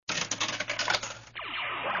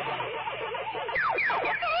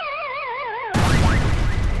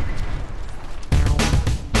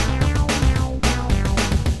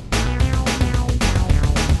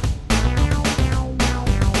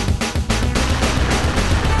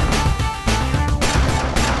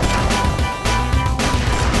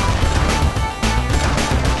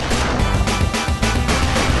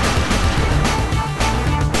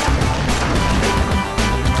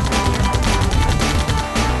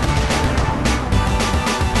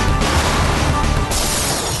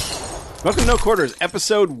Welcome to No Quarters,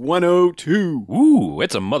 episode 102. Ooh,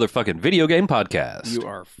 it's a motherfucking video game podcast. You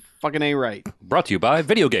are fucking A right. Brought to you by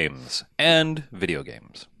video games and video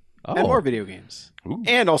games. And more video games. Ooh.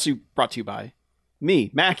 And also brought to you by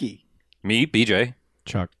me, Mackie. Me, BJ.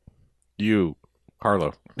 Chuck. You,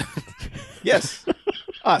 Carlo. Yes,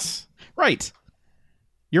 us. Right.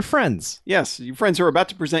 Your friends. Yes, your friends who are about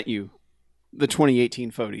to present you the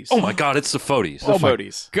 2018 Fodies. Oh my god, it's the Fodies. The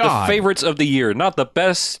Fodies. God. The favorites of the year. Not the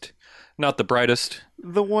best, not the brightest,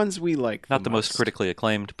 The ones we like not the most critically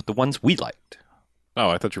acclaimed, but the ones we liked. Oh,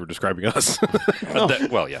 I thought you were describing us.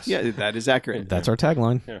 Well, yes. Yeah, that is accurate. That's our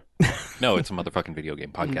tagline. No, it's a motherfucking video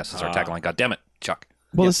game podcast. It's our tagline. God damn it, Chuck.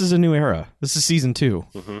 Well, this is a new era. This is season 2.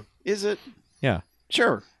 Is it? Yeah.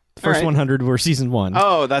 Sure. The first All right. 100 were season 1.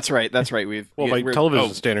 Oh, that's right. That's right. We've By we're-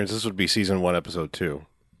 television standards, this would be season 1, episode 2.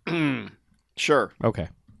 Sure. Okay.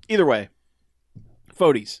 Either way,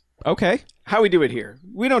 Fodies. Okay. How we do it here.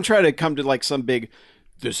 We don't try to come to like some big,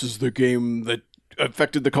 this is the game that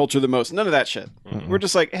affected the culture the most. None of that shit. We're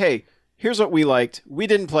just like, hey, here's what we liked. We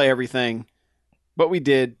didn't play everything, but we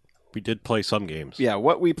did. We did play some games. Yeah,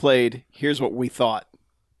 what we played, here's what we thought.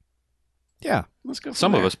 Yeah. Let's go.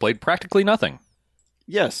 Some of us played practically nothing.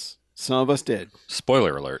 Yes, some of us did.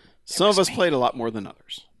 Spoiler alert. Some of us played a lot more than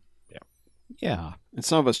others. Yeah. And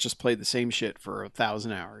some of us just played the same shit for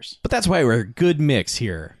 1,000 hours. But that's why we're a good mix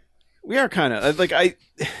here. We are kind of like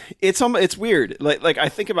it's weird. Like I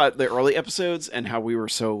think about the early episodes and how we were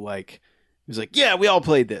so like, it was like, yeah, we all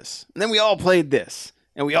played this, and then we all played this,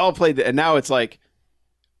 and we all played that, and now it's like,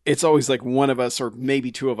 it's always like one of us or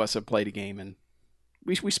maybe two of us have played a game, and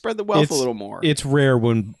we spread the wealth a little more. It's rare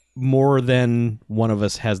when more than one of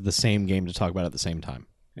us has the same game to talk about at the same time.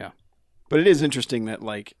 Yeah, but it is interesting that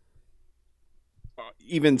like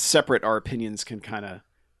even separate our opinions can kind of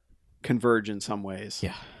converge in some ways.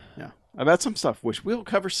 Yeah. About some stuff, which we'll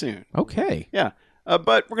cover soon. Okay. Yeah,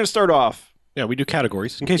 but we're gonna start off. Yeah, we do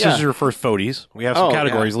categories. In case Yeah. this is your first Fodies, we have some Oh,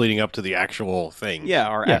 categories leading up to the actual thing. Yeah,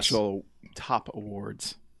 our Yes. actual top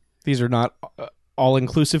awards. These are not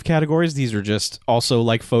all-inclusive categories. These are just also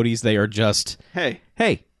like Fodies. They are just, Hey,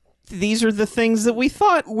 hey, these are the things that we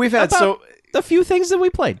thought. we've had about the few things that we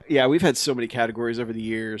played. we've had so many categories over the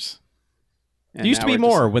years. And There used to now be we're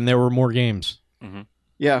more when there were more games.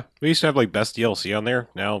 Yeah, We used to have like best DLC on there.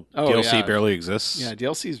 Now Oh, DLC yeah. barely exists. yeah.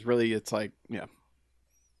 DLC's really, it's like, Yeah.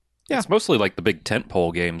 It's mostly like the big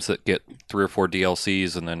tentpole games that get 3 or 4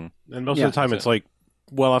 DLCs and then And most Yeah. of the time it's like,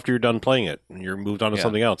 well, after you're done playing it, and you're moved on to Yeah.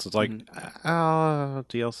 something else. It's like, Mm-hmm.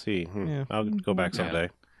 DLC. Yeah. I'll go back Yeah. someday.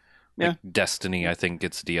 like Destiny, I think,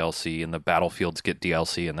 gets DLC, and the Battlefields get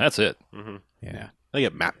DLC, and that's it. Yeah. They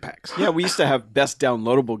get map packs. yeah, we used to have best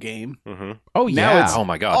downloadable game. Oh, Now yeah. it's- Oh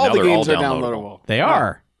my god, all now the they're games all are downloadable. downloadable. They Yeah,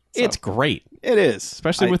 are. So- It's great, It is,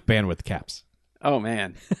 especially I- with bandwidth caps. Oh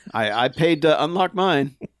man, I paid to unlock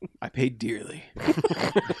mine. I paid dearly.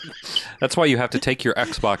 That's why you have to take your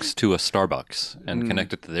Xbox to a Starbucks and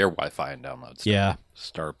connect it to their Wi-Fi and download stuff. Yeah.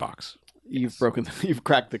 Starbucks. You've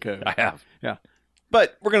cracked the code. I have. Yeah.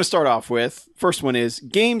 But we're going to start off with, first one is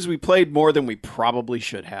games we played more than we probably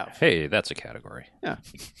should have. Hey, that's a category.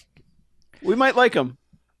 We might like them,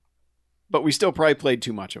 but we still probably played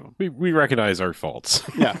too much of them. We recognize our faults.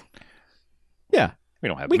 Yeah. Yeah. We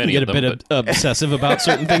don't have We can many get a of them, bit obsessive about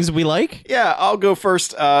certain things we like. Yeah, I'll go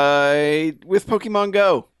first with Pokemon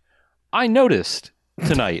Go. I noticed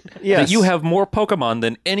tonight Yes. that you have more Pokemon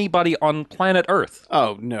than anybody on planet Earth.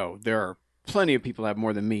 Oh, no, there are plenty of people that have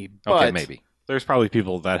more than me. But, Okay, maybe. There's probably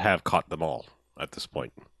people that have caught them all at this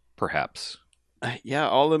point. Perhaps. Yeah,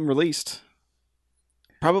 all of them released.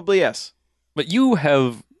 Probably yes. But you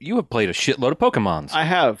have played a shitload of Pokemons. I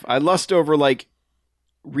have. I lust over, like,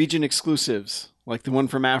 region exclusives, like the one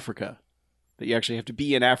from Africa, that you actually have to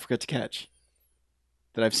be in Africa to catch,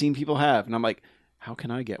 that I've seen people have. And I'm like, how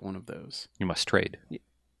can I get one of those? You must trade.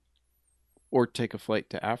 Or take a flight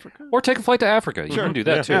to Africa? Or take a flight to Africa. You can do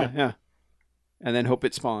that too. Yeah. And then hope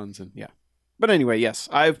it spawns, and yeah. But anyway, yes,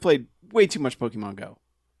 I've played way too much Pokemon Go.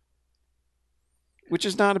 Which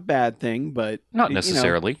is not a bad thing, but... Not you know,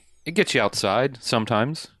 necessarily. It gets you outside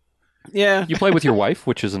sometimes. yeah. You play with your wife,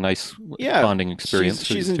 which is a nice Yeah. bonding experience.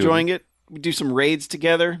 She's enjoying it. We do some raids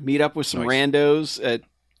together, meet up with some Nice. randos at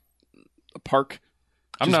a park.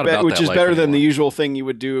 I'm not about which that is life better than the anymore. usual thing you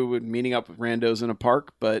would do with meeting up with randos in a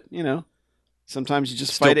park, but, you know, sometimes you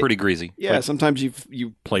just Still fight pretty greasy. it. Yeah, sometimes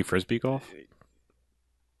you Play frisbee golf?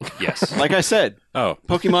 Yes. like I said, Oh.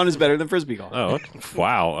 Pokemon is better than Frisbee golf. Oh, okay.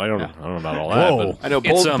 Wow. I don't know about all that. Whoa. But I know,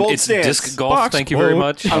 bold it's stance. disc golf. Box Thank you very quote.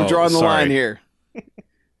 much. I'm Oh, drawing the sorry. line here.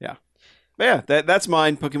 Yeah. But yeah, that's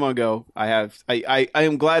mine, Pokemon Go. I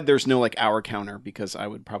am glad there's no like hour counter because I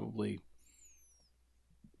would probably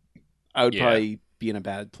I would Yeah. probably be in a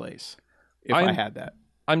bad place if I had that.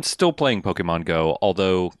 I'm still playing Pokemon Go,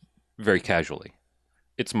 although very casually.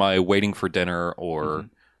 It's my waiting for dinner or,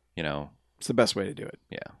 you know, It's the best way to do it.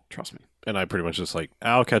 yeah. Trust me. And I pretty much just like,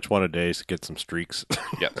 I'll catch one a day to get some streaks.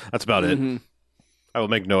 Yep. That's about it. Mhm. I will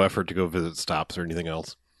make no effort to go visit stops or anything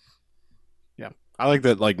else. Yeah. I like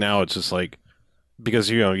that, like, now it's just like, because,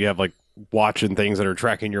 you know, you have like watching things that are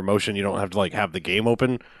tracking your motion. You don't have to like have the game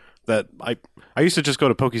open. That I used to just go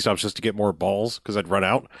to Pokestops just to get more balls because I'd run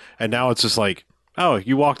out. And now it's just like, oh,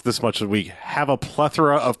 you walked this much a week. Have a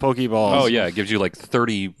plethora of Pokeballs. Oh, yeah. It gives you like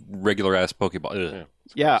 30 regular ass Pokeball. Ugh.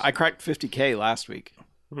 Yeah, I cracked 50K last week.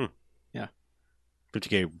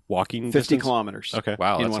 50K walking 50 distance? kilometers. Okay.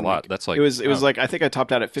 Wow, In that's a one lot. week. That's like It was like, I think I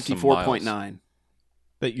topped out at Some 54.9.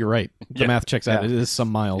 That you're right. The Yeah. math checks out. Yeah. It is some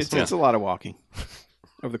miles. It's a lot of walking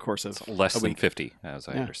over the course of less a than week. 50, as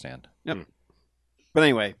I Yeah. understand. But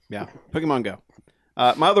anyway, yeah, Pokemon Go.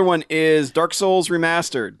 My other one is Dark Souls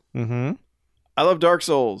Remastered. Mm-hmm. I love Dark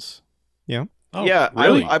Souls. Oh, Yeah,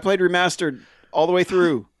 really? I played Remastered all the way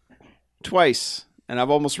through twice, and I've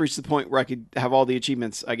almost reached the point where I could have all the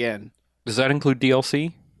achievements again. Does that include DLC?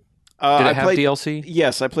 Did I it have played, DLC?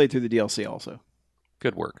 Yes, I played through the DLC also.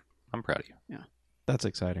 Good work. I'm proud of you. That's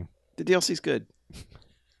exciting. The DLC's good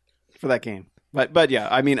for that game. But yeah,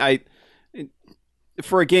 I mean,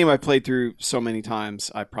 for a game I played through so many times,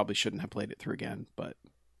 I probably shouldn't have played it through again, but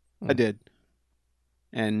I did.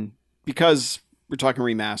 And because we're talking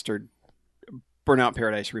remastered, Burnout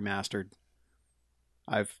Paradise Remastered,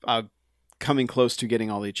 I'm coming close to getting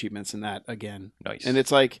all the achievements in that again. Nice. And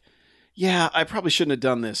it's like, yeah, I probably shouldn't have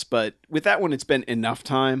done this, but with that one, it's been enough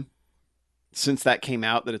time since that came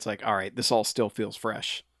out that it's like, all right, this all still feels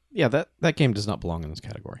fresh. Yeah, that game does not belong in this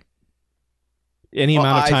category. Any Well,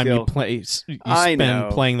 amount of I time feel- you I spend know.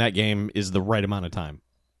 playing that game is the right amount of time.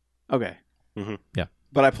 Okay. Mhm. Yeah.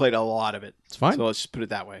 But I played a lot of it. It's fine. So let's just put it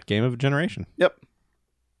that way. Game of a generation. Yep.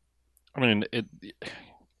 I mean,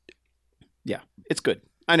 It's good.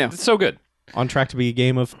 I know. it's so good. On track to be a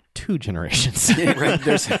game of 2 generations.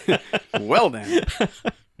 Right, well then.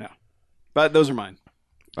 No. But those are mine.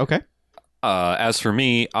 Okay. As for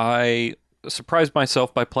me, I surprised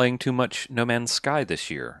myself by playing too much No Man's Sky this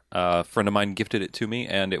year. A friend of mine gifted it to me,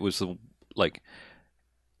 and it was the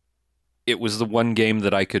one game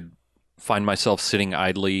that I could find myself sitting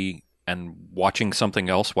idly and watching something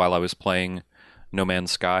else while I was playing No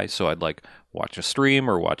Man's Sky. So I'd like watch a stream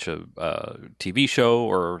or watch a TV show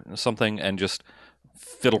or something and just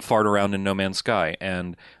fiddle fart around in No Man's Sky.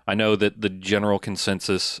 And I know that the general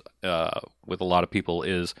consensus with a lot of people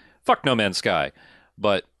is fuck No Man's Sky,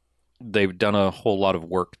 but they've done a whole lot of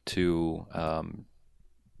work to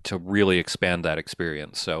really expand that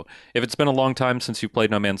experience. So if it's been a long time since you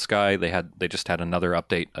played No Man's Sky, they just had another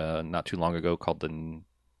update not too long ago called the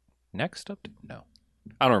Next Update. No,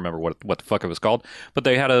 I don't remember what the fuck it was called, but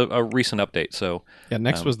they had a recent update. So Yeah,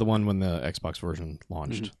 next was the one when the Xbox version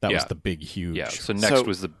launched. That was Yeah. the big, huge. yeah, so Next So-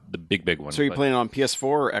 was the big one. So you're but- playing it on PS4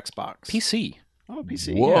 or Xbox? PC. Oh,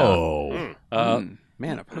 PC. Whoa.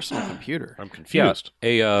 Man, a personal computer. I'm confused.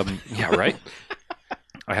 Yeah, right.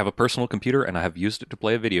 I have a personal computer and I have used it to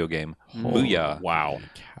play a video game. Booyah! Wow.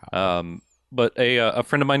 But a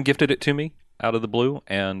friend of mine gifted it to me out of the blue,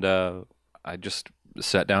 and I just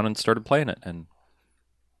sat down and started playing it, and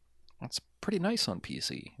it's pretty nice on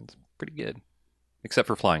PC. It's pretty good, except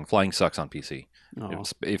for flying. Flying sucks on PC. Oh.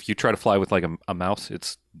 If you try to fly with like a mouse,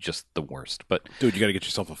 it's just the worst. But Dude, you got to get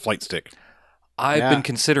yourself a flight stick. I've Yeah. been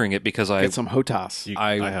considering it because Get some HOTAS.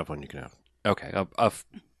 I- I have one you can have.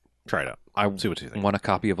 Try it out. I See what you think. want a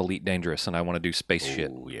copy of Elite Dangerous, and I want to do space shit.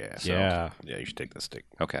 Oh, yeah. Yeah. Yeah, you should take the stick.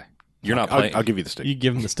 Okay, you're not playing. I'll give you the stick. You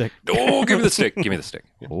give him the stick. Oh, give me the stick! Give me the stick!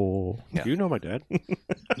 Oh, Yeah. You know my dad.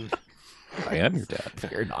 I am your dad.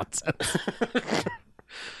 you're nonsense.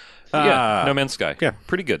 Yeah, No Man's Sky. yeah.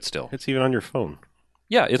 Pretty good still. It's even on your phone.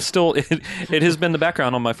 Yeah, it's still it has been the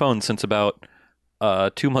background on my phone since about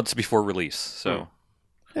 2 months before release. So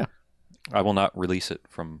Yeah. I will not release it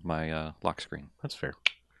from my lock screen. That's fair.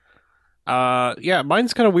 Yeah,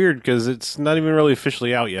 mine's kind of weird because it's not even really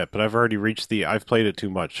officially out yet, but I've already reached the I've played it too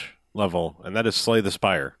much level, and that is Slay the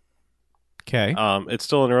Spire. Okay. It's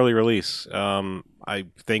still an early release. I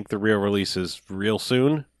think the real release is real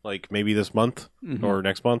soon, like maybe this month Mhm. or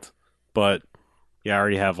next month. But yeah, I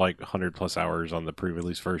already have like 100 plus hours on the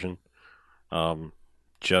pre-release version.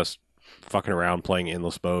 Just fucking around playing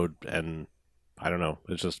endless mode, and I don't know.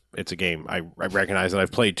 It's a game. I recognize that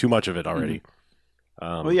I've played too much of it already.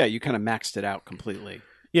 Well, yeah, you kind of maxed it out completely.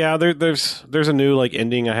 Yeah, there's a new like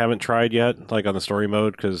ending I haven't tried yet, like on the story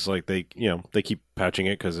mode, because like they keep patching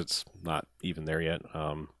it because it's not even there yet.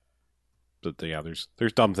 But yeah, there's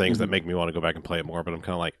dumb things that make me want to go back and play it more. But I'm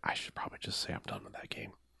kind of like, I should probably just say I'm done with that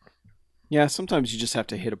game. Yeah, sometimes you just have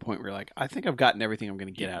to hit a point where you're like, I think I've gotten everything I'm going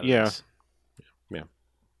to get out of this.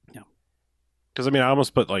 Because I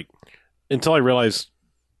almost put until I realized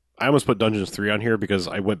I almost put Dungeons 3 on here because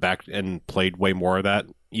I went back and played way more of that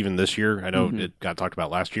even this year. I know it got talked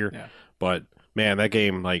about last year, but man, that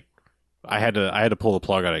game I had to pull the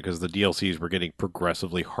plug on it because the DLCs were getting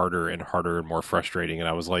progressively harder and harder and more frustrating, and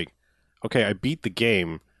I was like, okay, I beat the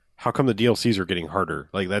game. How come the DLCs are getting harder?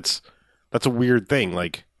 Like that's a weird thing.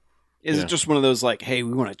 Like, is it just one of those like, hey,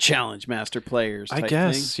 we want to challenge master players? Type I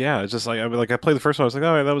guess, thing? yeah. It's just like I played the first one, I was like,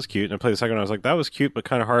 oh, yeah, that was cute, and I played the second one, I was like, that was cute, but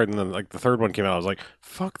kind of hard. And then like the third one came out, I was like,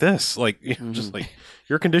 fuck this, like just like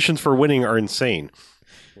your conditions for winning are insane.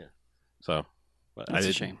 Yeah. So, but That's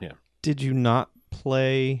a shame. Yeah. Did you not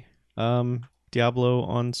play Diablo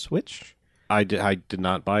on Switch? I did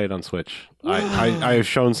not buy it on Switch. I have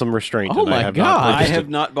shown some restraint. Oh and my I have God. Not I purchased have it.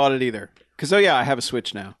 not bought it either. Because I have a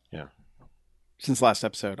Switch now. Yeah. Since last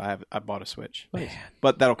episode, I bought a Switch. Man.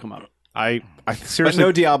 But that'll come up. I But seriously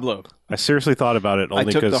no Diablo. I seriously thought about it I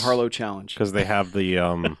only took the because Harlow challenge. they have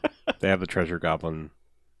the they have the Treasure Goblin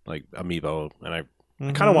like amiibo, and I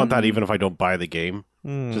kind of want that even if I don't buy the game,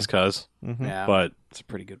 just cause. Yeah, But it's a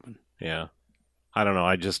pretty good one. yeah, I don't know.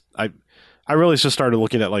 I really just started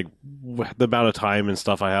looking at like the amount of time and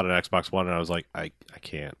stuff I had on Xbox One, and I was like, I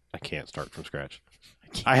can't start from scratch.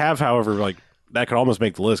 I have, however, like that could almost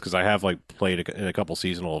make the list because I have like played in a couple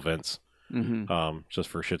seasonal events, just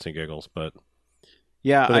for shits and giggles. But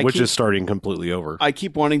Yeah, which is starting completely over. I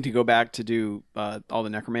keep wanting to go back to do all the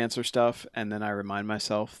Necromancer stuff, and then I remind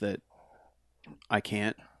myself that I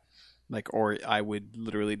can't. Like, or I would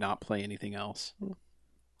literally not play anything else.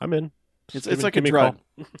 I'm in. It's like a drug.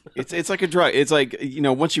 It's like a drug. It's like,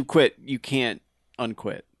 once you quit, you can't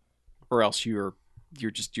unquit, or else you're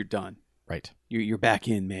done. Right. You're back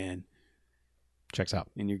in, man, Checks out.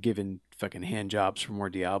 and you're given fucking hand jobs for more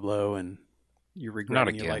Diablo, and you're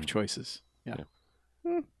regretting your again. life choices. Yeah.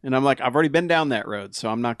 And I'm like, I've already been down that road, so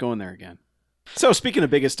I'm not going there again. So speaking of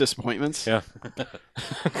biggest disappointments, Yeah.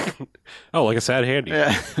 Oh, like a sad handy.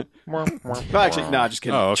 yeah. Well, actually, no, just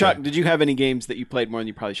kidding. Oh, okay. Chuck, did you have any games that you played more than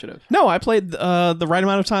you probably should have? No, I played the right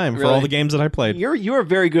amount of time for Really? all the games that I played. You are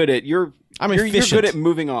very good at I'm you're efficient. good at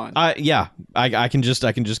moving on. Yeah, I can just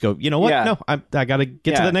go. You know what? Yeah. No, I got to get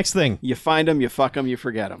to Yeah. the next thing. You find them, you fuck them, you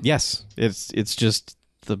forget them. Yes, it's just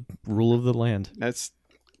the rule of the land. That's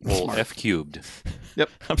Well, smart. F cubed.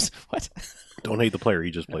 What? Don't hate the player.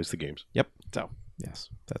 He just plays the games. Yep. So Yes,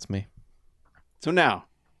 that's me. now,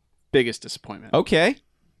 biggest disappointment. Okay.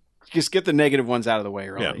 Just get the negative ones out of the way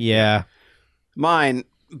early. Yeah. Mine,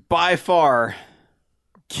 by far,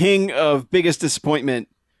 king of biggest disappointment,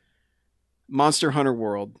 Monster Hunter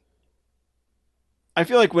World. I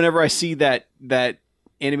feel like whenever I see that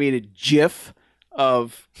animated GIF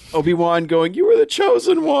of Obi-Wan going, "You were the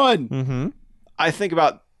chosen one," Mm-hmm. I think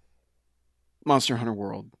about Monster Hunter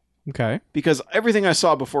World. Okay. Because everything I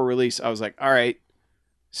saw before release, I was like, all right,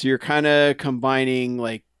 so you're kind of combining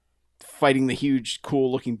like fighting the huge,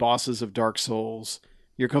 cool looking bosses of Dark Souls.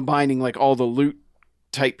 You're combining like all the loot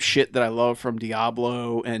type shit that I love from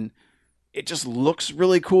Diablo, and it just looks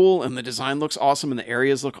really cool, and the design looks awesome, and the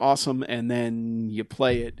areas look awesome, and then you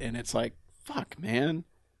play it, and it's like, fuck, man.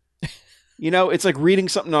 It's like reading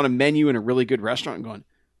something on a menu in a really good restaurant and going,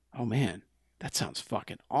 oh man, that sounds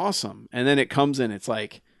fucking awesome. And then it comes in, it's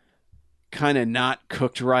like kind of not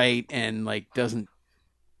cooked right and like doesn't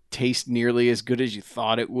taste nearly as good as you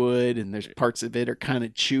thought it would, and there's parts of it are kind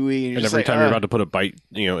of chewy, and, And every time you're about to put a bite,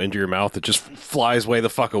 into your mouth, it just flies way the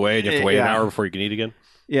fuck away, and you have to wait an Yeah. hour before you can eat again.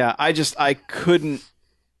 yeah, I couldn't,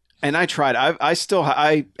 and I tried.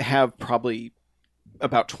 I have probably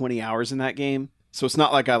about 20 hours in that game, so it's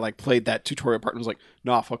not like I like played that tutorial part and was like,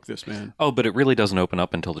 nah, fuck this, man. Oh, but it really doesn't open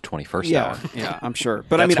up until the 21st Yeah, hour. yeah, I'm sure.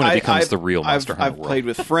 But That's I mean, when it becomes I've, the real Monster Hunter I've world. played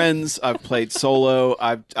with friends. I've played solo.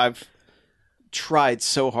 I've tried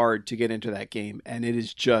so hard to get into that game, and it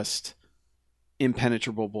is just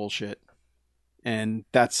impenetrable bullshit. And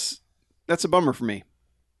that's a bummer for me,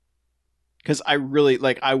 because I really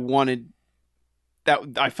I wanted that.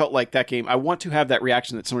 I felt like that game. I want to have that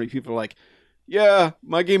reaction that so many people are like, yeah,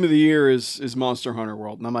 my game of the year is Monster Hunter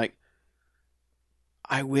World, and I'm like,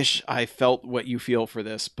 I wish I felt what you feel for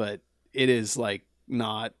this, but it is like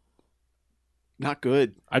not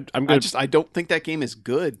good. I'm gonna. I don't think that game is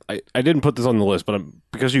good. I didn't put this on the list, but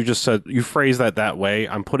because you just said you phrased that way,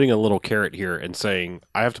 I'm putting a little carrot here and saying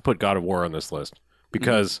I have to put God of War on this list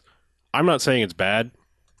because I'm not saying it's bad.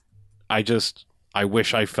 I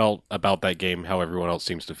wish I felt about that game how everyone else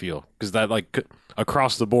seems to feel, because that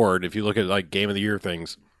across the board, if you look at like Game of the Year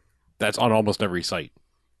things, that's on almost every site.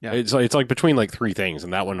 Yeah. It's like between like three things,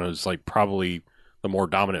 and that one was like probably the more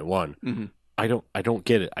dominant one. Mm-hmm. I don't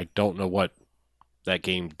get it. I don't know what that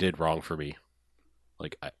game did wrong for me.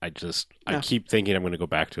 Like I keep thinking I'm going to go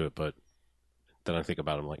back to it, but then I think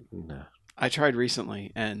about it, I'm like, nah. I tried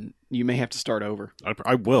recently, and you may have to start over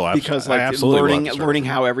I will because I like absolutely will have to start learning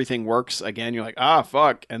over. how everything works again. You're like, ah,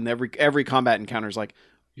 fuck, and every combat encounter is like,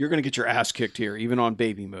 you're gonna get your ass kicked here, even on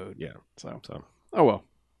baby mode. Yeah. So So oh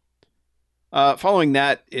well. Following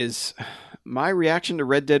that is my reaction to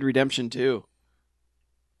Red Dead Redemption 2.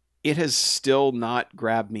 It has still not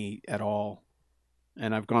grabbed me at all,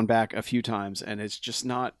 and I've gone back a few times, and it's just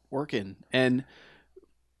not working. And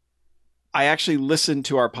I actually listened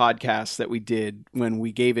to our podcast that we did when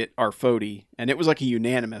we gave it our FODY, and it was like a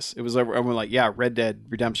unanimous. It was everyone like, yeah, Red Dead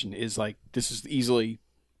Redemption is like, this is easily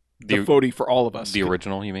the FODY for all of us. The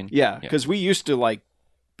original, you mean? Yeah, because we used to like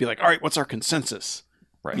be like, all right, what's our consensus?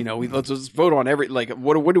 Right. You know, let's vote on every, like,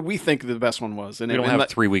 what do we think the best one was? And We don't have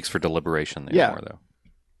 3 weeks for deliberation anymore, though.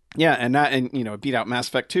 Yeah, and you know, it beat out Mass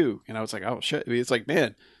Effect 2, and I was like, oh shit. It's like,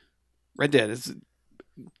 man, Red Dead is.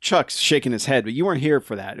 Chuck's shaking his head, but you weren't here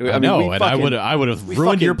for that. I know, and I would have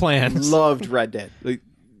ruined your plans. Loved Red Dead. Like,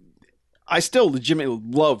 I still legitimately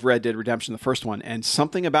love Red Dead Redemption, the first one, and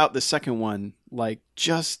something about the second one, like,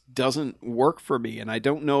 just doesn't work for me. And I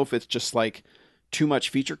don't know if it's just like too much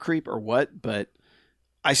feature creep or what, but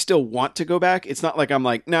I still want to go back. It's not like I'm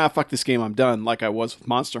like, nah, fuck this game, I'm done, like I was with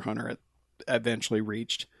Monster Hunter eventually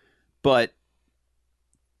reached. But,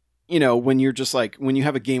 you know, when you're just like, when you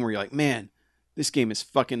have a game where you're like, man, this game is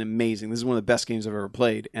fucking amazing. This is one of the best games I've ever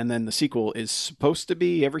played. And then the sequel is supposed to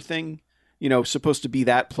be everything, you know, supposed to be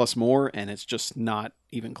that plus more, and it's just not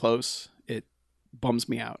even close. It bums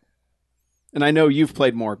me out. And I know you've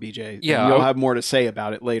played more, BJ. Yeah. You'll have more to say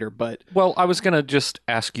about it later, but... Well, I was going to just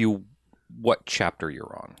ask you what chapter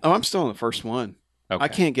you're on. Oh, I'm still in the first one. Okay. I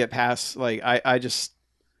can't get past, like, I just...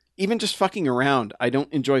 Even just fucking around, I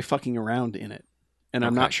don't enjoy fucking around in it. And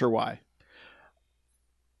I'm Okay. not sure why.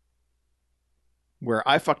 Where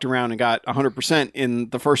I fucked around and got 100%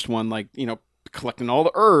 in the first one, like, you know, collecting all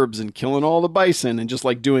the herbs and killing all the bison and just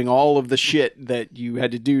like doing all of the shit that you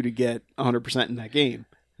had to do to get 100% in that game,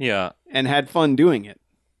 Yeah. and had fun doing it,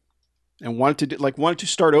 and wanted to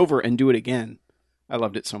start over and do it again. I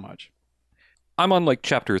loved it so much. I'm on like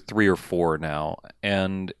chapter 3 or 4 now,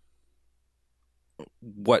 and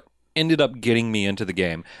what ended up getting me into the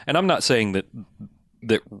game, and I'm not saying that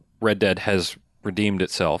Red Dead has redeemed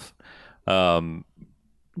itself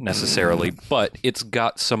necessarily, but it's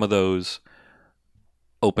got some of those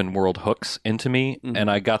open world hooks into me, and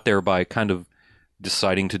I got there by kind of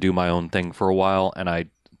deciding to do my own thing for a while, and I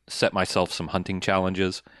set myself some hunting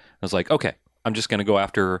challenges. I was like, okay, I'm just going to go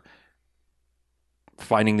after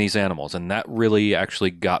finding these animals, and that really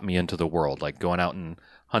actually got me into the world, like going out and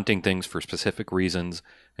hunting things for specific reasons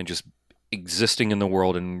and just existing in the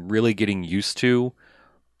world and really getting used to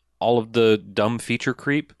all of the dumb feature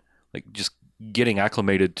creep, like just getting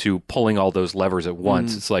acclimated to pulling all those levers at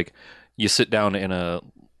once. It's like you sit down in a,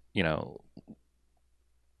 you know,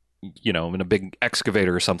 in a big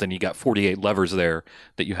excavator or something, you got 48 levers there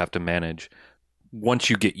that you have to manage. Once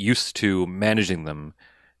you get used to managing them,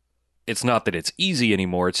 it's not that it's easy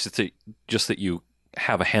anymore. It's just that you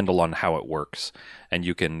have a handle on how it works, and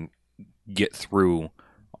you can get through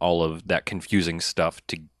all of that confusing stuff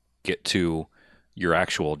to get to your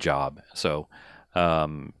actual job. So,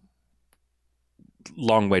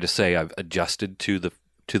 long way to say I've adjusted to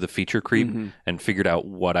the feature creep and figured out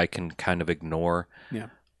what I can kind of ignore. Yeah.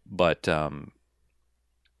 But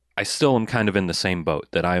I still am kind of in the same boat,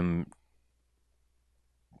 that I'm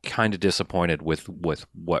kind of disappointed with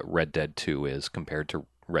what Red Dead 2 is compared to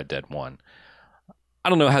Red Dead 1. I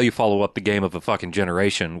don't know how you follow up the game of a fucking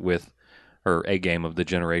generation or a game of the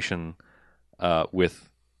generation with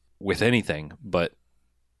anything, but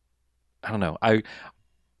I don't know. I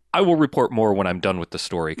will report more when I'm done with the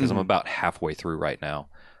story, because I'm about halfway through right now,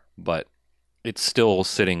 but it's still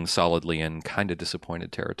sitting solidly in kind of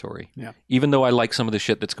disappointed territory. Yeah. Even though I like some of the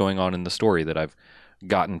shit that's going on in the story that I've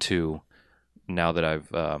gotten to now that I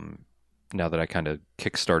kind of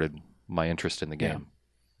kickstarted my interest in the game.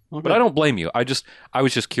 Okay. But I don't blame you. I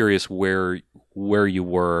was just curious where you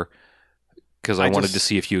were, because I wanted to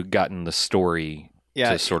see if you had gotten the story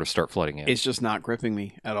to sort of start flooding in. It's just not gripping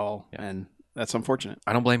me at all, and that's unfortunate.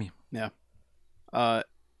 I don't blame you. Yeah.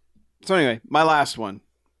 So anyway, my last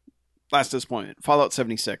disappointment, Fallout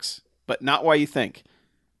 76, but not why you think,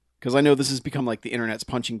 because I know this has become like the internet's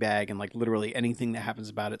punching bag, and like literally anything that happens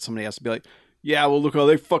about it, somebody has to be like, yeah, well, look how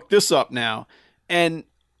they fucked this up now. And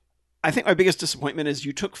I think my biggest disappointment is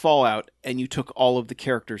you took Fallout and you took all of the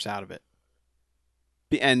characters out of it.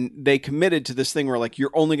 And they committed to this thing where like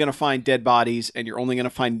you're only going to find dead bodies and you're only going to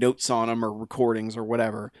find notes on them or recordings or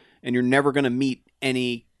whatever, and you're never going to meet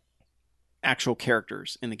any actual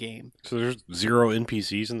characters in the game. So there's 0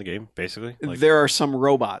 NPCs in the game, basically? There are some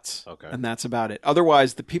robots, Okay. and that's about it.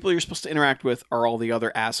 Otherwise, the people you're supposed to interact with are all the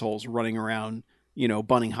other assholes running around,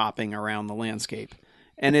 bunny hopping around the landscape.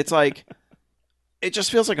 And it's like, it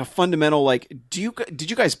just feels like a fundamental, like, did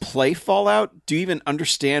you guys play Fallout? Do you even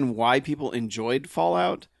understand why people enjoyed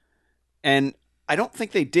Fallout? And I don't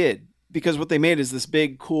think they did, because what they made is this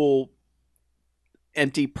big, cool,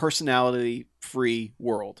 empty, personality-free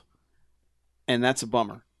world. And that's a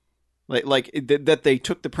bummer. That they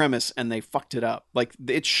took the premise and they fucked it up. Like,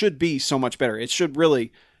 it should be so much better. It should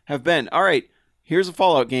really have been, all right, here's a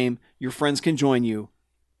Fallout game. Your friends can join you.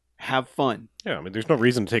 Have fun. Yeah, I mean, there's no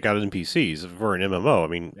reason to take out NPCs for an MMO. I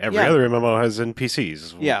mean, every Yeah. other MMO has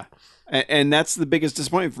NPCs. Yeah. And that's the biggest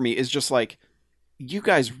disappointment for me is just like, you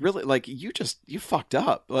guys really, like, you fucked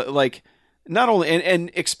up. Like, not only,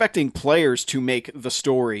 and expecting players to make the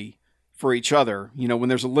story for each other, when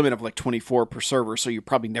there's a limit of like 24 per server, so you're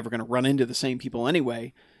probably never going to run into the same people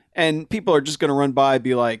anyway. And people are just going to run by,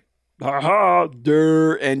 be like, haha,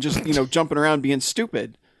 der, and just, jumping around being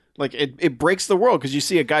stupid. Like, it breaks the world because you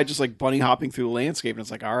see a guy just like bunny hopping through the landscape and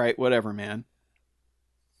it's like, all right, whatever, man.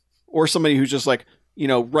 Or somebody who's just like,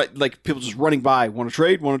 right, like people just running by, want to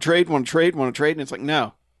trade, want to trade, want to trade, want to trade. And it's like,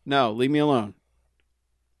 no, leave me alone.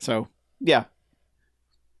 So, yeah.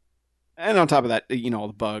 And on top of that, all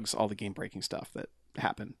the bugs, all the game breaking stuff that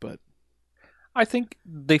happened. But I think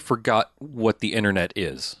they forgot what the internet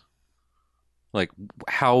is. Like,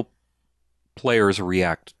 how players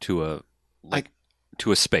react to a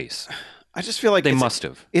space. I just feel like they must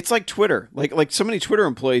have. It's like Twitter. Like so many Twitter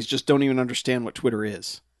employees just don't even understand what Twitter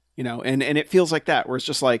is. And it feels like that, where it's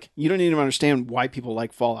just like, you don't even understand why people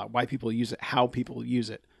like Fallout, why people use it, how people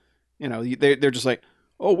use it. They're just like,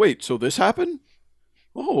 oh, wait, so this happened?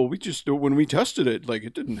 Oh, when we tested it, like,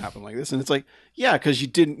 it didn't happen like this. And it's like, yeah, because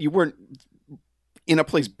you weren't in a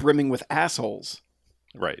place brimming with assholes.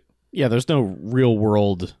 Right. Yeah, there's no real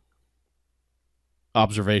world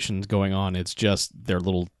observations going on. It's just their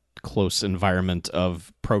little close environment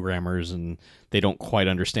of programmers, and they don't quite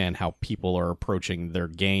understand how people are approaching their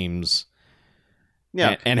games.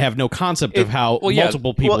 Yeah, and have no concept of how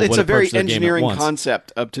multiple people. Well, it's would a very approach their game at engineering once.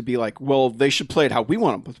 concept of to be like, well, they should play it how we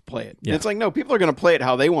want them to play it. Yeah. And it's like, no, people are going to play it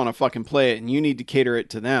how they want to fucking play it, and you need to cater it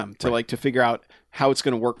to them to figure out how it's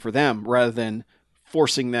going to work for them, rather than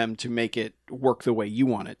forcing them to make it work the way you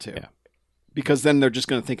want it to. Yeah. Because then they're just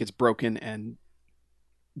going to think it's broken and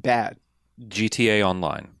bad. GTA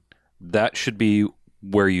Online. That should be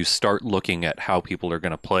where you start looking at how people are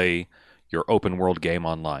going to play your open world game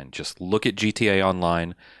online. Just look at GTA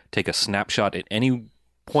Online, take a snapshot at any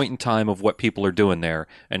point in time of what people are doing there,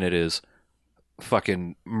 and it is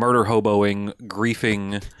fucking murder hoboing,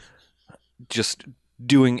 griefing, just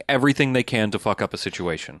doing everything they can to fuck up a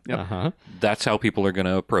situation. Yep. Uh-huh. That's how people are going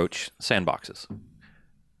to approach sandboxes.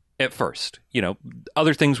 At first,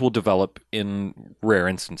 other things will develop in rare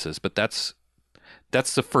instances, but that's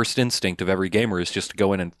the first instinct of every gamer, is just to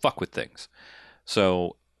go in and fuck with things.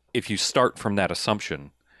 So if you start from that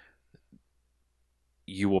assumption,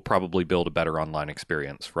 you will probably build a better online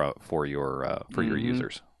experience for your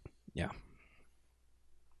users. Yeah.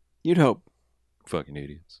 You'd hope. Fucking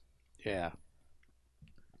idiots. Yeah.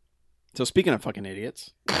 So speaking of fucking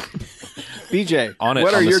idiots, BJ, On it,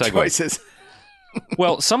 what on are the your segue. choices?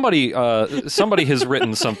 Well, somebody has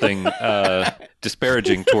written something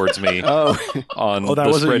disparaging towards me Oh, on Oh, that the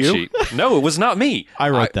wasn't you? spreadsheet. No, it was not me. I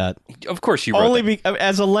wrote that. Of course you wrote Only that.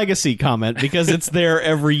 as a legacy comment, because it's there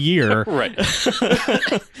every year. Right.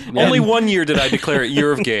 Only 1 year did I declare it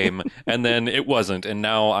year of game, and then it wasn't, and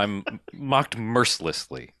now I'm mocked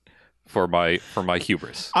mercilessly for my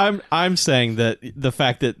hubris. I'm saying that the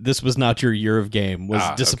fact that this was not your year of game was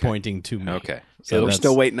okay. disappointing to me. Okay. So we're that's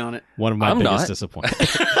still waiting on it. one of my I'm biggest not.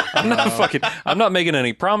 disappointments. I'm not making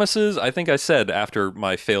any promises. I think I said after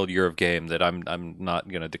my failed year of game that I'm not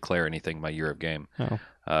going to declare anything my year of game, Oh.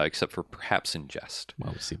 except for perhaps in jest.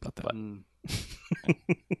 Well, we'll see about that. Mm.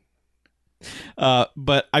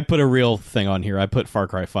 But I put a real thing on here. I put Far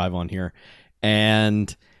Cry 5 on here.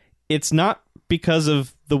 And it's not because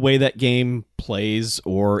of the way that game plays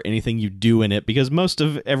or anything you do in it, because most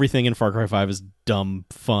of everything in Far Cry 5 is dumb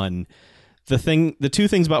fun. The two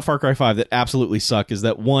things about Far Cry 5 that absolutely suck is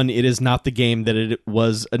that, one, it is not the game that it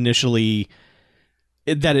was initially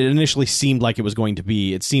seemed like it was going to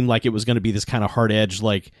be. It seemed like it was going to be this kind of hard edge,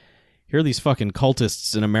 like, here are these fucking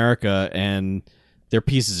cultists in America, and they're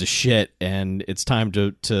pieces of shit and it's time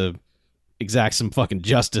to exact some fucking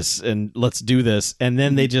justice and let's do this. And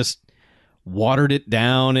then they just watered it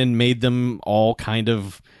down and made them all kind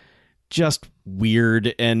of just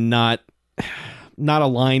weird and not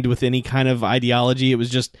aligned with any kind of ideology. It was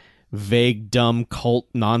just vague, dumb cult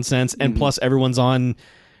nonsense. And plus everyone's on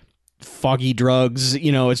foggy drugs.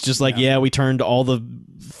 It's just like, we turned all the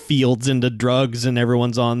fields into drugs and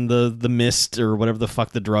everyone's on the mist or whatever the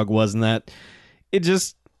fuck the drug was. And that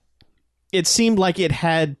it seemed like it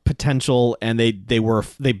had potential and they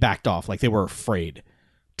backed off. Like they were afraid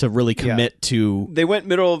to really commit to. They went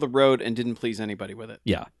middle of the road and didn't please anybody with it.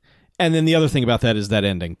 Yeah. And then the other thing about that is that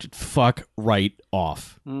ending. Fuck right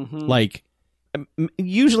off. Like,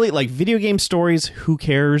 usually, like, video game stories, who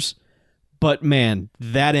cares? But, man,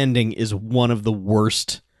 that ending is one of the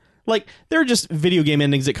worst. Like, there are just video game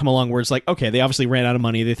endings that come along where it's like, okay, they obviously ran out of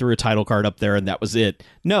money, they threw a title card up there, and that was it.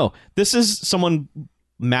 No, this is someone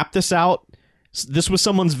mapped this out. This was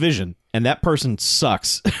someone's vision, and that person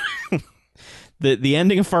sucks. The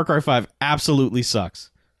ending of Far Cry 5 absolutely sucks.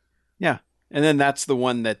 Yeah. And then that's the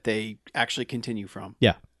one that they actually continue from.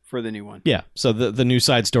 Yeah. For the new one. Yeah. So the new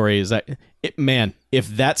side story is that, man, if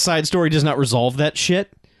that side story does not resolve that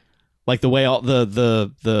shit, like the way all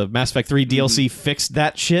the Mass Effect 3 DLC fixed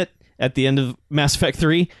that shit at the end of Mass Effect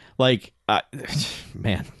 3, like,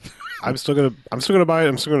 man. I'm still gonna buy it.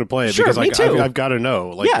 I'm still gonna play it Sure, because me too. I've got to know.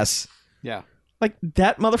 Like, yes. Yeah. Like,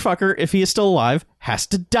 that motherfucker, if he is still alive, has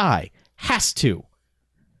to die. Has to.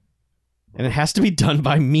 And it has to be done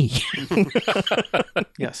by me.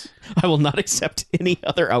 Yes. I will not accept any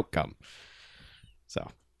other outcome. So,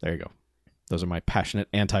 there you go. Those are my passionate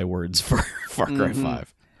anti-words for Far Cry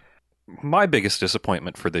 5. My biggest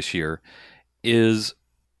disappointment for this year is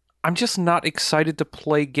I'm just not excited to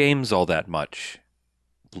play games all that much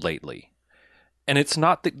lately. And it's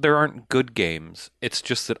not that there aren't good games. It's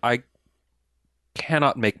just that I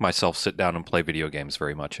cannot make myself sit down and play video games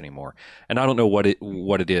very much anymore. And I don't know what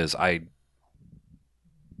it is. I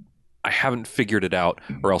haven't figured it out,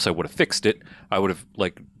 or else I would have fixed it. I would have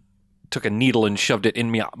took a needle and shoved it in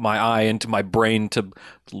my eye into my brain to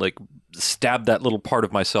stab that little part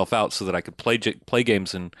of myself out so that I could play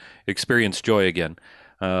games and experience joy again.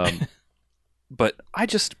 But I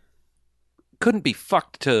just couldn't be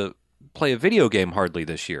fucked to play a video game hardly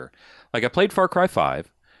this year. Like, I played Far Cry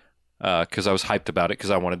 5 because I was hyped about it because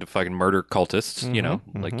I wanted to fucking murder cultists,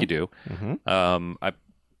 like you do. I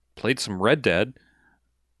played some Red Dead.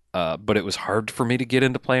 But it was hard for me to get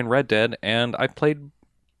into playing Red Dead, and I played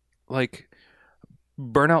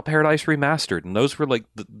Burnout Paradise Remastered, and those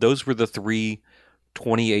were the 3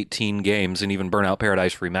 2018 games, and even Burnout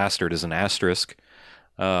Paradise Remastered is an asterisk.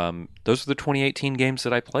 Those are the 2018 games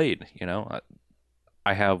that I played.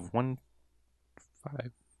 I have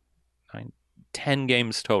 10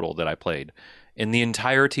 games total that I played in the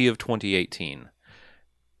entirety of 2018,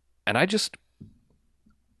 and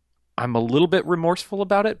I'm a little bit remorseful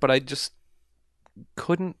about it, but I just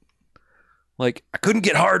couldn't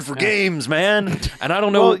get hard for games, man. And I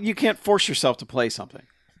don't know. Well, you can't force yourself to play something.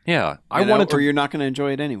 Yeah. Or you're not going to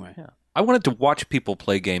enjoy it anyway. Yeah. I wanted to watch people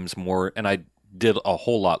play games more, and I did a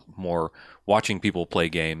whole lot more watching people play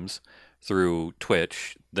games through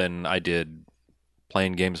Twitch than I did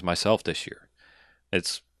playing games myself this year.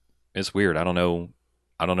 It's weird. I don't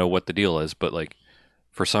know what the deal is, but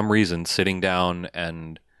for some reason sitting down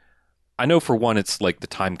and I know for one, it's the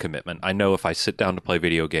time commitment. I know if I sit down to play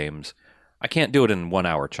video games, I can't do it in 1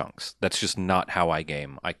 hour chunks. That's just not how I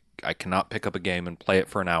game. I cannot pick up a game and play it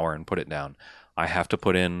for an hour and put it down. I have to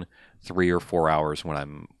put in 3 or 4 hours when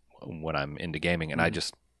I'm into gaming, and I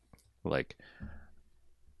just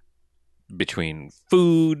between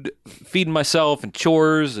food, feeding myself, and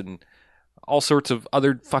chores, and all sorts of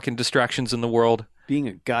other fucking distractions in the world. Being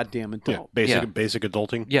a goddamn adult. Yeah, basic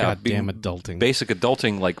adulting. Yeah, goddamn adulting. Basic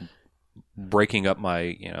adulting, breaking up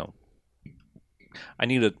my, I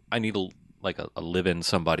need a live-in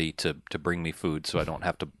somebody to bring me food so I don't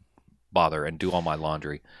have to bother and do all my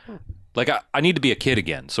laundry. I need to be a kid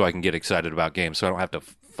again so I can get excited about games so I don't have to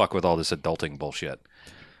fuck with all this adulting bullshit.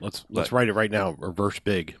 Let's write it right now. Reverse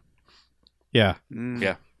big. Yeah.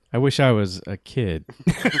 Yeah. I wish I was a kid.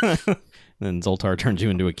 Then Zoltar turns you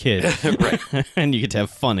into a kid. Right. And you get to have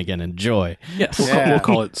fun again and joy. Yes. We'll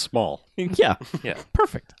call it small. Yeah. Yeah.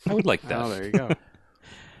 Perfect. I would like that. Oh, there you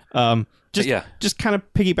go. Just kind of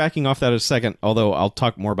piggybacking off that a second, although I'll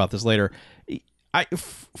talk more about this later. I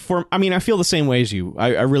feel the same way as you.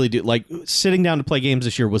 I really do. Sitting down to play games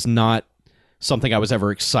this year was not something I was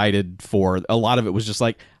ever excited for. A lot of it was just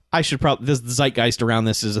I should probably, this zeitgeist around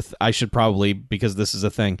this is I should probably, because this is a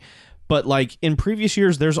thing. But in previous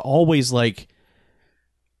years, there's always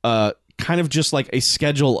kind of just like a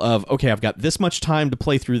schedule of, okay, I've got this much time to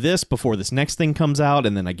play through this before this next thing comes out,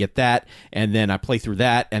 and then I get that, and then I play through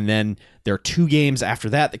that, and then there are 2 games after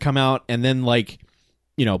that come out, and then like,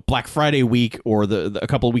 you know, Black Friday week or the a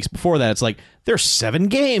couple of weeks before that, it's like there's 7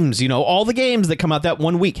 games, you know, all the games that come out that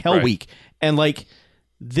one week, Hell Right. Week. And like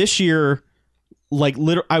this year, like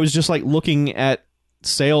I was just like looking at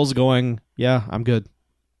sales going, yeah, I'm good.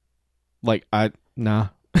 Like nah.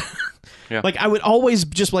 Yeah. Like I would always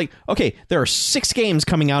just like, okay, there are 6 games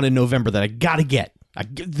coming out in November that I gotta get.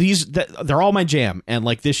 They're all my jam. And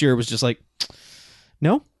like this year it was just like,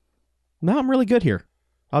 no, I'm really good here.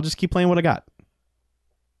 I'll just keep playing what I got.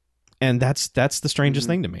 And that's the strangest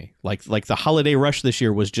thing to me. Like the holiday rush this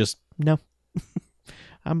year was just no.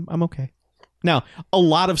 I'm okay. Now, a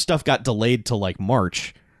lot of stuff got delayed to like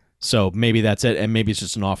March. So maybe that's it, and maybe it's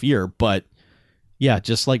just an off year, but yeah,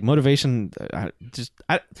 just like motivation, I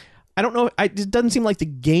don't know. It doesn't seem like the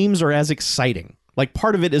games are as exciting. Like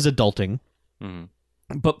part of it is adulting,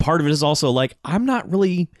 but part of it is also like I'm not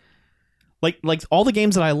really like all the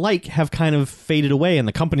games that I like have kind of faded away, and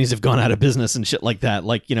the companies have gone out of business and shit like that.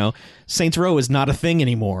 Like, you know, Saints Row is not a thing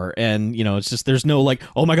anymore, and you know, it's just there's no like,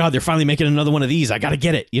 oh my god, they're finally making another one of these. I got to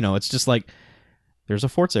get it. You know, it's just like there's a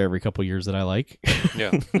Forza every couple years that I like.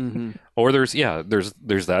 Yeah. Or there's that. There's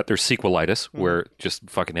sequelitis where just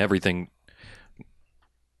fucking everything.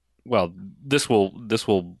 Well, this will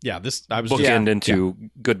Yeah, I was bookend into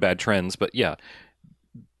good bad trends, but yeah,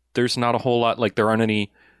 there's not a whole lot. Like there aren't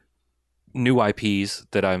any new IPs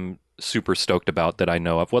that I'm super stoked about that I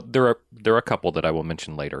know of. Well, there are a couple that I will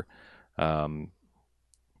mention later. Well,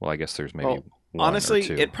 I guess there's maybe one honestly,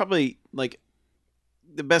 or 2. it probably like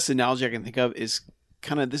the best analogy I can think of is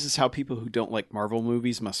kind of this is how people who don't like Marvel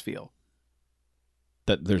movies must feel.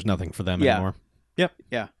 that there's nothing for them Yeah. anymore. Yep.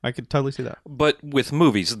 Yeah. I could totally see that. But with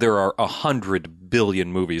movies, there are 100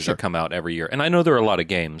 billion movies that come out every year, and I know there are a lot of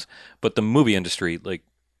games, but the movie industry's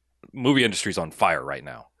on fire right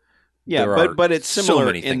now. Yeah, There but it's so similar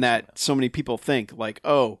many in things that from so many people think like,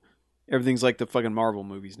 oh, everything's like the fucking Marvel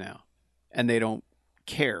movies now, and they don't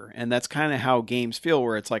care. And that's kind of how games feel,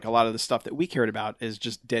 where it's like a lot of the stuff that we cared about is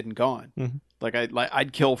just dead and gone. Like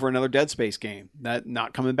I'd kill for another Dead Space game that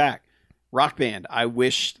not coming back. Rock Band, I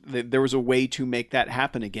wish that there was a way to make that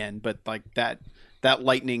happen again, but like that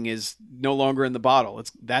lightning is no longer in the bottle.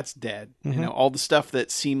 That's dead. You know, all the stuff that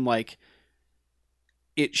seemed like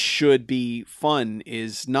it should be fun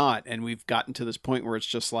is not, and we've gotten to this point where it's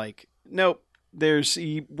just like, nope,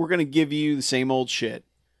 we're going to give you the same old shit.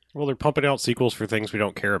 Well, they're pumping out sequels for things we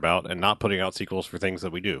don't care about and not putting out sequels for things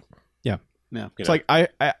that we do. Yeah. Yeah. It's like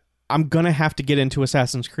I'm going to have to get into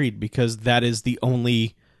Assassin's Creed because that is the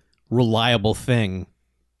only reliable thing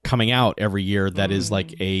coming out every year that is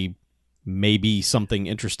like a maybe something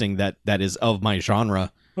interesting that is of my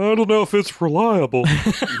genre. I don't know if it's reliable.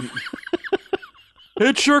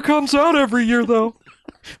 It sure comes out every year, though.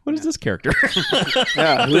 What is this character?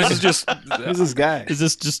 Yeah, This is just who's this guy? Is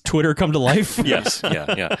this just Twitter come to life? yes,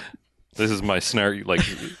 yeah. This is my smarmy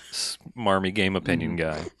game opinion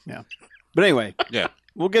guy. Yeah. But anyway, Yeah.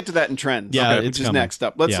 we'll get to that in trends. Yeah, which it's is coming. next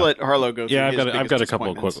up. Let's Yeah. let Harlow go through Yeah, his I've got biggest a couple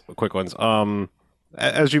of disappointments. quick ones.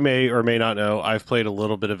 As you may or may not know, I've played a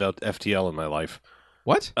little bit of FTL in my life.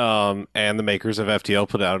 What? And the makers of FTL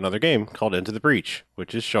put out another game called Into the Breach,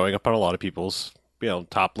 which is showing up on a lot of people's,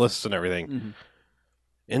 top lists and everything. Mm-hmm.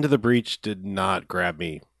 Into the Breach did not grab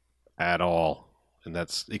me at all, and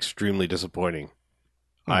that's extremely disappointing.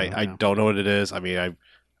 I don't know what it is. I mean,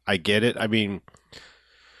 I get it. I mean,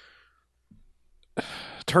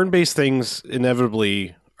 turn-based things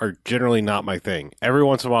inevitably are generally not my thing. Every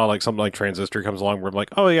once in a while, like something like Transistor comes along where I'm like,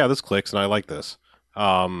 oh yeah, this clicks and I like this.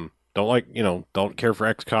 Don't care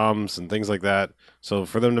for XComs and things like that. So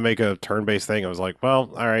for them to make a turn-based thing, I was like,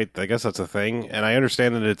 well, all right, I guess that's a thing. And I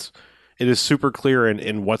understand that it is super clear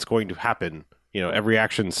in what's going to happen. Every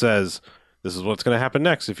action says this is what's going to happen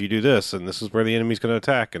next if you do this, and this is where the enemy's going to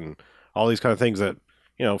attack, and all these kind of things that,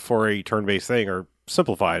 for a turn-based thing are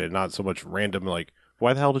simplified and not so much random, like,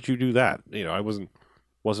 why the hell did you do that? I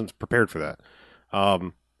wasn't prepared for that.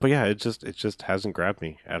 But yeah, it just hasn't grabbed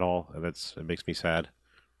me at all, and it makes me sad.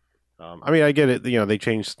 I mean, I get it. They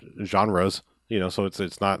changed genres. So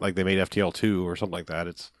it's not like they made FTL 2 or something like that.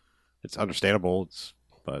 It's understandable.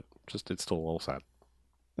 But it's still a little sad.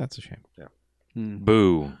 That's a shame. Yeah.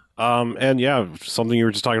 Boo. And yeah, something you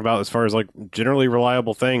were just talking about as far as like generally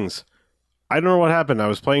reliable things. I don't know what happened. I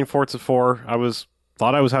was playing Forza 4.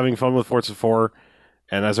 Thought I was having fun with Forza 4.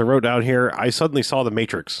 And as I wrote down here, I suddenly saw the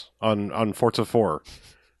Matrix on Forza 4.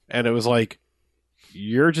 And it was like,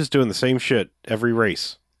 you're just doing the same shit every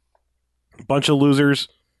race. Bunch of losers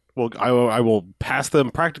I will pass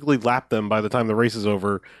them, practically lap them by the time the race is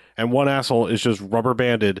over, and one asshole is just rubber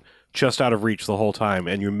banded just out of reach the whole time,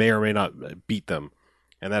 and you may or may not beat them.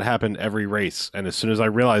 And that happened every race. And as soon as I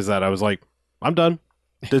realized that, I was like, I'm done.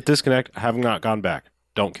 Disconnect. I have not gone back.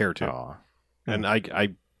 Don't care to. Aw. And I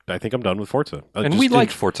think I'm done with Forza. And we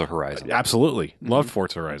liked Forza Horizon. Absolutely. Loved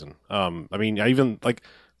Forza Horizon. I mean, I even, like,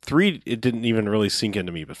 3, it didn't even really sink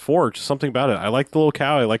into me, but 4, just something about it. I like the little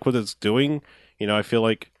cow. I like what it's doing. You know, I feel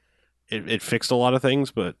like it fixed a lot of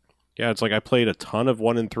things, but yeah, it's like I played a ton of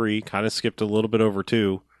 1 and 3, kind of skipped a little bit over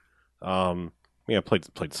 2. Yeah,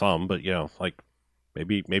 played some, but you know, like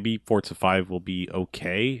maybe Forza 5 will be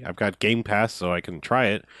okay. I've got Game Pass, so I can try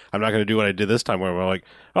it. I'm not going to do what I did this time, where I'm like,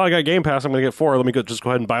 oh, I got Game Pass, I'm going to get 4. Let me just go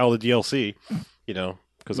ahead and buy all the DLC, you know,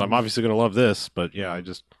 because I'm obviously going to love this. But yeah,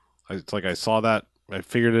 it's like I saw that, I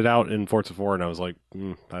figured it out in Forza 4, and I was like,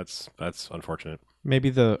 that's unfortunate. Maybe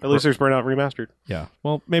At least there's Burnout Remastered. yeah.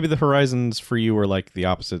 Well, maybe the Horizons for you are like the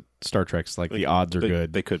opposite Star Trek's. Like the odds are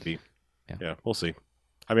good. They could be. Yeah. Yeah, we'll see.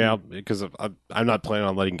 I mean, because I'm not planning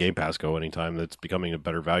on letting Game Pass go anytime. That's becoming a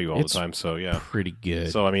better value all It's the time. So yeah. Pretty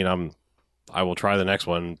good. So I mean, I will try the next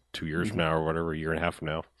one 2 years from now or whatever, a year and a half from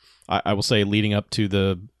now. I will say, leading up to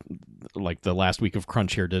the last week of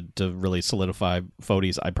crunch here to really solidify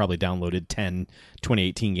Fodies, I probably downloaded 10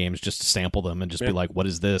 2018 games just to sample them and just be like, what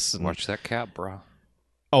is this? And, Watch that cap, bro.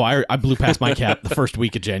 oh, I blew past my cap the first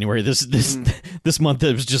week of January. This month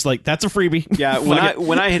it was just like, that's a freebie. Yeah, Fuck it.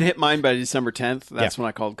 when I had hit mine by December 10th, that's when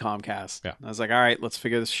I called Comcast. Yeah. I was like, all right, let's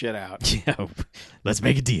figure this shit out. Yeah, let's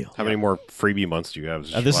make a deal. How many more freebie months do you have?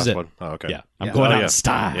 This is your last it. one? Oh, okay. Yeah, I'm Yeah. going Oh, out yeah. in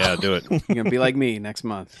style. Yeah, do it. You're going to be like me next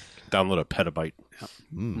month. Download a petabyte.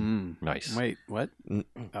 Nice. Wait, what?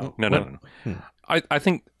 Oh. No. I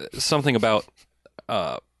think something about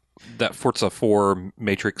that Forza 4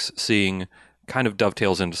 Matrix seeing kind of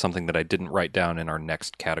dovetails into something that I didn't write down in our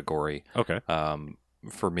next category Okay.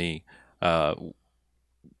 for me. And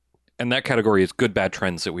that category is good, bad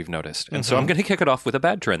trends that we've noticed. And so I'm going to kick it off with a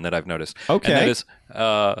bad trend that I've noticed. Okay. And that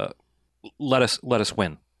is let us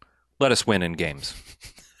win. Let us win in games.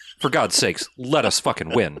 For God's sakes, let us fucking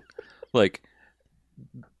win. Like,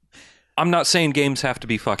 I'm not saying games have to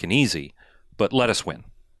be fucking easy, but let us win.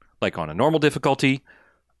 Like, on a normal difficulty,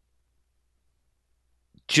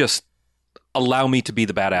 just allow me to be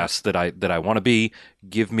the badass that I want to be.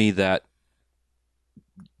 Give me that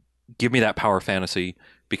power fantasy,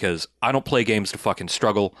 because I don't play games to fucking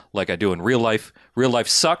struggle like I do in real life. Real life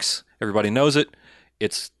sucks. Everybody knows it.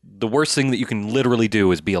 It's the worst thing that you can literally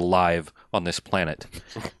do is be alive on this planet.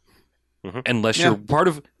 Unless you're part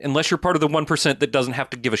of the 1% that doesn't have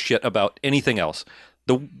to give a shit about anything else.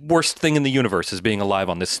 The worst thing in the universe is being alive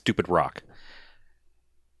on this stupid rock.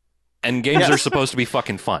 And games are supposed to be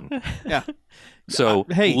fucking fun. Yeah. So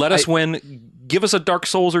hey, let us win. Give us a Dark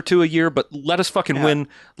Souls or 2 a year, but let us fucking win.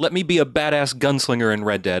 Let me be a badass gunslinger in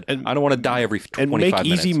Red Dead. And- I don't want to die every 25 And make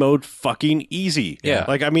minutes. easy mode fucking easy. Yeah.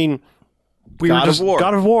 Like, I mean, God of War.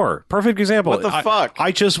 God of War. Perfect example. What the fuck?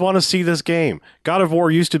 I just want to see this game. God of War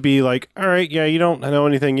used to be like, all right, yeah, you don't know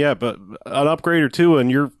anything yet, but an upgrade or two and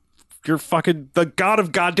you're fucking the god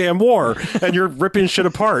of goddamn war and you're ripping shit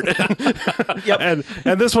apart. And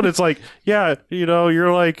this one, it's like, yeah, you know,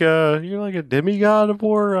 you're like a demigod of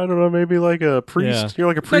war. I don't know, maybe like a priest. Yeah. You're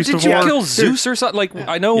like a Now, priest did of you war. kill Zeus or something? Like,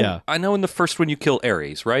 I know in the first one you kill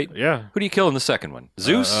Ares, right? Yeah. Who do you kill in the second one?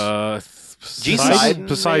 Zeus? Jesus?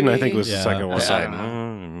 Poseidon, I think, was the Yeah. second one.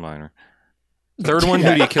 Poseidon. Minor. Third one?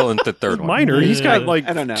 Who do you kill in the third one? Minor. He's got like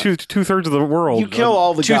I don't know. two-thirds of the world. You kill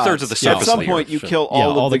all the gods. Two-thirds of the At surface some of the point, earth. you kill Yeah,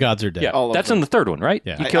 all all of the gods are dead. Yeah, all of that's them. in the third one, right?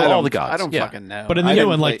 Yeah. You kill I all don't- the gods. I don't Yeah. fucking know. But in the I new didn't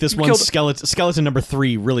one, play- like this you one, killed- skeleton number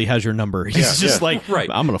 3 really has your number. He's just like, Right.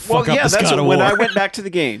 I'm gonna fuck Well, up yeah, this that's god of when war. I went back to the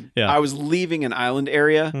game. Yeah. I was leaving an island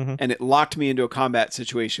area, and it locked me into a combat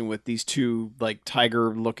situation with these two like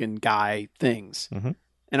tiger-looking guy things,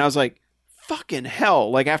 and I was like, "Fucking hell!"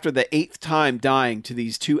 Like after the 8th time dying to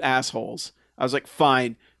these two assholes, I was like,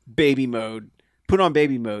 "Fine, baby mode." Put on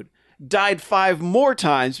baby mode. Died 5 more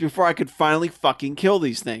times before I could finally fucking kill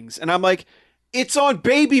these things, and I'm like, "It's on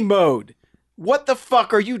baby mode. What the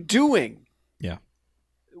fuck are you doing?" Yeah.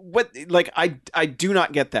 What, like, I do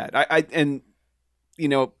not get that. And you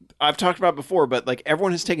know, I've talked about it before, but like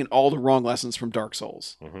everyone has taken all the wrong lessons from Dark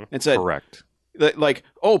Souls and said Correct. that, like,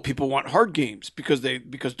 oh, people want hard games because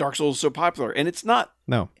Dark Souls is so popular, and it's not.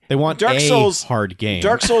 No, they want Dark a Souls- hard game.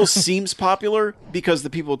 Dark Souls seems popular because the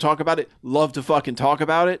people who talk about it love to fucking talk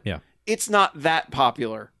about it. Yeah. It's not that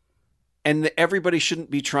popular, and everybody shouldn't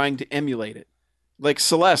be trying to emulate it. Like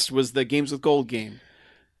Celeste was the Games with Gold game.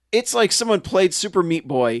 It's like someone played Super Meat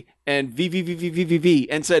Boy and VVVVVVV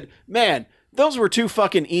and said, "Man, those were too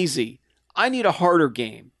fucking easy. I need a harder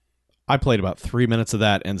game." I played about 3 minutes of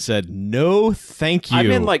that and said, no, thank you.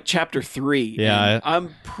 I'm in like chapter 3. Yeah. and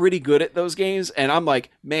I'm pretty good at those games, and I'm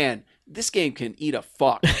like, man, this game can eat a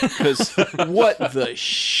fuck, because what the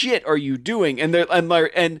shit are you doing? And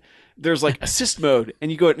there's like assist mode,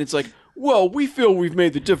 and you go and it's like, well, we feel we've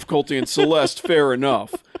made the difficulty in Celeste fair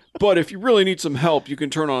enough, but if you really need some help, you can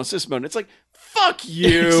turn on assist mode. And it's like, fuck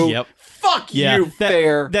you. Yep. Fuck you,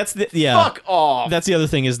 fair. That's the Fuck off. That's the other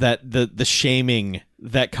thing, is that the shaming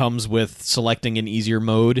that comes with selecting an easier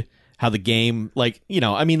mode, how the game, like, you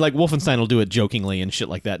know, I mean, like Wolfenstein will do it jokingly and shit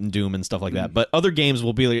like that, and Doom and stuff like that, but other games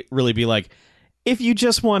will really be like, if you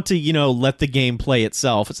just want to, you know, let the game play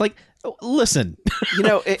itself, it's like, listen, You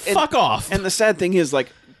know, fuck off. And the sad thing is,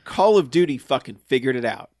 like, Call of Duty fucking figured it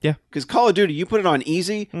out. Yeah. Because Call of Duty, you put it on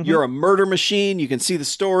easy, you're a murder machine, you can see the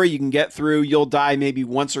story, you can get through, you'll die maybe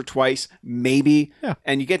once or twice, maybe, Yeah.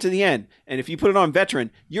 and you get to the end. And if you put it on veteran,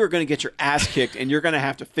 you're going to get your ass kicked, and you're going to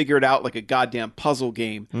have to figure it out like a goddamn puzzle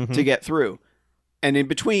game to get through. And in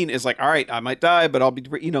between is like, all right, I might die, but I'll be,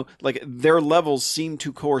 you know, like their levels seem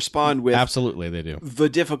to correspond with Absolutely, they do. the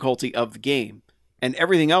difficulty of the game. And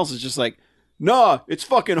everything else is just like, nah, it's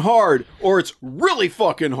fucking hard, or it's really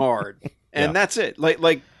fucking hard. And that's it.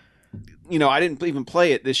 Like, you know, I didn't even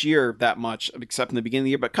play it this year that much, except in the beginning of the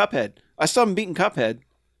year, but Cuphead. I still haven't beaten Cuphead.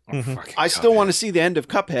 I still want to see the end of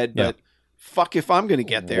Cuphead, but fuck if I'm going to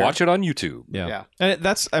get there. Watch it on YouTube. Yeah. And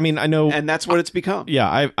that's, I mean, I know. And that's what it's become.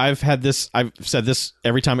 Yeah, I've said this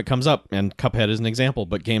every time it comes up, and Cuphead is an example,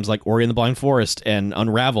 but games like Ori and the Blind Forest and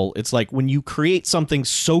Unravel, it's like when you create something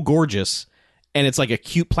so gorgeous and it's like a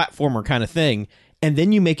cute platformer kind of thing, and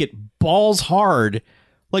then you make it balls hard,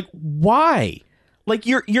 like, why? Like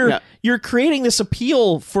you're creating this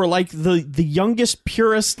appeal for like the youngest,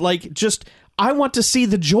 purest, like, just, I want to see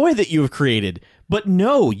the joy that you have created. But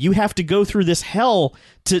no, you have to go through this hell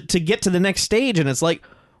to get to the next stage, and it's like,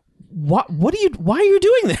 why are you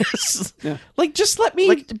doing this? Yeah. Like, just let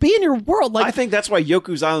me be in your world. Like, I think that's why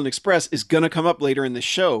Yoku's Island Express is going to come up later in the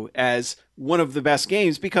show as one of the best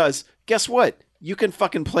games, because guess what? You can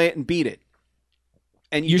fucking play it and beat it.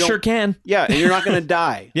 And you sure can. Yeah, and you're not going to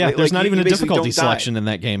die. Yeah, there's not even a basically difficulty don't die. selection in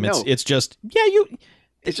that game. No. It's just,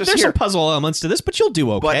 It's just there's here. some puzzle elements to this, but you'll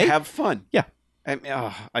do okay. But have fun. Yeah.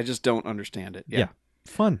 I just don't understand it. Yeah.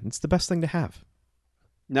 Fun. It's the best thing to have.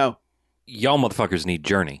 No. Y'all motherfuckers need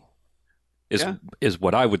Journey. Yeah. Is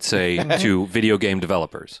what I would say to video game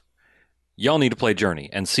developers. Y'all need to play Journey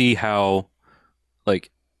and see how,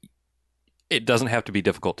 like, it doesn't have to be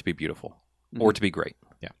difficult to be beautiful or to be great.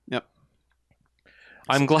 Yeah. Yep.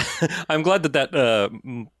 I'm glad that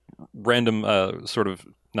random sort of,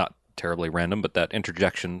 not terribly random, but that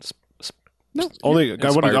interjection. I want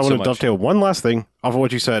inspired to so much. dovetail one last thing off of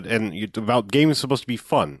what you said, and about games supposed to be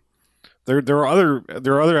fun. There are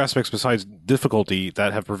other aspects besides difficulty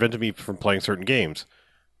that have prevented me from playing certain games.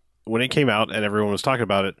 When it came out and everyone was talking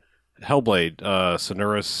about it, Hellblade,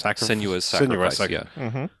 Senua's Sacrifice. Yeah.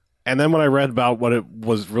 Mm-hmm. And then when I read about what it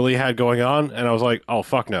was really had going on, and I was like, oh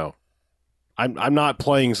fuck no. I'm not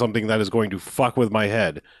playing something that is going to fuck with my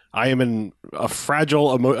head. I am in a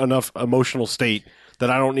fragile enough emotional state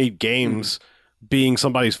that I don't need games being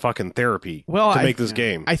somebody's fucking therapy to make this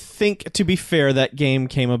game. I think, to be fair, that game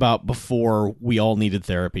came about before we all needed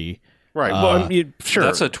therapy. Right. Well, I mean, sure.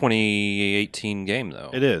 That's a 2018 game,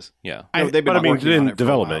 though. It is. Yeah. They've been working on in it for a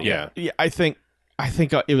development, while. yeah. I think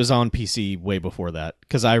it was on PC way before that,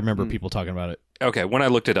 because I remember people talking about it. Okay. When I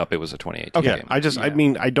looked it up, it was a 2018 Okay. game. I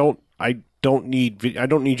don't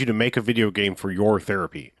need you to make a video game for your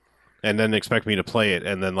therapy and then expect me to play it,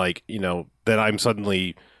 and then, like, you know, then I'm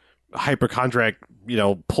suddenly hypochondriac, you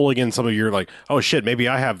know, pulling in some of your, like, oh shit, maybe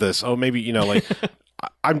I have this. Oh, maybe, you know, like,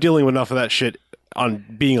 I'm dealing with enough of that shit on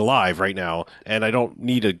being alive right now, and I don't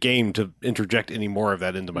need a game to interject any more of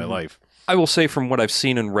that into my life. I will say, from what I've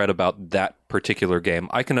seen and read about that particular game,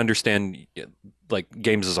 I can understand, like,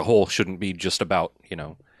 games as a whole shouldn't be just about, you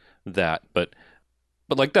know, that, but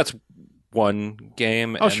like, that's one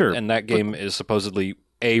game. Oh, sure. And that game is supposedly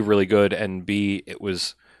A, really good, and B, it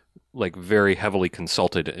was, like, very heavily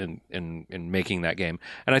consulted in making that game.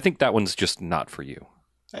 And I think that one's just not for you.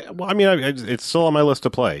 Well, I mean, it's still on my list to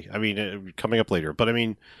play. I mean, coming up later. But I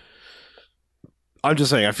mean, I'm just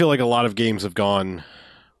saying, I feel like a lot of games have gone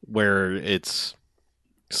where it's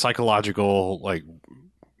psychological, like,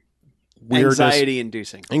 weirdness.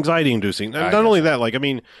 Anxiety-inducing. Anxiety-inducing. Not only that, like, I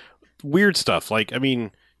mean, weird stuff. Like, I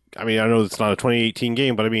mean, I know it's not a 2018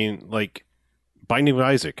 game, but I mean, like, Binding of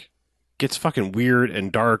Isaac gets fucking weird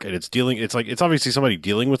and dark, and it's obviously somebody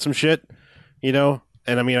dealing with some shit, you know?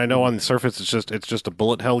 And I mean, I know on the surface it's just a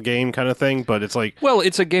bullet hell game kind of thing, but it's like, Well,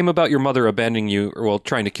 it's a game about your mother abandoning you, or well,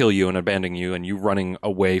 trying to kill you and abandoning you, and you running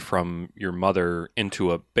away from your mother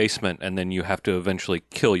into a basement, and then you have to eventually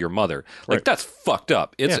kill your mother. Like, Right. that's fucked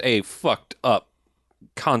up. It's Yeah. a fucked up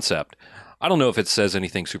concept. I don't know if it says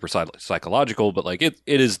anything super psychological, but like it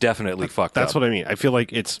is definitely fucked that's up. what I mean. I feel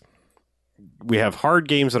like we have hard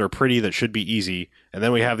games that are pretty that should be easy, and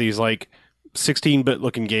then we have these like 16-bit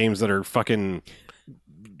looking games that are fucking.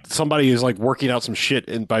 Somebody is like working out some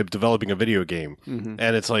shit by developing a video game, Mhm.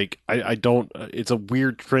 and it's like I don't. It's a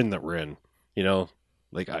weird trend that we're in, you know.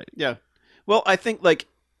 Like Yeah. Well, I think like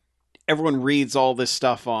everyone reads all this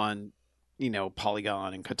stuff on,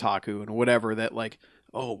 Polygon and Kotaku and whatever that like,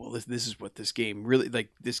 oh, well, this is what this game really like.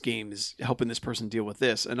 This game is helping this person deal with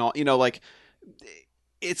this and all. Like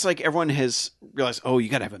it's like everyone has realized, oh, you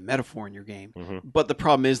got to have a metaphor in your game. Mhm. But the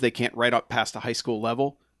problem is they can't write up past a high school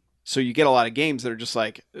level. So you get a lot of games that are just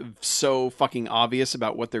like so fucking obvious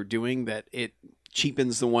about what they're doing that it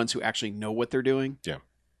cheapens the ones who actually know what they're doing. Yeah.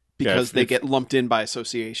 Because if- they if- get lumped in by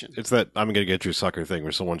association. it's that I'm gonna get you sucker thing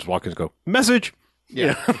where someone just walks in and go message.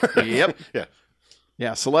 Yeah. Yep. Yeah.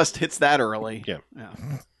 Yeah. Celeste hits that early. Yeah.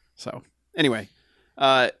 So anyway,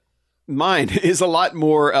 mine is a lot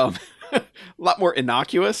more,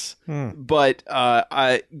 innocuous, but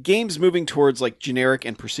games moving towards like generic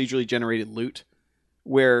and procedurally generated loot,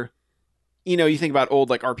 where you think about old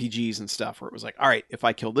like RPGs and stuff, where it was like, all right, if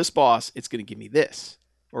I kill this boss, it's going to give me this,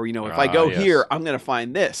 or if I go yes. here, I'm going to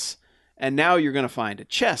find this, and now you're going to find a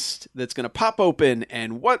chest that's going to pop open,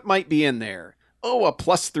 and what might be in there? Oh, a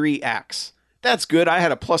 +3 axe. That's good. I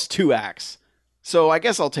had a +2 axe, so I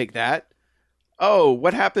guess I'll take that. Oh,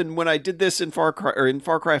 what happened when I did this in Far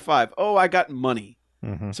Cry 5? Oh, I got money.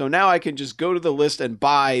 Mm-hmm. So now I can just go to the list and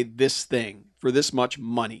buy this thing for this much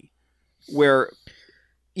money. Where,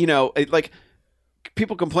 like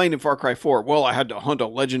people complained in Far Cry 4, well, I had to hunt a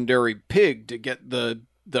legendary pig to get the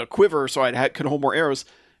quiver so could hold more arrows.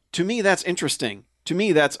 To me, that's interesting. To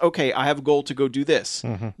me, that's okay. I have a goal to go do this.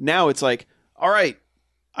 Mm-hmm. Now it's like, all right,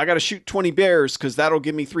 I got to shoot 20 bears because that'll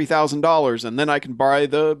give me $3,000 and then I can buy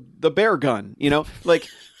the bear gun,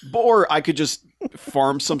 or I could just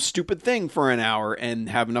farm some stupid thing for an hour and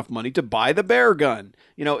have enough money to buy the bear gun.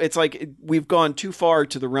 It's like we've gone too far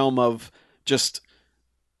to the realm of just,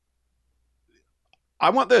 I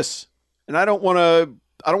want this and I don't want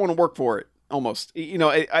to work for it almost,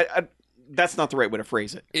 I that's not the right way to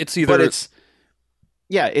phrase it. It's either But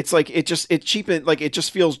it's like it cheapened, like it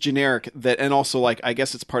just feels generic that, and also like I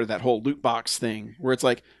guess it's part of that whole loot box thing where it's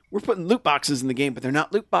like we're putting loot boxes in the game, but they're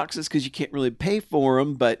not loot boxes because you can't really pay for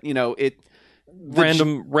them. But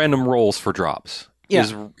random rolls for drops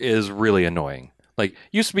Yeah. is really annoying. Like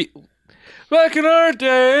used to be back in our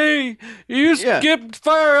day, you used Yeah. to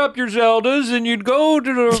fire up your Zeldas and you'd go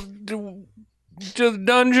to the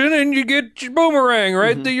dungeon and you get your boomerang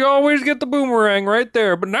right there. You always get the boomerang right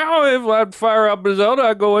there. But now if I fire up a Zelda,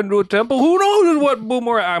 I go into a temple. Who knows what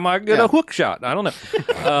boomerang? I might get Yeah. a hook shot. I don't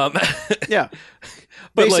know. yeah,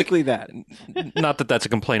 But, basically that. Not that that's a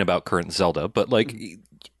complaint about current Zelda, but like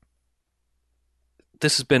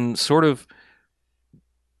this has been sort of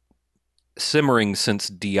simmering since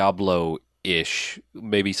Diablo-ish,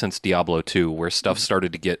 maybe since Diablo 2, where stuff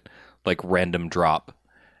started to get like random drop.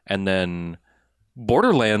 And then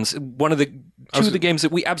Borderlands, one of the two of the games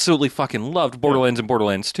that we absolutely fucking loved, Borderlands and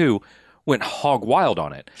Borderlands 2, went hog wild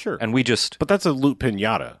on it. Sure. And we just But that's a loot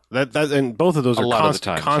pinata. That and both of those A are lot of the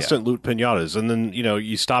times, constant loot pinatas. And then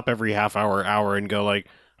you stop every half hour, and go like,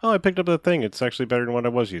 oh, I picked up that thing. It's actually better than what I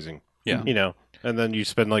was using. Yeah. And then you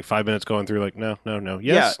spend like 5 minutes going through like, no,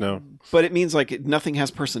 yes, no. But it means like nothing has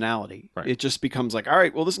personality. Right. It just becomes like, all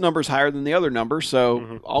right, well, this number's higher than the other number, so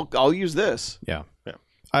Mm-hmm. I'll use this. Yeah. Yeah.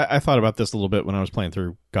 I thought about this a little bit when I was playing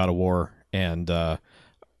through God of War, and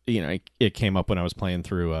it came up when I was playing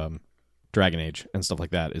through Dragon Age and stuff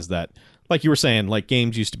like that. Is that, like you were saying, like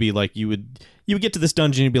games used to be like you would get to this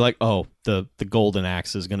dungeon and you'd be like, oh, the golden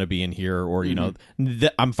axe is going to be in here, or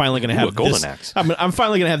I'm finally going to have a golden this, axe. I'm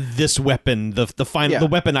finally going to have this weapon, the final Yeah. the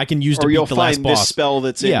weapon I can use to Or beat you'll the last find boss. this spell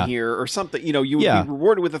that's Yeah. in here or something. You would Yeah. be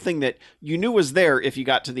rewarded with a thing that you knew was there if you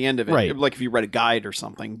got to the end of it. Right. Like if you read a guide or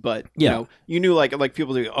something. But Yeah. you knew like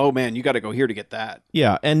people do, oh man, you got to go here to get that.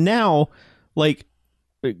 Yeah, and now like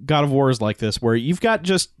God of War is like this, where you've got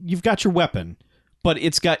your weapon, but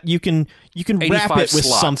it's got you can wrap 85 it with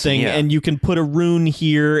slots, something, yeah. and you can put a rune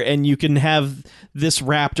here, and you can have this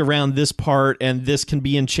wrapped around this part, and this can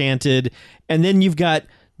be enchanted, and then you've got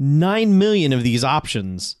 9 million of these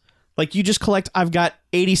options. Like you just collect. I've got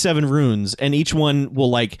 87 runes, and each one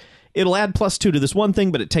will like it'll add +2 to this one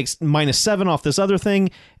thing, but it takes -7 off this other thing.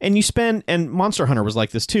 And you spend, and Monster Hunter was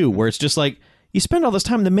like this too, where it's just like, you spend all this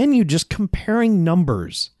time in the menu just comparing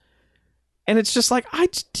numbers. And it's just like,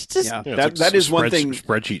 Yeah, Yeah, that is one thing.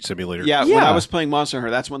 Spreadsheet simulator. Yeah, when Yeah. I was playing Monster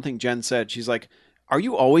Hunter, that's one thing Jen said. She's like, "Are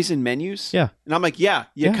you always in menus?" Yeah. And I'm like, "Yeah,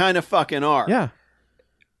 you Yeah. kind of fucking are." Yeah.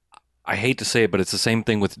 I hate to say it, but it's the same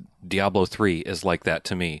thing with Diablo 3 is like that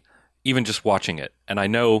to me, even just watching it. And I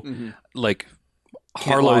know, Mhm. like, Can't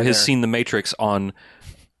Harlow lie has there. seen the Matrix on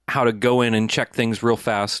how to go in and check things real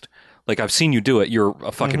fast. Like, I've seen you do it. You're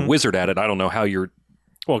a fucking wizard at it. I don't know how you're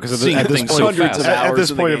Well, because seeing at this things point, so hundreds fast. of at hours this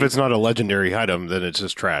in the point, if game. it's not a legendary item, then it's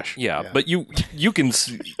just trash. Yeah, Yeah. but you can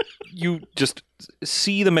you just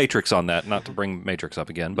see the Matrix on that. Not to bring Matrix up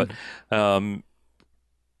again, but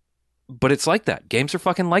it's like that. Games are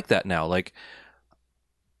fucking like that now. Like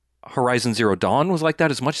Horizon Zero Dawn was like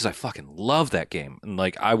that. As much as I fucking love that game, and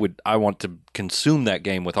like I want to consume that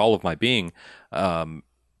game with all of my being.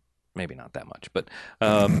 Maybe not that much, but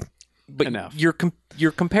Enough.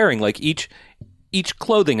 you're comparing like each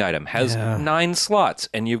clothing item has Yeah. 9 slots,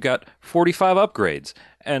 and you've got 45 upgrades,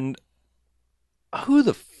 and who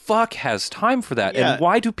the fuck has time for that? Yeah. And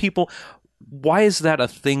why is that a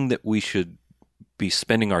thing that we should be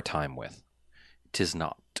spending our time with? 'Tis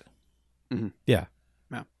not.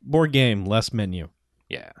 More game, less menu.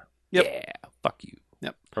 Yeah. Yep. Yeah. Fuck you.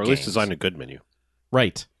 Or at least Games. design a good menu.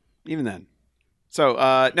 Right. Even then. So,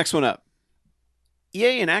 next one up.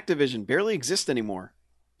 EA and Activision barely exist anymore.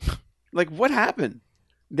 Like, what happened?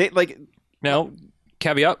 They like. Now,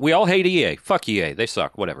 caveat: we all hate EA. Fuck EA. They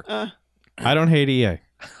suck. Whatever. I don't hate EA.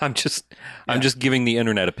 I'm just giving the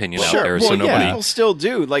internet opinion out Sure. there, Well, so yeah, nobody. people still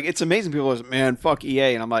do. Like, it's amazing. People are like, man, fuck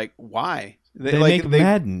EA, and I'm like, why? They make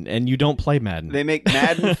Madden, and you don't play Madden. They make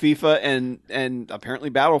Madden, FIFA, and apparently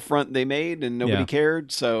Battlefront. They made, and nobody Yeah.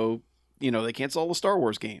 cared. So they cancel all the Star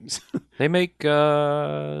Wars games. They make.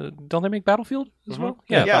 Don't they make Battlefield as well?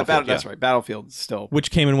 yeah, Battlefield, that's right. Battlefield still.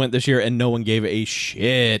 Which came and went this year, and no one gave a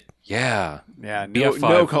shit. Yeah. Yeah, BF5.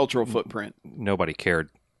 no cultural footprint. Nobody cared.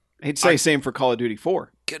 I'd say same for Call of Duty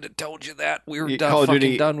 4. Could have told you that. We were Yeah, done, Call of fucking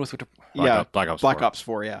Duty- done with. Black Ops 4. Ops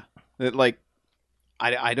 4, yeah. Like,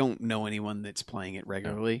 I don't know anyone that's playing it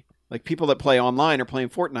regularly. Like, people that play online are playing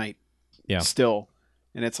Fortnite still.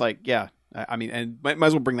 And it's like, yeah. I mean, and might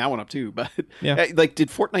as well bring that one up too. But, Yeah. like, did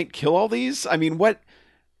Fortnite kill all these? I mean, what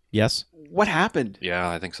Yes. happened? Yeah,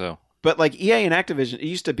 I think so. But, like, EA and Activision, it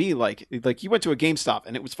used to be like you went to a GameStop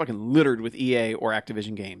and it was fucking littered with EA or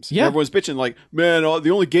Activision games. Yeah. And everyone's bitching like, man, the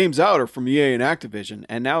only games out are from EA and Activision.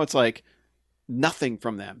 And now it's like, nothing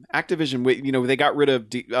from them. Activision, they got rid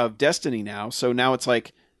of Destiny now, so now it's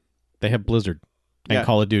like They have Blizzard and Yeah,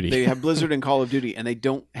 Call of Duty. they have Blizzard and Call of Duty, and they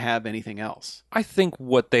don't have anything else. I think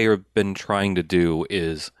what they have been trying to do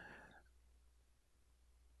is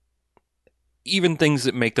even things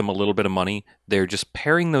that make them a little bit of money, they're just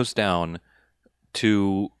paring those down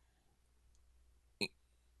to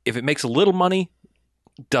if it makes a little money,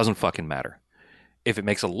 doesn't fucking matter. If it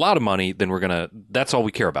makes a lot of money, then that's all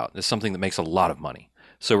we care about. Is something that makes a lot of money.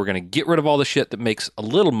 So we're going to get rid of all the shit that makes a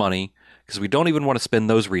little money because we don't even want to spend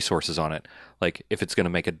those resources on it. Like if it's going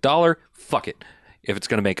to make $1, fuck it. If it's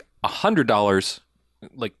going to make $100,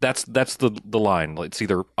 like that's the line. It's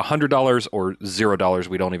either $100 or $0.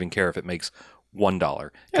 We don't even care if it makes $1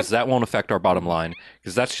 because that won't affect our bottom line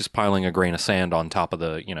because that's just piling a grain of sand on top of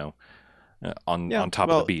the on top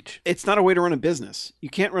of the beach. It's not a way to run a business. You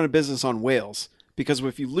can't run a business on whales because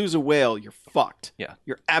if you lose a whale, you're fucked. Yeah.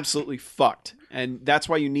 You're absolutely fucked. And that's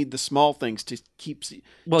why you need the small things to keep.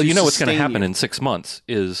 Well, to you know what's going to sustain happen you. in 6 months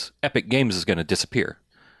is Epic Games is going to disappear.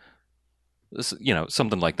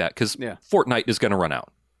 Something like that because Yeah. Fortnite is going to run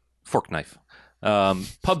out. Fork knife.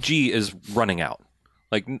 PUBG is running out.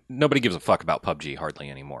 Like nobody gives a fuck about PUBG hardly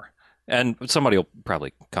anymore. And somebody will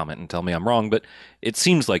probably comment and tell me I'm wrong, but it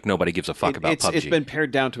seems like nobody gives a fuck about PUBG. It's been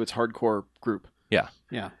pared down to its hardcore group. Yeah.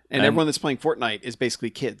 Yeah. And- And everyone that's playing Fortnite is basically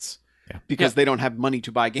kids. Yeah. Because Yeah. they don't have money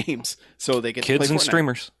to buy games. So they get to Kids play and Fortnite.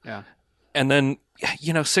 streamers. Yeah. And then,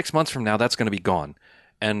 6 months from now, that's going to be gone.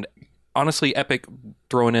 And honestly, Epic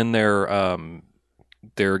throwing in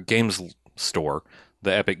their games store,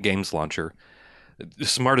 the Epic Games Launcher, the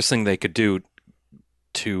smartest thing they could do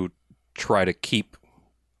to try to keep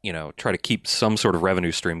some sort of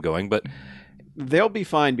revenue stream going. But They'll be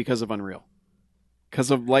fine because of Unreal. Because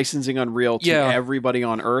of licensing Unreal to Yeah. everybody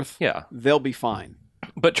on Earth. yeah, They'll be fine.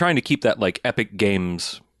 but trying to keep that like Epic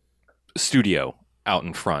Games studio out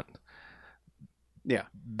in front. Yeah.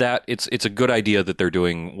 That it's a good idea that they're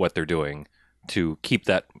doing what they're doing to keep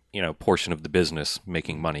that portion of the business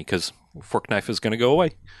making money because Fork Knife is going to go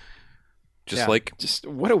away. Just Yeah. like Just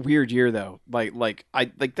what a weird year though. Like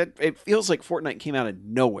I like that. It feels like Fortnite came out of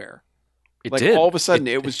nowhere. it Like did. all of a sudden,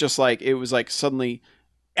 it was just like suddenly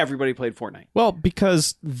everybody played Fortnite. Well,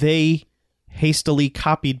 because they hastily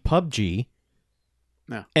copied PUBG.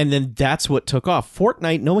 Yeah. And then that's what took off.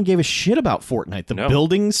 Fortnite, no one gave a shit about Fortnite. The No.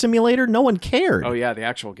 building simulator, no one cared. Oh yeah, the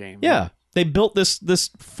actual game. Yeah. They built this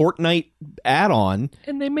Fortnite add-on.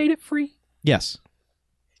 and they made it free Yes.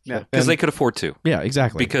 Yeah. because they could afford to. Yeah,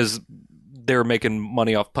 exactly. Because they were making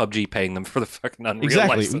money off PUBG, paying them for the fucking Unreal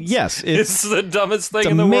Exactly. license. Yes. It's the dumbest thing It's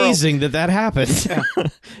in the world. amazing that happened.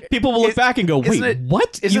 People will look back and go, "Wait, isn't it-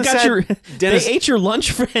 what? isn't You it got sad your Dennis- they ate your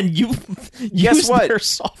lunch, friend. You Guess used what? their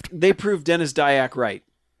software." They proved Dennis Dyack right.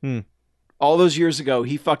 Hmm. All those years ago,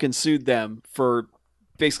 he fucking sued them for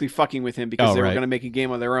basically fucking with him because Oh, they were right. going to make a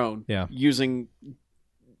game on their own, Yeah. using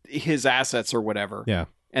his assets or whatever. Yeah.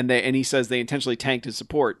 And he says they intentionally tanked his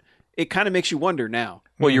support. It kind of makes you wonder now.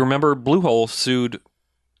 Well, you remember Bluehole sued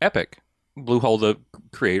Epic. Bluehole, the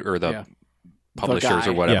creator, or the Yeah. publishers guy.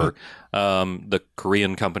 or whatever, the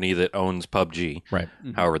Korean company that owns PUBG, Right.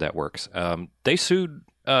 however that works. They sued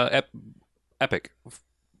Epic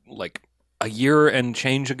like a year and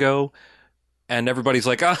change ago, and everybody's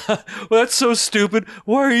like, well, that's so stupid.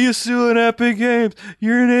 Why are you suing Epic Games?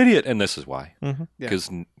 You're an idiot. And this is why. Mhm. Yeah. Because,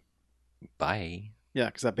 bye. Yeah,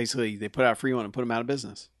 because that basically they put out a free one and put them out of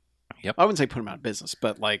business. Yep. I wouldn't say put them out of business,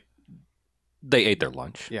 but like, They ate their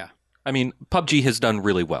lunch. yeah. I mean, PUBG has done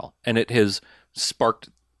really well, and it has sparked,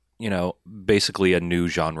 basically a new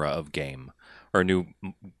genre of game, or a new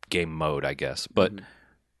game mode, I guess. But Mhm.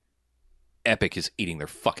 Epic is eating their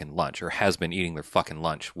fucking lunch, or has been eating their fucking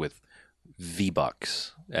lunch with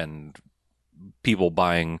V-Bucks and people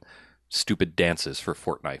buying stupid dances for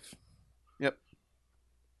Fortnite. Yep.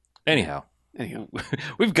 Anyhow, Anyhow,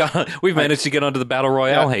 we've managed to get onto the Battle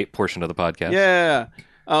Royale Yeah. hate portion of the podcast. yeah.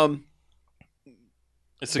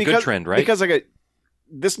 It's a good trend, right? Because I got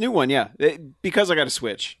this new one, yeah. Because I got a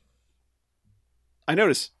Switch. I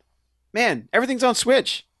noticed, man, everything's on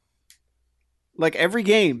Switch. Like every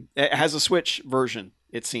game has a Switch version,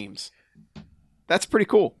 it seems. That's pretty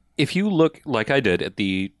cool. If you look, like I did, at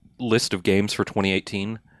the list of games for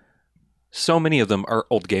 2018, so many of them are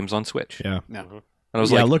old games on Switch. Yeah. Yeah. And I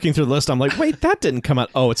was Yeah, like, looking through the list, I'm like, wait, that didn't come out.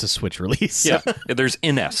 Oh, it's a Switch release. yeah, there's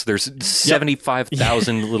NS. There's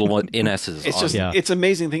 75,000 little NSs. It's on just Yeah. it's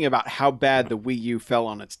amazing thing about how bad the Wii U fell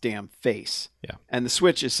on its damn face. Yeah. And the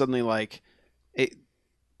Switch is suddenly like it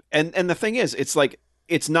and the thing is, it's like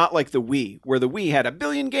it's not like the Wii, where the Wii had a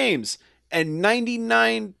billion games and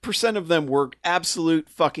 99% of them were absolute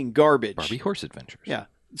fucking garbage. Barbie Horse Adventures. Yeah.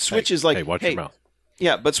 Switch is like, hey, watch your mouth.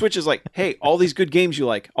 Yeah, but Switch is like, hey, all these good games you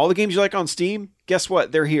like, all the games you like on Steam, guess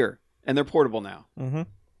what? They're here and they're portable now. Mm-hmm.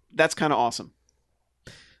 That's kind of awesome.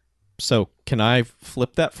 So, can I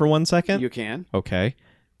flip that for 1 second? You can. Okay.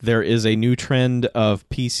 There is a new trend of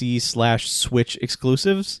PC/Switch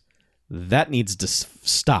exclusives. That needs to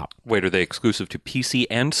stop. Wait, are they exclusive to PC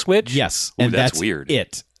and Switch? Yes. Ooh, And that's weird.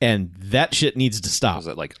 It. And that shit needs to stop. Was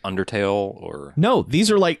it like Undertale or? No, these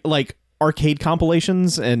are like arcade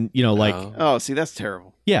compilations and, Oh. Oh, see, that's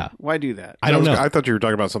terrible. yeah. Why do that? I don't know. I thought you were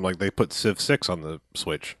talking about something like they put Civ 6 on the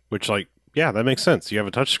Switch, which, like, yeah, that makes sense. You have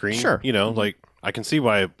a touch screen. Sure. Like, I can see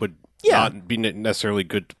why it would Yeah. not be necessarily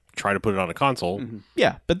good to try to put it on a console. Mm-hmm.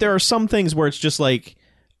 Yeah, but there are some things where it's just like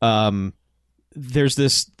there's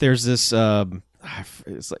this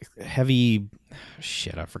it's like heavy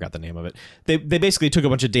shit, I forgot the name of it. They basically took a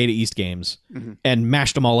bunch of Data East games Mhm. and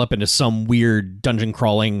mashed them all up into some weird dungeon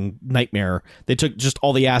crawling nightmare. They took just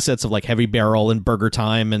all the assets of like Heavy Barrel and Burger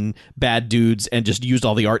Time and Bad Dudes and just used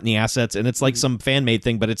all the art and the assets, and it's like some fan made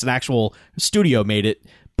thing, but it's an actual studio made it,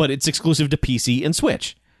 but it's exclusive to PC and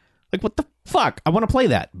Switch. Like, what the fuck? I want to play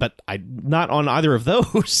that, but I'm not on either of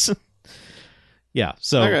those. Yeah,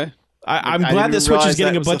 so Okay. I'm I glad didn't that Switch is realize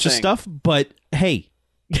getting that a was the bunch of thing. stuff, but hey,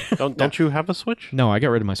 Don't you have a Switch? no, I got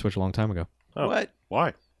rid of my Switch a long time ago. Oh. What?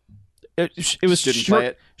 Why? It was Just didn't play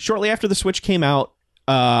it? shortly after the Switch came out.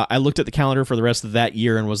 I looked at the calendar for the rest of that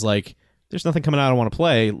year and was like, "There's nothing coming out I want to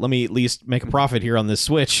play. Let me at least make a profit here on this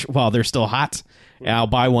Switch while they're still hot. And I'll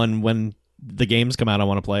buy one when the games come out I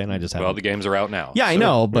want to play." And I just haven't. Well, the games are out now. yeah, I so-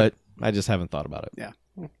 know, but I just haven't thought about it.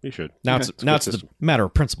 You should. Now Okay. it's a matter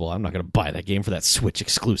of principle. I'm not going to buy that game for that Switch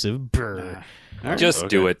exclusive. Brr. All right. Just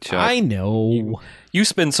do Okay. it, Chuck. I know. You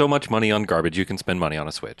spend so much money on garbage, you can spend money on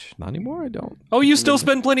a Switch. Not anymore. I don't. Oh, you still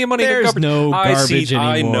spend plenty of money There's on garbage. no I garbage see.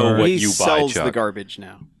 I know anymore. what he you buy, sells Chuck. the garbage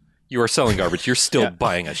now. You are selling garbage. You're still Yeah.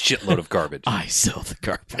 buying a shitload of garbage. I sell the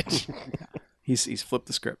garbage. He's flipped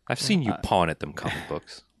the script. I've seen you pawn at them comic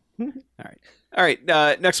books. All right.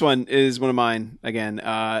 Next one is one of mine again.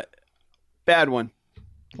 Bad one.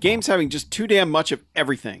 Games having just too damn much of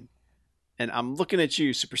everything. And I'm looking at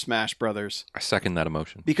you, Super Smash Brothers, I second that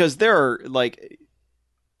emotion. because there are like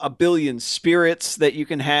a billion spirits that you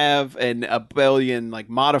can have and a billion like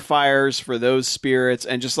modifiers for those spirits,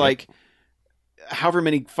 and just like however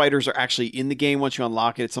many fighters are actually in the game once you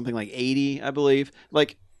unlock it. It's something like 80, I believe.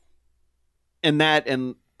 Like, and I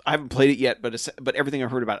haven't played it yet, but everything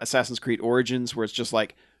I've heard about Assassin's Creed Origins, where it's just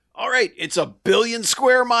like, all right, it's a billion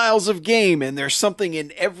square miles of game and there's something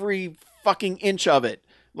in every fucking inch of it.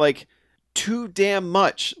 Like, too damn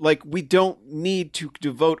much. Like, we don't need to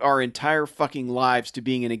devote our entire fucking lives to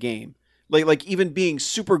being in a game. Like even being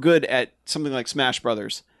super good at something like Smash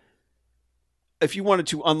Brothers. If you wanted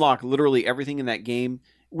to unlock literally everything in that game,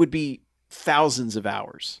 it would be thousands of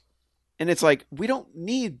hours. And it's like, we don't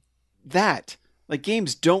need that. Like,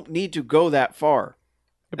 games don't need to go that far.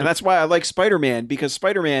 And that's why I like Spider-Man, because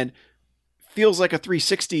Spider-Man feels like a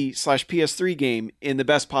 360/PS3 game in the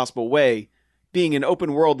best possible way, being an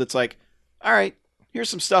open world that's like, all right, here's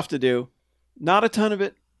some stuff to do. Not a ton of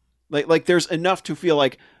it. Like there's enough to feel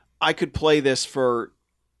like I could play this for,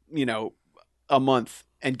 a month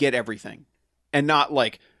and get everything. And not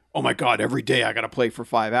like, oh my God, every day I got to play for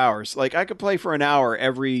 5 hours. Like, I could play for an hour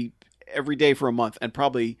every day for a month and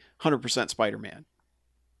probably 100% Spider-Man.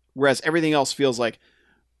 Whereas everything else feels like,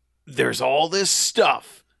 there's all this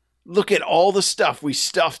stuff. Look at all the stuff we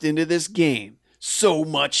stuffed into this game. So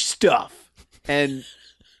much stuff. And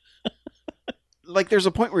like, there's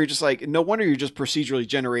a point where you're just like, no wonder you're just procedurally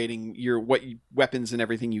generating weapons and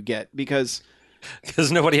everything you get, because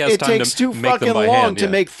nobody has it time takes to too make fucking them by long hand, to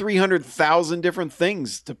yeah. make 300,000 different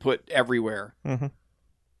things to put everywhere. Mm-hmm.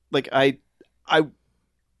 Like, I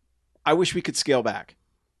wish we could scale back.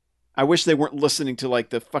 I wish they weren't listening to like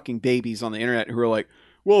the fucking babies on the internet who are like,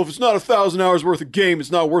 well, if it's not 1,000 hours worth of game,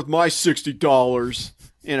 it's not worth my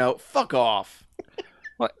 $60. Fuck off.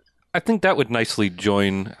 I think that would nicely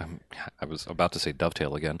join. I was about to say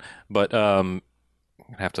dovetail again, but I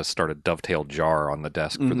have to start a dovetail jar on the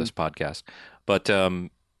desk for this podcast. But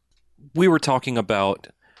we were talking about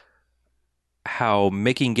how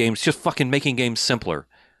making games simpler.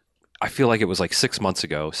 I feel like it was like 6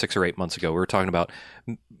 or 8 months ago. We were talking about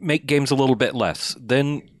make games a little bit less.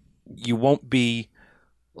 Then you won't be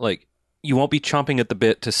chomping at the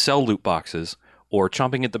bit to sell loot boxes, or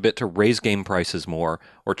chomping at the bit to raise game prices more,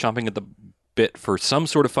 or chomping at the bit for some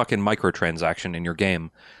sort of fucking microtransaction in your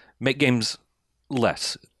game. Make games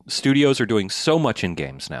less. Studios are doing so much in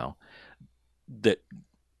games now that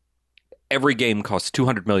every game costs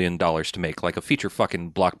 $200 million to make, like a feature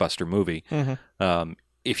fucking blockbuster movie. Mm-hmm.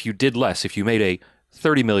 If you did less, if you made a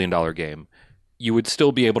 $30 million game, you would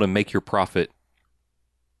still be able to make your profit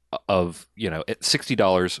of, at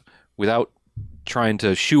 $60 without trying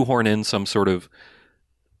to shoehorn in some sort of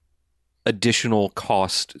additional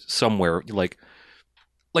cost somewhere. Like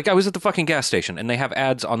I was at the fucking gas station and they have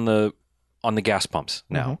ads on the gas pumps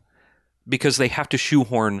now because they have to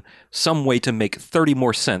shoehorn some way to make 30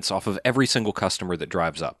 more cents off of every single customer that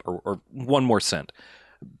drives up, or 1 more cent,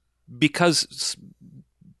 because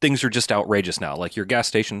things are just outrageous now. Like, your gas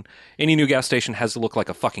station, any new gas station has to look like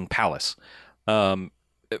a fucking palace.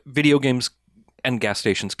 Video games and gas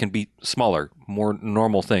stations can be smaller, more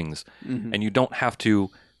normal things, and you don't have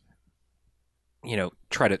to,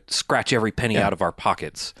 try to scratch every penny out of our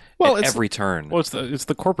pockets at every turn. Well, it's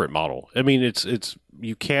the corporate model. I mean, it's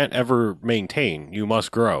you can't ever maintain. You must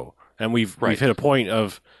grow, and we've hit a point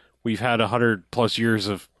of we've had 100+ years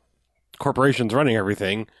of corporations running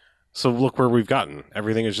everything. So look where we've gotten.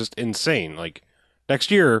 Everything is just insane. Like, next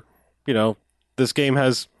year, this game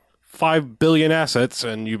has 5 billion assets,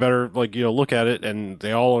 and you better look at it, and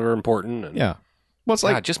they all are important. And Yeah. Well, it's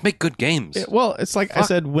like, just make good games. it's like I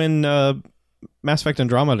said when Mass Effect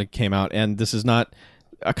Andromeda came out, and this is not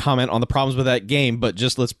a comment on the problems with that game, but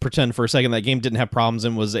just let's pretend for a second that game didn't have problems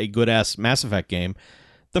and was a good-ass Mass Effect game.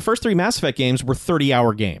 The first 3 Mass Effect games were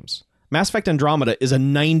 30-hour games. Mass Effect Andromeda is a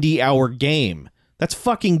 90-hour game. That's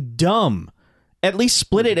fucking dumb. At least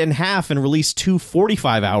split it in half and release 2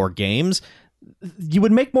 45-hour games. You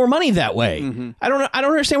would make more money that way. I don't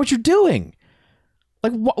understand what you're doing.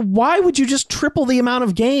 Like, why would you just triple the amount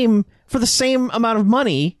of game for the same amount of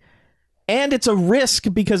money? And it's a risk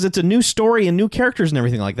because it's a new story and new characters and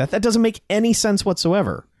everything like that. That doesn't make any sense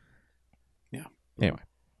whatsoever. Yeah. Anyway.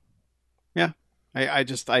 Yeah.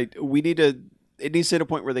 We need to. It needs to hit a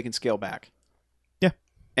point where they can scale back. Yeah.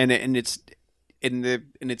 And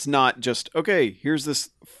it's not just, okay, here's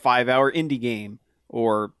this 5-hour indie game,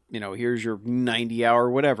 or here's your 90-hour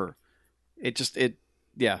whatever.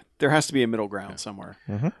 There has to be a middle ground somewhere.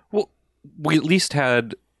 Well, we at least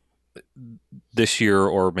had this year,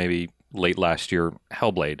 or maybe late last year,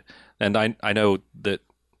 Hellblade. And I know that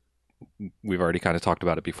we've already kind of talked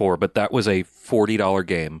about it before, but that was a $40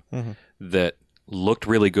 game that looked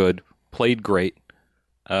really good, played great,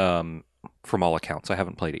 from all accounts. I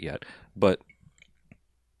haven't played it yet, but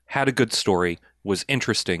had a good story, was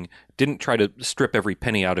interesting, didn't try to strip every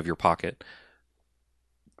penny out of your pocket.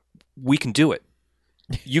 We can do it.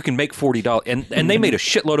 You can make $40, and they made a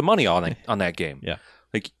shitload of money on that game. Yeah.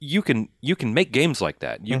 Like you can make games like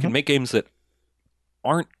that. You can make games that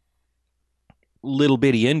aren't little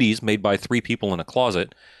bitty indies made by 3 people in a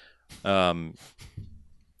closet.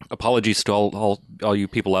 Apologies to all you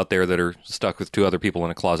people out there that are stuck with 2 other people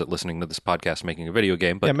in a closet listening to this podcast making a video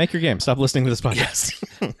game. But yeah, make your game. Stop listening to this podcast.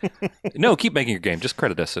 No, keep making your game. Just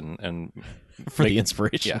credit us and For the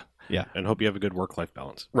inspiration. Yeah. And hope you have a good work-life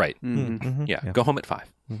balance. right. Mm-hmm. Yeah, go home at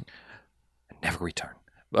 5. And never return.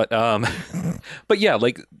 But but yeah,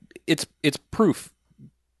 like it's proof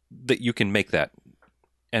that you can make that,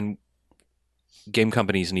 and game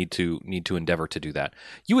companies need to endeavor to do that.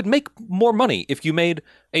 You would make more money if you made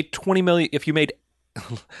a 20 million. If you made,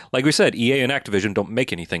 like we said, EA and Activision don't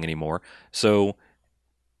make anything anymore, so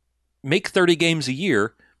make 30 games a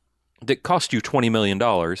year that cost you $20 million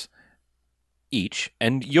each,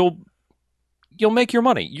 and you'll make your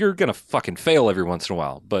money. You're gonna fucking fail every once in a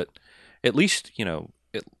while, but at least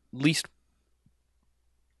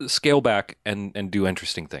scale back and do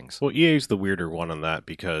interesting things. Well, EA's the weirder one on that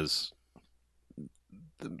because,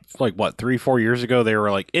 like, 3-4 years ago, they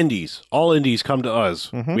were like, indies. All indies come to us.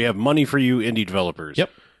 Mhm. We have money for you, indie developers. Yep.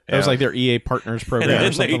 That was like their EA Partners program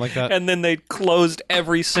or something like that. And then they closed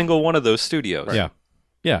every single one of those studios. Yeah.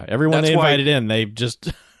 Yeah. Everyone That's they why- invited in, they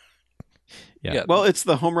just. Yeah. Well, it's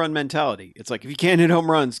the home run mentality. It's like, if you can't hit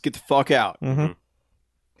home runs, get the fuck out. Mhm.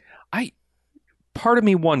 Part of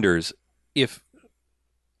me wonders if,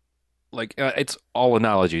 like, it's all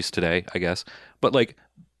analogies today, I guess, but like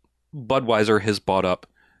Budweiser has bought up,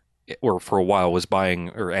 or for a while was buying,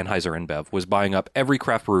 or Anheuser InBev was buying up every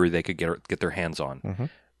craft brewery they could get their hands on, Mhm.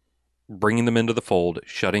 bringing them into the fold,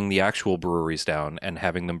 shutting the actual breweries down, and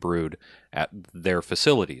having them brewed at their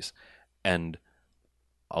facilities. And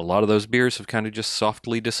a lot of those beers have kind of just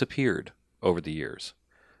softly disappeared over the years.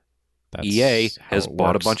 That's EA how has it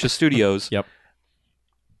bought works. a bunch of studios, Yep.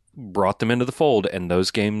 brought them into the fold, and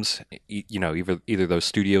those games, either those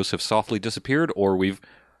studios have softly disappeared, or we've,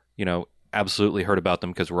 absolutely heard about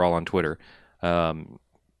them because we're all on Twitter, and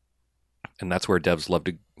that's where devs love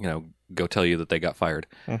to, go tell you that they got fired.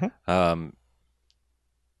 Mhm.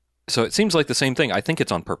 So it seems like the same thing. I think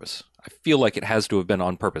it's on purpose. I feel like it has to have been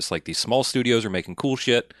on purpose. Like these small studios are making cool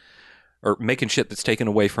shit, or making shit that's taken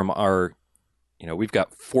away from our, we've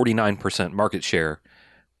got 49% market share.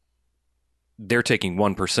 They're taking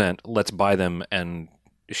 1%. Let's buy them and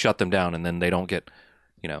shut them down, and then they don't get,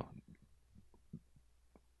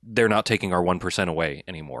 they're not taking our 1% away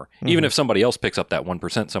anymore. Even if somebody else picks up that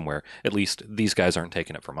 1% somewhere, at least these guys aren't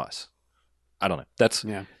taking it from us. I don't know.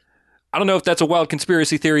 I don't know if that's a wild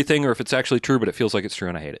conspiracy theory thing or if it's actually true, but it feels like it's true,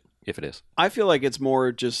 and I hate it if it is. I feel like it's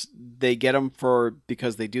more just they get them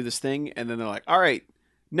because they do this thing, and then they're like, all right,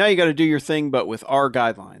 now you got to do your thing, but with our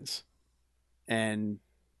guidelines. And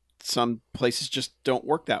some places just don't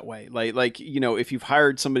work that way. Like if you've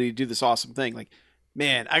hired somebody to do this awesome thing, like,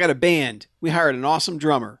 man, I got a band. We hired an awesome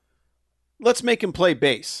drummer. Let's make him play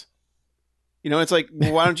bass. It's like,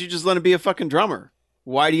 well, why don't you just let him be a fucking drummer?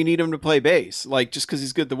 Why do you need him to play bass? Like, just because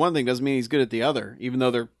he's good at the one thing doesn't mean he's good at the other, even though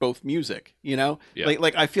they're both music, Yeah.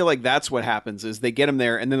 Like I feel like that's what happens is they get him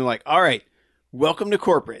there and then they're like, all right, welcome to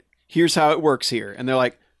corporate. Here's how it works here. And they're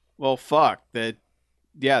like, well, fuck that.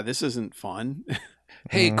 Yeah, this isn't fun.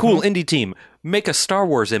 Hey, cool indie team, make a Star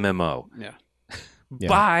Wars MMO. Yeah. Yeah.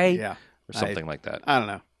 Bye. Yeah. Or something like that. I don't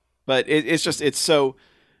know, but it's so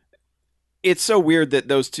weird that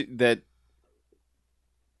those two that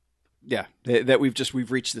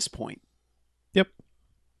we've reached this point. Yep.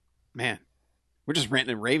 Man, we're just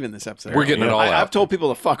ranting and raving this episode. We're getting it all out. I've told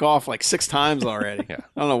people to fuck off like 6 times already. Yeah.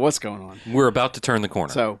 I don't know what's going on. We're about to turn the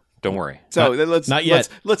corner. So don't worry. let's not yet.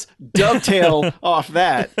 Let's dovetail off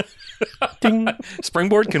that. Ding.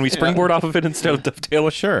 Springboard? Can we springboard off of it instead of dovetail?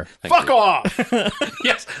 Sure. Thank Fuck you. off.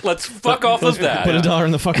 Yes, let's fuck off of that. Put $1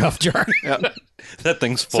 in the fuck off jar. Yeah. That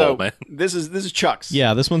thing's full, So man. this is Chuck's.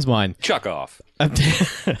 Yeah, this one's mine. Chuck off.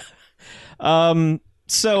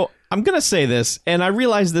 So I'm gonna say this, and I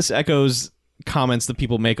realize this echoes comments that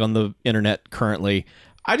people make on the internet currently.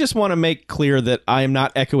 I just want to make clear that I am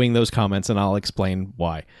not echoing those comments, and I'll explain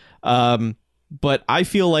why. But I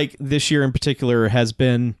feel like this year in particular has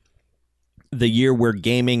been the year where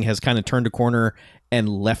gaming has kind of turned a corner and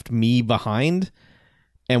left me behind.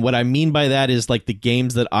 And what I mean by that is like the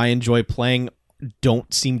games that I enjoy playing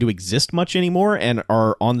don't seem to exist much anymore and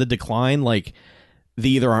are on the decline. Like they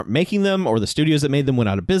either aren't making them, or the studios that made them went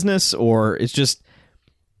out of business, or it's just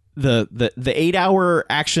the 8-hour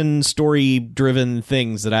action story driven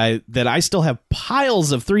things that I still have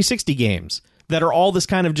piles of 360 games that are all this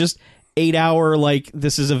kind of just 8-hour, like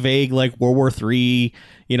this is a vague like World War III,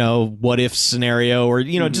 what if scenario, or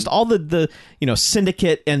just all the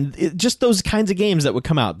Syndicate and just those kinds of games that would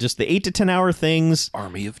come out, just the 8 to 10 hour things.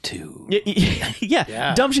 Army of Two.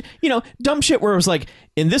 Yeah. Dumb shit, dumb shit where it was like,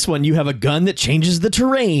 in this one you have a gun that changes the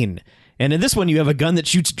terrain, and in this one you have a gun that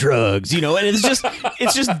shoots drugs, and it's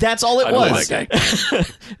just that's all it was.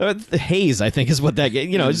 The Haze, I think, is what that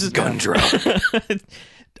game, it's just gun drop.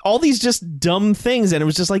 All these just dumb things, and it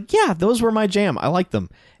was just like, yeah, those were my jam. I like them.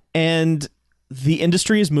 And the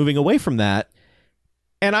industry is moving away from that,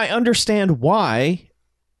 and I understand why.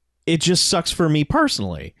 It just sucks for me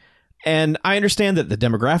personally. And I understand that the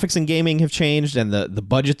demographics in gaming have changed and the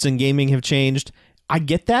budgets in gaming have changed. I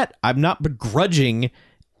get that. I'm not begrudging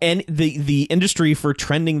the industry for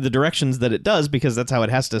trending the directions that it does, because that's how it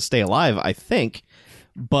has to stay alive, I think.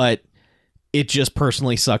 But it just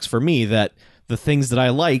personally sucks for me that the things that I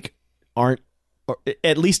like aren't,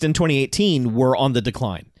 at least in 2018, were on the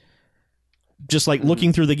decline. Just like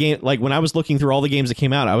looking through the game, like when I was looking through all the games that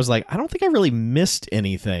came out, I was like, I don't think I really missed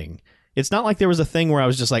anything. It's not like there was a thing where I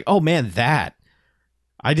was just like, oh man,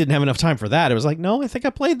 I didn't have enough time for that. It was like, no, I think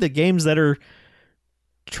I played the games that are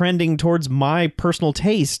trending towards my personal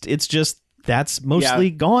taste. It's just that's mostly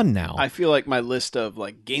gone now. I feel like my list of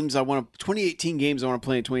like games 2018 games I want to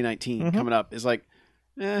play in 2019 coming up is like,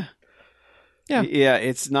 yeah,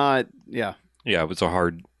 it's not, yeah, it was a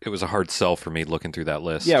hard sell for me looking through that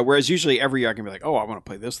list. Yeah, whereas usually every year I can be like, oh, I want to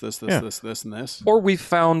play this, and this. Or we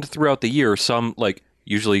found throughout the year some, like,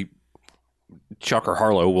 usually Chuck or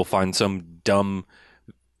Harlow will find some dumb,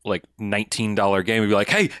 like, $19 game and be like,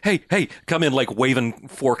 hey, come in, like, waving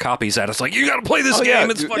 4 copies at us, like, you gotta play this game.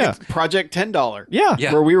 It's fucking Project $10.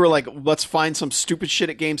 Yeah. Where we were like, let's find some stupid shit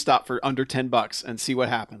at GameStop for under $10 and see what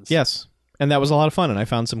happens. Yes. And that was a lot of fun, and I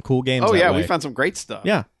found some cool games. Oh, yeah, way. we found some great stuff.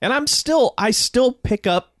 Yeah. And I still pick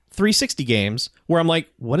up 360 games where I'm like,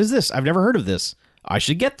 what is this? I've never heard of this. I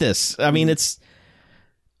should get this. I mean, it's...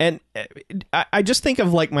 And I just think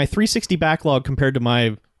of like my 360 backlog compared to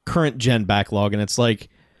my current gen backlog, and it's like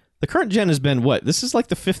the current gen has been what? This is like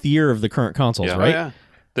the 5th year of the current consoles, right? Oh, yeah.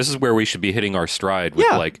 This is where we should be hitting our stride with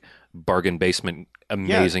like bargain basement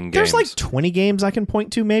amazing games. There's like 20 games I can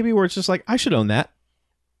point to maybe where it's just like, I should own that.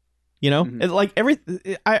 And like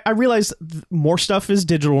I realize more stuff is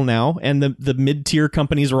digital now, and the mid-tier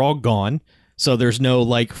companies are all gone. So there's no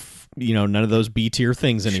like, none of those B-tier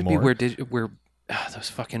things anymore. Should be where those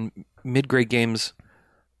fucking mid-grade games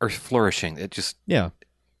are flourishing. It just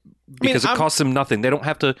because it costs them nothing. They don't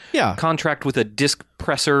have to contract with a disc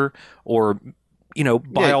presser or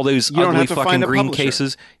buy all those ugly fucking green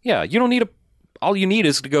cases. Yeah, you don't need all you need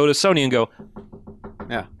is to go to Sony and go,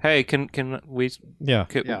 yeah, hey, can we? Yeah,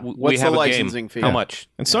 we what's have the a licensing game. fee? How much?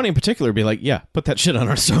 And Sony in particular be like, yeah, put that shit on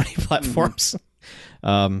our Sony platforms.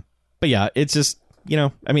 But yeah, it's just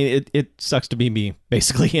I mean, it sucks to be me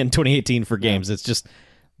basically in 2018 for games. It's just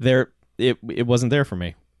there. It wasn't there for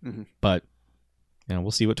me. But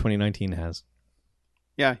we'll see what 2019 has.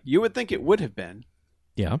 Yeah, you would think it would have been.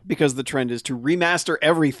 Yeah, because the trend is to remaster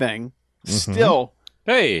everything. Still,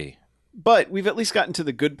 hey, but we've at least gotten to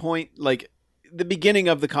the good point. Like the beginning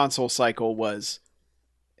of the console cycle was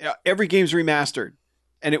every game's remastered,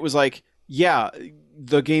 and it was like, yeah,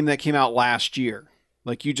 the game that came out last year.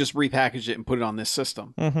 Like you just repackaged it and put it on this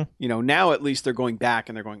system. Now at least they're going back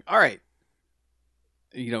and they're going, all right.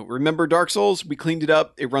 Remember Dark Souls? We cleaned it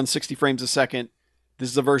up. It runs 60 frames a second. This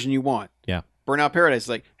is the version you want. Yeah. Burnout Paradise is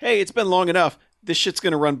like, hey, it's been long enough. This shit's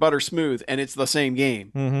going to run butter smooth, and it's the same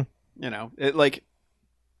game. It like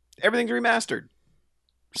everything's remastered.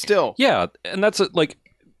 Still, yeah, and that's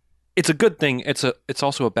it's a good thing. It's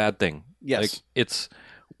also a bad thing. Yes,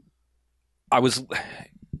 I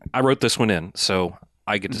wrote this one in, so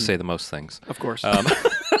I get to say the most things. Of course.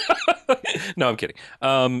 No, I'm kidding.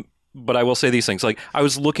 But I will say these things. Like I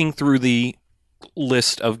was looking through the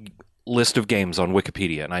list of games on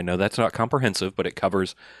Wikipedia, and I know that's not comprehensive, but it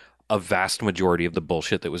covers a vast majority of the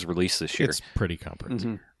bullshit that was released this year. It's pretty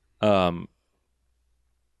comprehensive.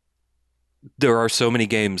 There are so many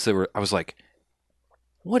games that I was like,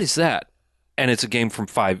 what is that? And it's a game from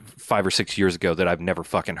 5 or 6 years ago that I've never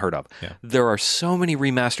fucking heard of. Yeah. There are so many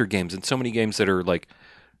remastered games and so many games that are like,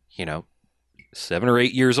 7 or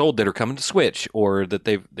 8 years old that are coming to Switch, or that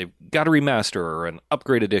they've got a remaster or an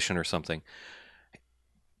upgrade edition or something.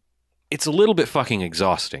 it's a little bit fucking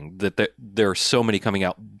exhausting that there are so many coming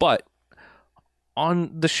out. But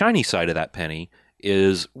on the shiny side of that penny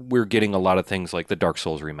is we're getting a lot of things like the Dark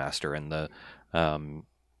Souls remaster and the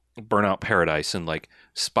Burnout Paradise and like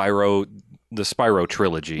the Spyro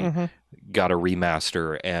trilogy got a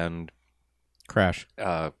remaster, and Crash.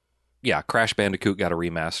 Crash Bandicoot got a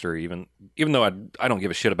remaster. Even though I don't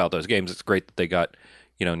give a shit about those games, it's great that they got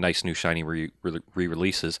nice new shiny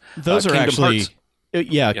re-releases. Those are Kingdom actually Hearts.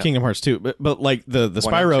 Yeah, Kingdom Hearts too. But like the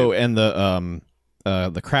Spyro and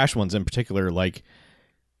the Crash ones in particular, like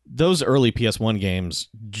those early PS1 games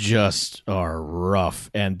just are rough,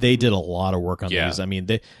 and they did a lot of work on these. I mean,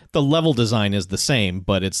 the level design is the same,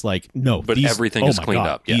 but it's like but everything is cleaned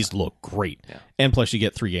up. Yeah. These look great, and plus you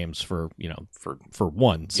get 3 games for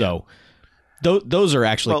one. So those are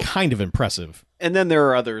actually kind of impressive. And then there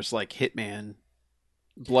are others like Hitman,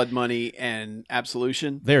 Blood Money, and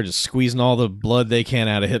Absolution. They're just squeezing all the blood they can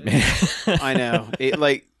out of Hitman. I know.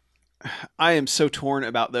 I am so torn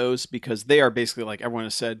about those because they are basically, like everyone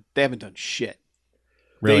has said, they haven't done shit.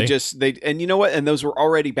 Really? And you know what? And those were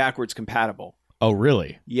already backwards compatible. Oh,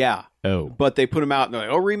 really? Yeah. Oh. But they put them out and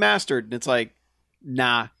they're like, remastered. And it's like,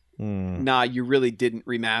 nah, you really didn't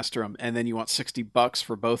remaster them. And then you want $60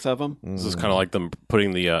 for both of them. This is kind of like them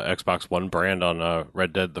putting the Xbox One brand on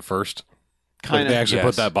Red Dead the First. Kind of. They actually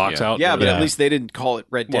put that box out. Yeah, but at least they didn't call it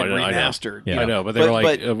Red Dead Remastered. I know, but they were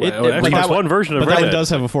like, Xbox One version of Red Red Dead. Dead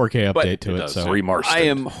Does have a 4K update to it. So remastered. I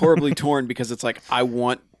am horribly torn because it's like, I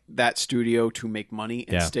want that studio to make money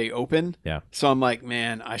and stay open. Yeah. So I'm like,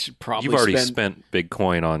 man, I should probably You've already spent big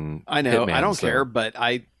coin on I know. Hitman, I don't care, but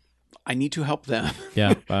I need to help them.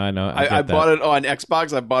 Yeah, I know. I bought it on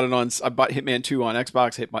Xbox. I bought Hitman 2 on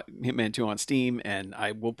Xbox, Hitman 2 on Steam, and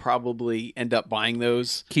I will probably end up buying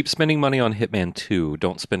those. Keep spending money on Hitman 2.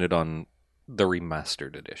 Don't spend it on the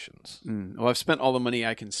remastered editions. Well, I've spent all the money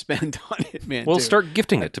I can spend on Hitman 2. Well, start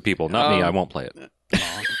gifting it to people. Not me. I won't play it.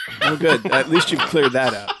 Well, good. At least you've cleared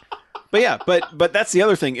that up. But yeah, but that's the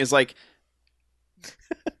other thing is like,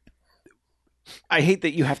 I hate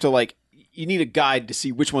that you have to like, you need a guide to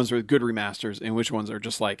see which ones are good remasters and which ones are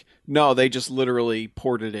just like, no, they just literally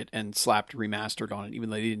ported it and slapped remastered on it, even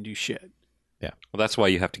though they didn't do shit. Yeah. Well, that's why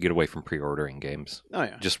you have to get away from pre-ordering games. Oh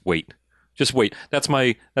yeah. Just wait. That's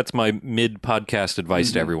my mid-podcast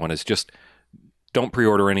advice to everyone is just don't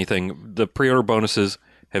pre-order anything. The pre-order bonuses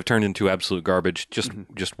have turned into absolute garbage.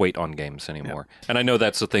 Just wait on games anymore. Yeah. And I know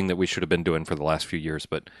that's the thing that we should have been doing for the last few years,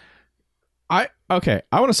 but I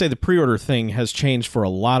want to say the pre-order thing has changed for a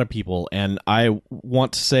lot of people, and I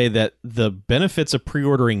want to say that the benefits of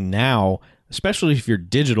pre-ordering now, especially if you're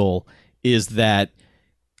digital, is that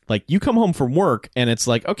like you come home from work and it's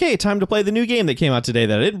like, okay, time to play the new game that came out today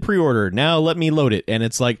that I didn't pre-order. Now let me load it. And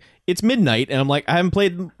it's like, it's midnight and I'm like, I haven't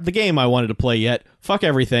played the game I wanted to play yet. Fuck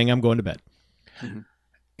everything. I'm going to bed.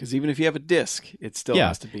 Because even if you have a disc, it still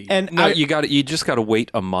has to be. And no, you just got to wait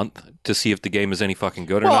a month to see if the game is any fucking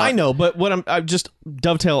good or not. Well, I know, but what I just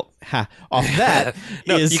dovetail off that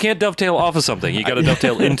no, is you can't dovetail off of something. You got to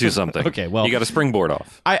dovetail into something. Okay, well, you got to springboard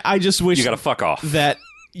off. I just wish you got to fuck off that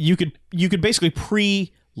you could basically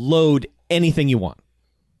preload anything you want.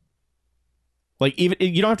 Like even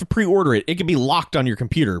you don't have to pre-order it; it can be locked on your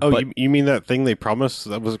computer. Oh, but, you mean that thing they promised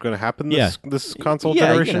that was going to happen this console yeah,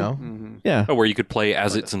 generation? You know, yeah. Oh, where you could play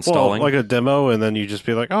as it's installing, like a demo, and then you just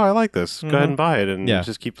be like, "Oh, I like this. Go ahead and buy it," and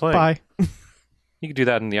just keep playing. Bye. You could do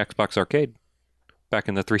that in the Xbox Arcade back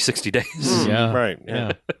in the 360 days. Yeah, right.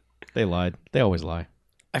 Yeah, they lied. They always lie.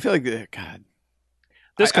 I feel like God,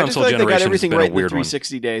 this console I generation they got everything has been right a in the weird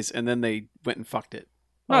 360 days, and then they went and fucked it.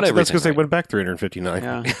 Not everything. That's because they right. went back 359.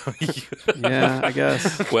 Yeah, I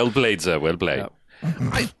guess. Well played, sir. Well played.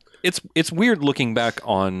 Yep. It's weird looking back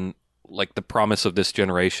on like the promise of this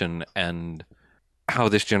generation and how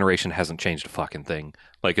this generation hasn't changed a fucking thing.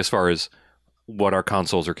 Like as far as what our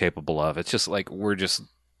consoles are capable of, it's just like we're just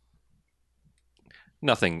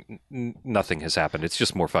nothing has happened. It's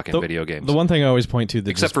just more fucking video games. The one thing I always point to,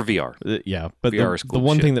 except for VR. Yeah, but VR is cool the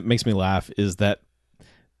one shit. thing that makes me laugh is that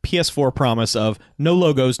PS4 promise of no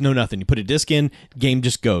logos, no nothing. You put a disc in, game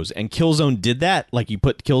just goes. And Killzone did that. Like you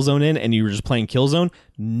put Killzone in and you were just playing Killzone.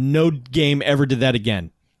 No game ever did that again.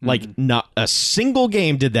 Like not a single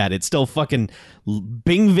game did that. It's still fucking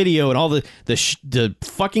Bing Video and all the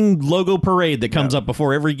fucking logo parade that comes up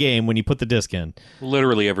before every game when you put the disc in.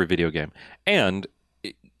 Literally every video game. And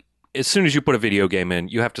as soon as you put a video game in,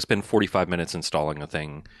 you have to spend 45 minutes installing a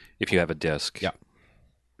thing if you have a disc. Yeah.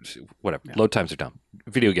 Whatever. Yeah. Load times are dumb.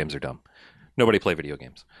 Video games are dumb. Nobody play video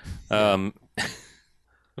games.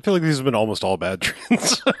 I feel like these have been almost all bad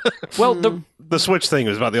trends. Well, The Switch thing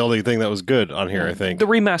was about the only thing that was good on here, I think. the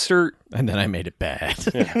remaster, And then I made it bad.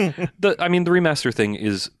 the remaster thing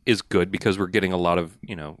is good because we're getting a lot of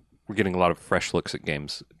fresh looks at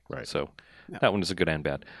games. Right. So Yeah. that one is a good and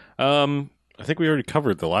bad. I think we already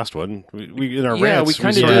covered the last one. We in our Yeah, rants, we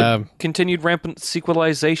kind of sort did continued rampant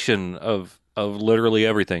sequelization of literally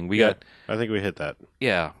everything. We got I think we hit that.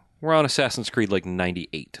 we're on Assassin's Creed like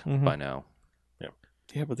 98 by now.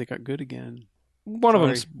 Yeah, but they got good again. One of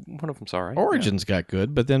them's all right. Origins got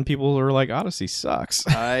good, but then people were like, Odyssey sucks.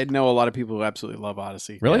 I know a lot of people who absolutely love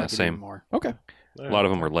Odyssey. Really? I like it Same. even More. Okay. A lot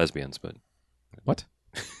of them are lesbians, but What?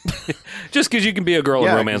 just because you can be a girl Yeah,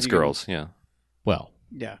 and 'cause romance you can- girls, yeah. Well,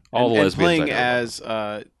 Yeah, All the and lesbians playing I know as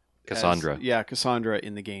Cassandra. Cassandra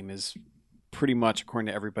in the game is pretty much, according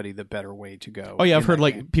to everybody, the better way to go. oh yeah, I've in heard that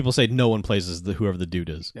like game. people say no one plays as whoever the dude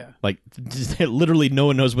is. Yeah. Like literally no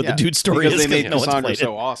one knows what Yeah, the dude's story because is they made no one's Cassandra played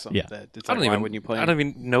so it. awesome Yeah. that it's I like, don't why even wouldn't you play I him? don't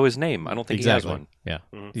even know his name. I don't think Exactly. he has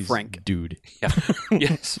one. Yeah. He's Frank. dude. Yeah.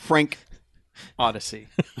 Yes. Frank Odyssey.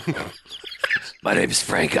 My name is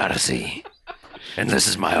Frank Odyssey, and this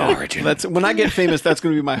is my origin. That's when I get famous. That's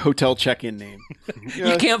going to be my hotel check-in name.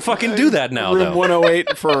 You can't fucking do that now, Room though.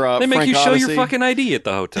 108 for They make Frank you show Odyssey. your fucking ID at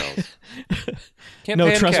the hotels. Can't No,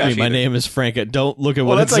 pay in trust cash me, my either. name is Frank. Don't look at Well,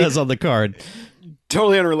 what it that's like- says on the card.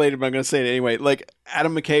 Totally unrelated, but I'm going to say it anyway. Like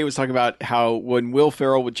Adam McKay was talking about how when Will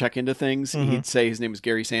Ferrell would check into things, he'd say his name was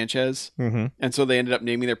Gary Sanchez, Mm-hmm. and so they ended up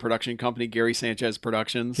naming their production company Gary Sanchez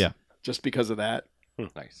Productions. Yeah. just because of that.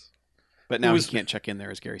 Nice. But now Who he was- can't check in there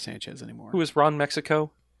as Gary Sanchez anymore. Who is Ron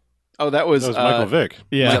Mexico? Oh, that was, That was Michael Vick.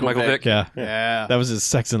 Yeah. Michael Vick? Yeah. Yeah. That was his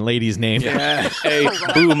sex and ladies name. Yeah. Hey,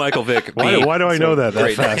 boo, Michael Vick. Why do I know that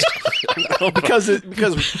great. fast?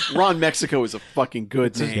 because Ron Mexico is a fucking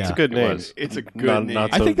good name. Yeah. It's a good It name. was. It's a good Not, name.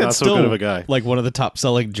 not I so, think not that's so still good of a guy. like one of the top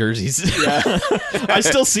selling jerseys. Yeah. I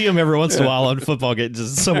still see him every once in a while on football games.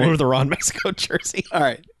 Just someone with a Ron Mexico jersey. All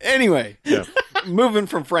right. Anyway, Yeah. moving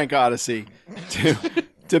from Frank Odyssey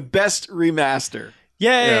to best remaster.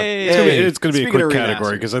 Yay! It's gonna be, it's gonna be a Speaking quick of category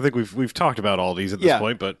remasters. because I think we've talked about all these at this Yeah.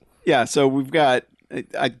 point, but Yeah, so we've got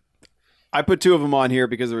I put two of them on here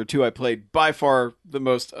because there were two I played by far the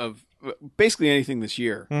most of basically anything this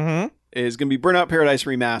year. Mm-hmm. Is going to be Burnout Paradise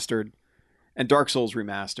Remastered and Dark Souls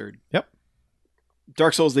Remastered. Yep.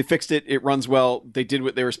 Dark Souls, they fixed it. It runs well. They did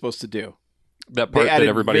what they were supposed to do. That They part that added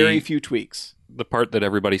everybody, very few tweaks. the part that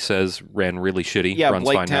everybody says ran really shitty, Yeah, runs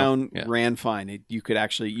Blake fine Town now. Yeah. ran fine. You could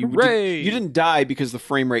actually you Hooray! didn't die because the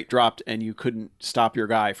frame rate dropped and you couldn't stop your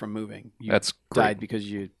guy from moving. You That's great. died because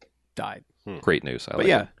you died. Great news. I But like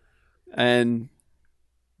yeah, it. and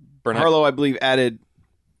Burnout. Harlow, I believe, added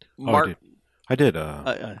Mark. I did.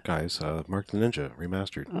 Guys, Mark the Ninja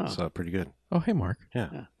remastered. Oh. It's pretty good. Oh, hey, Mark.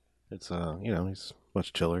 Yeah. It's he's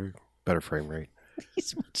much chiller, better frame rate.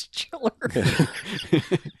 He's much chiller.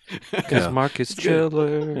 Because Mark is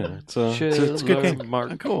chiller. Yeah, it's a good game.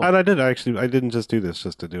 Mark. cool. And I didn't just do this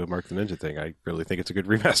just to do a Mark the Ninja thing. I really think it's a good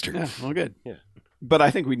remaster. Yeah, well, good. Yeah. But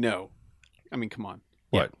I think we know. I mean, come on.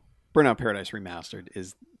 What? Burnout Paradise Remastered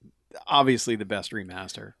is obviously the best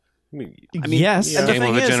remaster. I mean, yes. And the Game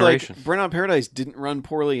thing of a is, generation. like, Burnout Paradise didn't run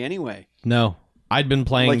poorly anyway. No. I'd been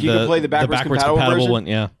playing Like, you could play the backwards compatible version? one.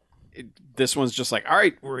 Yeah. This one's just like, all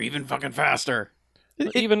right, we're even fucking faster.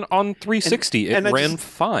 Even on 360, and it I ran just-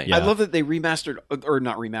 fine. Yeah. I love that they remastered, or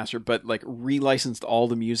not remastered, but like relicensed all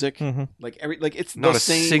the music. Mhm. Like it's Not the a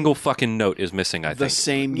same, single fucking note is missing. I the think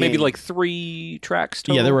same maybe game. like 3 tracks.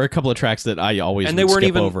 Total. Yeah, there were a couple of tracks that I always and they would weren't skip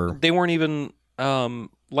even over. they weren't even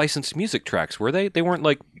licensed music tracks, were they? They weren't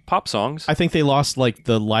like pop songs. I think they lost like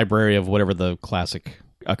the library of whatever the classic,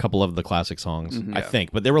 a couple of the classic songs, Mhm. I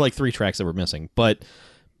think. But there were like 3 tracks that were missing. But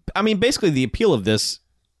I mean, basically, the appeal of this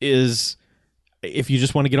is if you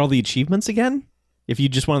just want to get all the achievements again, if you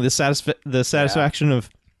just wanted the satisfaction of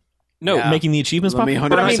No, Yeah. making the achievements Let pop. me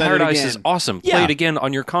but I mean, 100% it Paradise again. is awesome. Yeah. Play it again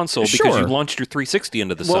on your console because Sure. you launched your 360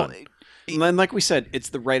 into the well, sun. and like we said, it's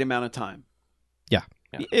the right amount of time.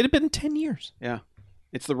 It had been 10 years. Yeah,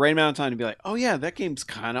 it's the right amount of time to be like, oh yeah, that game's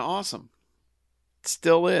kind of awesome. It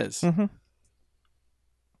still is. Mm-hmm.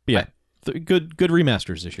 But yeah, good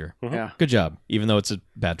remasters this year. Mhm. Yeah. Good job, even though it's a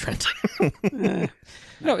bad trend. Eh.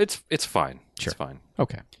 No, it's fine. Sure. It's fine.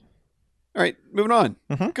 Okay. All right, moving on.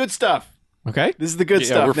 Mhm. Good stuff. Okay. This is the good Yeah,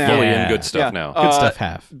 stuff we're now. fully Yeah. in good stuff Yeah. now. Good stuff.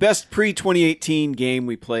 Half Best pre 2018 game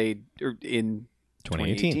we played in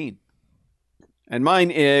 2018. And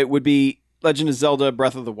mine would be Legend of Zelda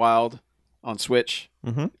Breath of the Wild on Switch.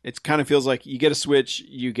 Mm-hmm. It kind of feels like you get a Switch,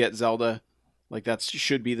 you get Zelda. Like that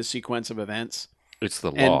should be the sequence of events. It's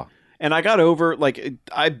the And- law. And I got over, like,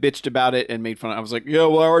 I bitched about it and made fun of it. I was like, yeah,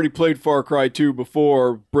 well, I already played Far Cry 2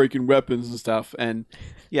 before, breaking weapons and stuff. And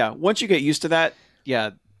Yeah, once you get used to that,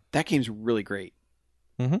 yeah, that game's really great.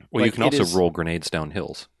 Well, Like, you can it also is- roll grenades down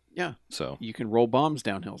hills. Yeah, So you can roll bombs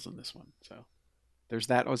down hills in this one. So there's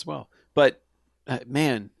that as well. But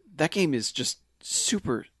man, that game is just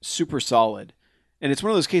super, super solid. And it's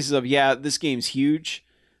one of those cases of, yeah, this game's huge,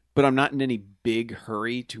 but I'm not in any big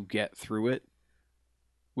hurry to get through it,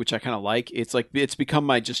 which I kind of like. It's like, it's become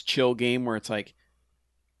my just chill game where it's like,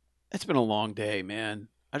 it's been a long day, man.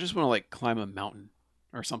 I just want to like climb a mountain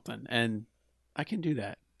or something. And I can do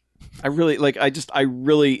that. I really like, I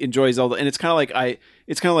really enjoy Zelda. And it's kind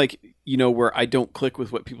of like, you know, where I don't click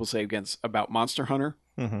with what people say about Monster Hunter.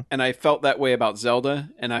 Mhm. And I felt that way about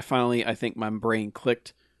Zelda. And I think my brain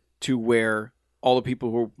clicked to where all the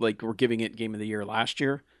people who were giving it Game of the Year last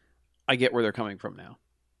year, I get where they're coming from now.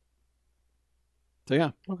 So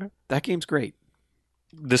yeah, Okay. that game's great.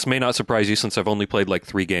 this may not surprise you since I've only played like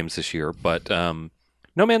 3 games this year, but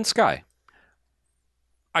No Man's Sky.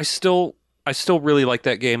 I still really like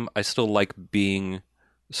that game. I still like being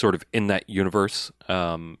sort of in that universe.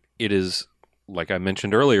 It is, like I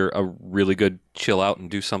mentioned earlier, a really good chill out and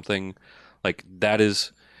do something. Like that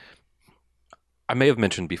is, I may have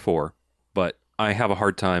mentioned before, but I have a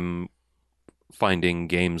hard time finding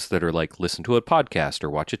games that are like listen to a podcast or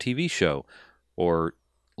watch a TV show or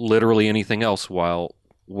literally anything else while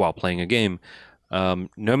playing a game. No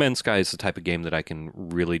Man's Sky is the type of game that I can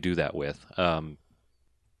really do that with.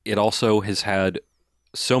 It also has had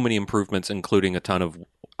so many improvements, including a ton of,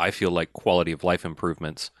 I feel like, quality of life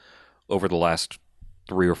improvements over the last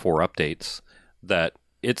 3 or 4 updates, that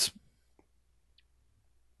it's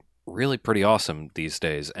really pretty awesome these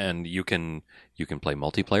days. And you can play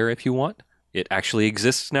multiplayer if you want. It actually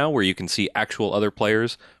exists now where you can see actual other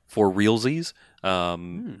players for realsies.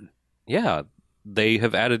 Yeah, they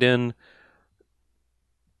have added in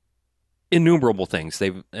innumerable things.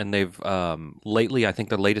 They've lately, I think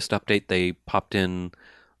the latest update, they popped in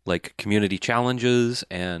like community challenges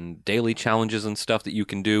and daily challenges and stuff that you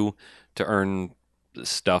can do to earn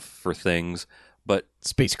stuff for things. But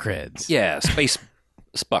Space creds. yeah, space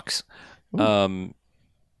spucks.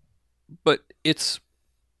 But it's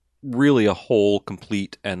really a whole,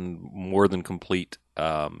 complete, and more than complete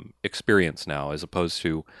experience now, as opposed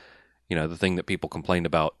to, you know, the thing that people complained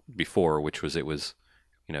about before, which was it was,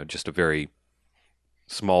 you know, just a very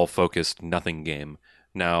small, focused, nothing game.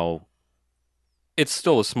 Now, it's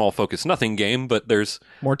still a small, focused, nothing game, but there's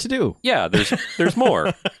More to do. yeah, there's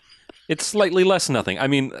more. It's slightly less nothing. I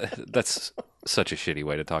mean, that's such a shitty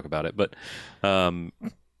way to talk about it, but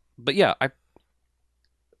yeah,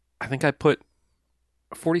 I think I put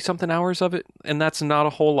 40 something hours of it, and that's not a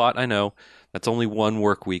whole lot. I know that's only one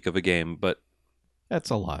work week of a game, but That's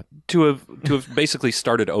a lot. to have basically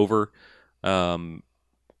started over on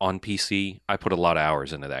PC, I put a lot of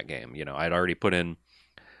hours into that game. You know, I'd already put in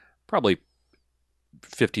probably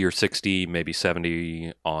 50 or 60, maybe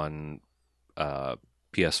 70 on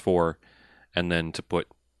PS4, and then to put,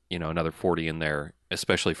 you know, another 40 in there,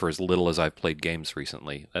 especially for as little as I've played games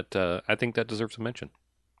recently. That I think that deserves a mention.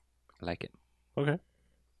 I like it. Okay.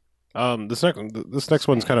 This next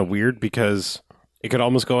one's kind of weird because it could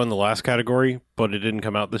almost go in the last category, but it didn't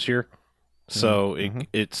come out this year. So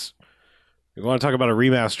it's, you want to talk about a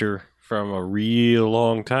remaster from a real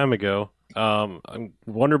long time ago.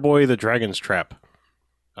 Wonder Boy: The Dragon's Trap.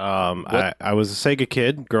 I was a Sega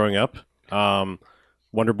kid growing up.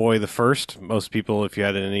 Wonder Boy the first. Most people, if you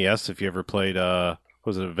had an NES, if you ever played,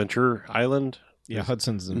 was it Adventure Island? Yeah,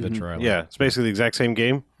 Hudson's Adventure Island. Yeah, it's basically the exact same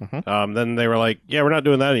game. Mhm. Then they were like, yeah, we're not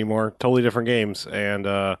doing that anymore. Totally different games. And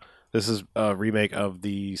this is a remake of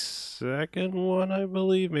the second one, I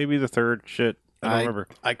believe. Maybe the third. Shit. I don't remember.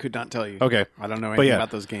 I could not tell you. Okay. I don't know But anything yeah. about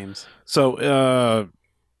those games. So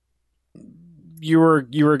you were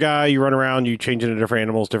a guy, you run around, you change into different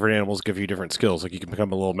animals give you different skills. Like you can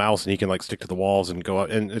become a little mouse and he can like stick to the walls and go out,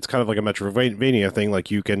 and it's kind of like a Metroidvania thing. Like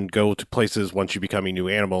you can go to places once you become a new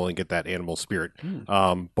animal and get that animal spirit.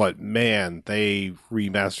 But man, they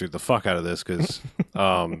remastered the fuck out of this because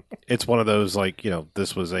it's one of those, like, you know,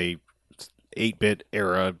 this was a 8-bit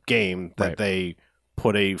era game that Right. they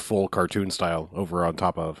put a full cartoon style over on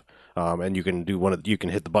top of. And you can do you can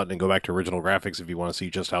hit the button and go back to original graphics if you want to see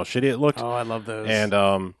just how shitty it looked. Oh, I love those. And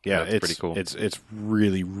yeah, That's it's pretty cool. It's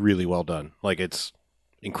really, really well done. Like, it's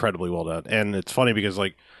incredibly well done. And it's funny because,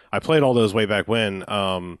 like, I played all those way back when,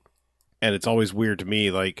 and it's always weird to me,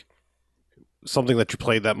 like, something that you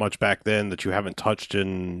played that much back then that you haven't touched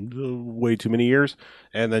in way too many years,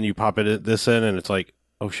 and then you pop this in, and it's like,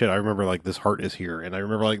 oh shit, I remember, like, this heart is here, and I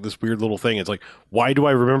remember, like, this weird little thing. It's like, why do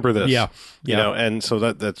I remember this? Yeah. You know, and so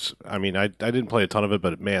that's, I mean, I didn't play a ton of it,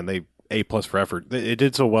 but man, they A+ for effort. It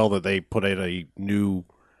did so well that they put out a new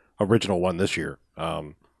original one this year.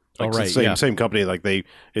 Like right, the same yeah. same company. Like they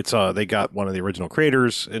got one of the original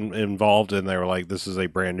creators involved, and they were like, "This is a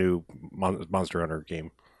brand new Monster Hunter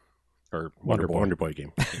game or Wonder Boy. Wonder Boy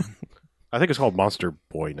game." I think it's called Monster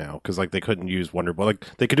Boy now because like they couldn't use Wonder Boy.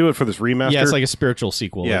 Like they could do it for this remaster. Yeah, it's like a spiritual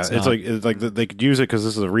sequel. Yeah, It's not- like they could use it because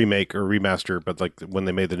this is a remake or remaster. But like when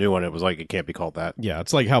they made the new one, it was like it can't be called that. yeah,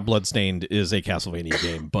 it's like how Bloodstained is a Castlevania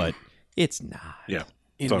game, but it's not. Yeah,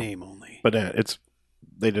 In So- name only. but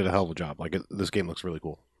they did a hell of a job. Like this game looks really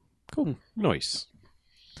cool. Cool. Nice.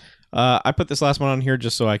 I put this last one on here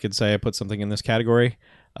just so I could say I put something in this category,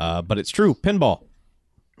 but it's true. Pinball.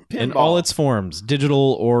 In all its forms,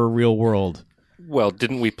 digital or real world. Well,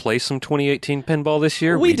 didn't we play some 2018 pinball this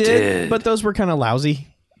year? We did, but those were kind of lousy.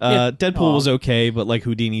 Deadpool Aw. was okay, but like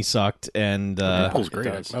Houdini sucked, and Deadpool's it great.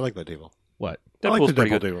 does. I like that table. what? I like Deadpool's the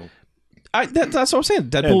pretty Deadpool good. table. That's what I'm saying.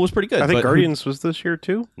 Deadpool Yeah. was pretty good. I think but Guardians was this year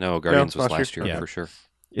too. No, Guardians was last last year year. Yeah. for sure.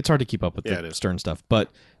 It's hard to keep up with Yeah, it the is. Stern stuff, but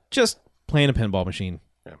just playing a pinball machine,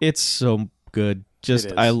 Yeah. it's so good. Just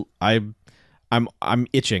It is. I'm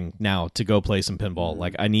itching now to go play some pinball.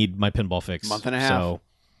 Like I need my pinball fix. Month and a half. So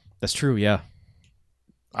that's true. Yeah.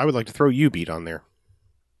 I would like to throw U-Beat on there.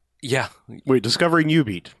 Yeah. Wait, discovering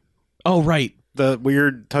U-Beat, Oh right. the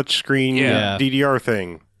weird touchscreen Yeah. DDR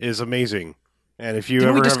thing, is amazing. And if you Didn't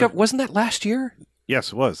ever we have discover? Wasn't that last year?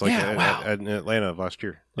 yes, it was like Yeah, wow. in Atlanta last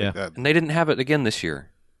year. Like Yeah. that. And they didn't have it again this year.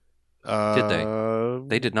 Did they?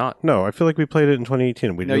 They did not. No, I feel like we played it in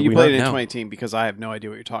 2018. No, you played it in No. 2018 because I have no idea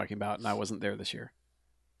what you're talking about, and I wasn't there this year.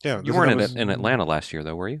 Yeah, You weren't in Atlanta last year,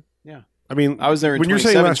 though, were you? I mean, I was there in when you're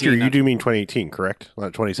saying last year, 2017, you do mean 2018, correct?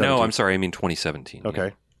 Not 2017. No, I'm sorry. I mean 2017.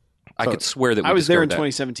 Okay. I So- could swear that we I was there in discovered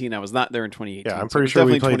that. 2017. I was not there in 2018. Yeah, I'm so it pretty was sure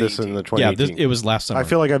we definitely played this in the 2018. 2018. Yeah, it was last summer. I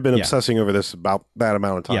feel like I've been Yeah. obsessing over this about that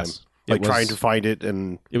amount of time. Yes. Like It was- trying to find it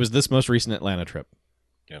and It was this most recent Atlanta trip.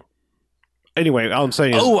 anyway, all I'm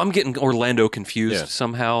saying is Oh, I'm getting Orlando confused Yeah.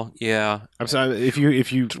 somehow. Yeah. I'm saying if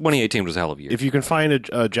you 2018 was a hell of a year. if you can find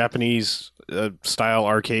a Japanese style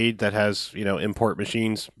arcade that has import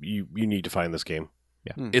machines, you need to find this game.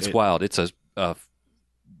 It's wild. It's a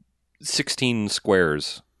 16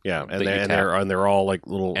 squares. Yeah, That and you they're all like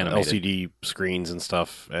little Animated. LCD screens and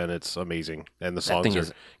stuff, and it's amazing. And the That songs thing are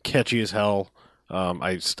is catchy as hell.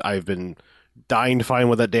 I've been dying to find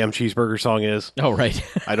what that damn cheeseburger song is. Oh right.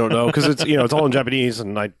 I don't know because it's all in Japanese,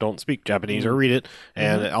 and I don't speak Japanese or read it.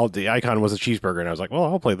 And the icon was a cheeseburger, and I was like, well,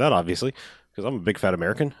 I'll play that obviously because I'm a big fat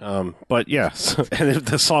American. But yeah, and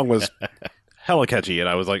the song was hella catchy, and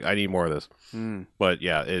I was like, I need more of this. Mm. But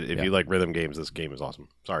yeah, if Yeah. you like rhythm games, this game is awesome.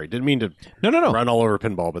 Sorry, didn't mean to No. run all over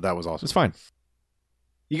pinball, but that was awesome. It's fine.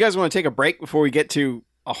 You guys want to take a break before we get to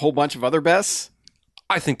a whole bunch of other bests?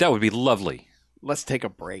 I think that would be lovely. Let's take a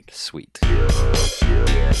break. Sweet.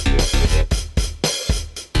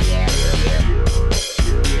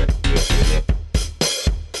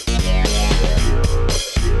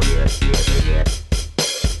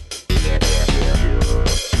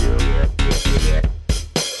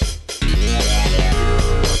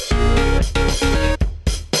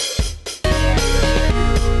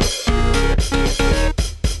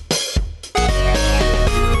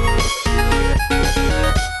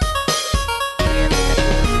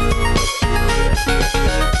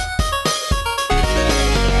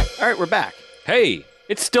 All right, we're back. Hey,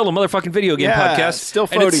 it's still a motherfucking video game Yeah, podcast. still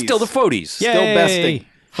And it's Foodies. still the Foodies. Still Yay! besting.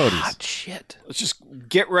 Foodies. Hot shit. Let's just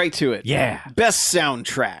get right to it. Yeah. Best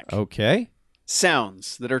soundtrack. Okay.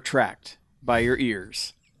 Sounds that are tracked by your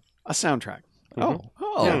ears. A soundtrack. Oh.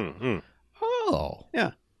 Mm. Oh.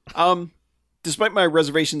 Yeah. Despite my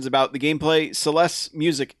reservations about the gameplay, Celeste's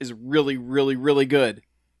music is really, really, really good.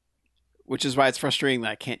 Which is why it's frustrating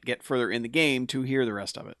that I can't get further in the game to hear the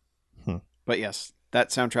rest of it. Hmm. But yes, that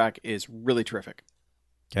soundtrack is really terrific.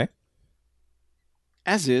 Okay.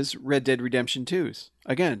 As is Red Dead Redemption 2's.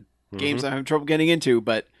 Again, Mhm. games I'm having trouble getting into,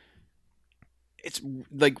 but it's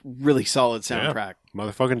like really solid soundtrack.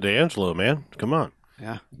 Motherfucking D'Angelo, man. Come on.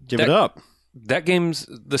 Yeah. Give That- it up.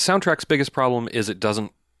 The soundtrack's biggest problem is it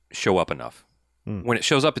doesn't show up enough. Hmm. When it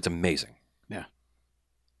shows up, it's amazing.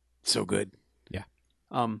 So good. Yeah.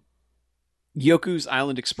 Yoku's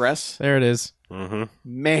Island Express. There it is. Mm-hmm.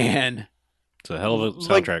 Man, It's a hell of a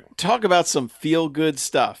Like, soundtrack. talk about some feel good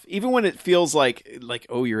stuff. Even when it feels like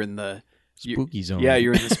oh, you're in the Spooky zone. yeah,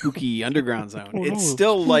 you're in the spooky underground zone. Oh, It's no,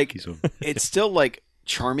 still like so- it's still like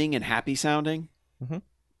charming and happy sounding. Mhm.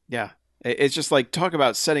 Yeah, it's just like talk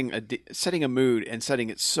about setting a mood and setting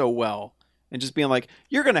it so well, and just being like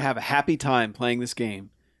you're gonna have a happy time playing this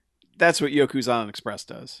game. That's what Yoku's Island Express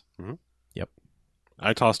does.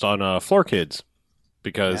 I tossed on Floor Kids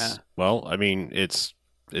because, Yeah. well, I mean, it's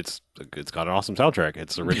got an awesome soundtrack.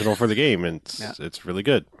 It's original for the game, and Yeah. it's really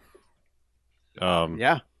good.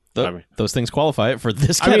 Yeah. Those things qualify it for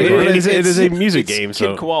this I mean, category. it is a music it's game. Kid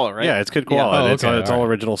So Koala, right? yeah, it's Kid Koala. Oh, It's okay, it's all all right.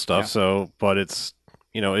 original stuff. Yeah. So, but it's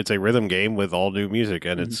it's a rhythm game with all new music,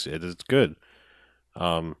 and it is good.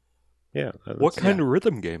 Yeah. What kind of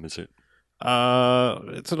rhythm game is it?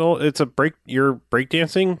 It's a you're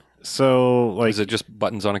breakdancing. So like, Is it just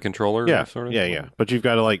buttons on a controller? yeah, sort of? yeah. But you've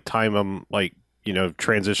got to like time them, like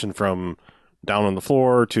transition from down on the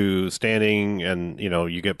floor to standing, and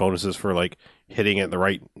you get bonuses for like hitting it in the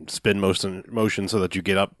right spin motion so that you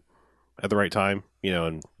get up at the right time,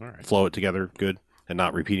 and flow it together good and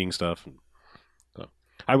not repeating stuff. So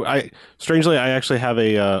I strangely I actually have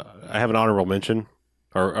I have an honorable mention,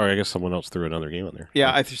 or I guess someone else threw another game on there.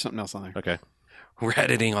 Yeah, I threw something else on there. Okay. We're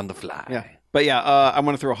editing on the fly. Yeah. But yeah, I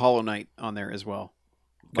want to throw Hollow Knight on there as well.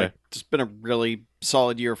 Okay. Like, it's been a really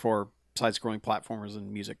solid year for side-scrolling platformers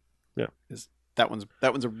and music. Yeah. That one's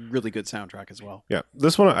a really good soundtrack as well. Yeah,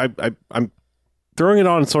 this one I'm throwing it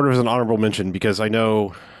on sort of as an honorable mention because I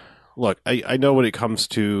know. Look, I know when it comes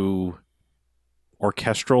to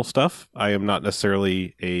orchestral stuff, I am not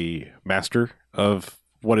necessarily a master of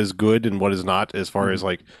what is good and what is not as far as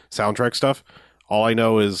like soundtrack stuff. All I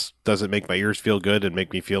know is, does it make my ears feel good and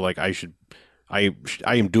make me feel like I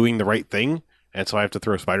am doing the right thing? And so I have to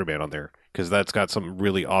throw Spider-Man on there because that's got some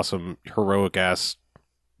really awesome heroic ass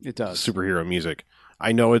It does. superhero music.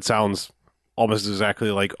 I know it sounds almost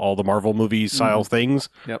exactly like all the Marvel movie style things.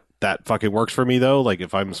 Yep. That fucking works for me though. Like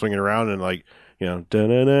if I'm swinging around and like,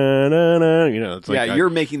 da-na-na-na-na, it's like you're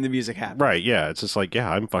making the music happen. right. Yeah. It's just like, yeah,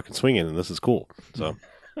 I'm fucking swinging and this is cool. So,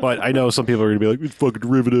 but I know some people are going to be like, it's fucking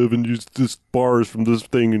derivative and just this bars from this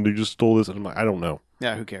thing and they just stole this. And I'm like, I don't know.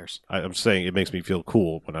 Yeah, who cares? I'm saying it makes me feel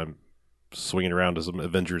cool when I'm swinging around to some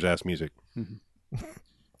Avengers ass music.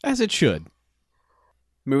 As it should.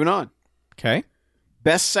 Moving on. Okay.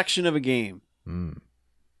 Best section of a game.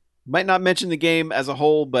 Might not mention the game as a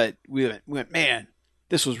whole, but we went, man,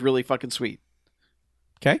 this was really fucking sweet.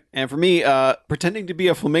 Okay. And for me, pretending to be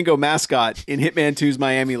a flamingo mascot in Hitman 2's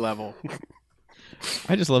Miami level.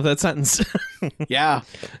 I just love that sentence. Yeah.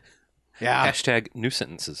 Yeah. Hashtag new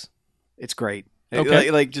sentences. It's great.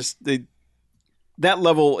 Okay. Like just that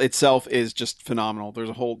level itself is just phenomenal.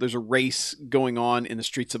 There's a race going on in the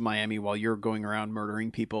streets of Miami while you're going around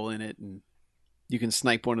murdering people in it, and you can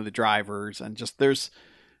snipe one of the drivers, and just there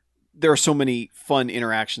are so many fun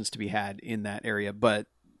interactions to be had in that area. But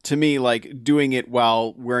to me, like doing it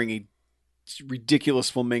while wearing a ridiculous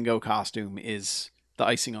flamingo costume is the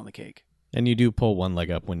icing on the cake. And you do pull one leg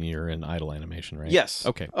up when you're in idle animation, right? Yes.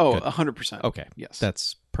 Okay. Oh, good. 100%. Okay. Yes.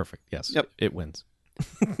 That's perfect. Yes. Yep. It wins.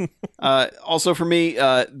 Also for me,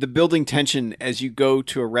 the building tension as you go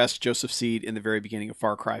to arrest Joseph Seed in the very beginning of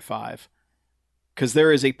Far Cry 5. Because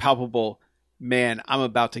there is a palpable, man, I'm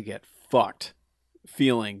about to get fucked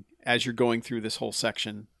feeling as you're going through this whole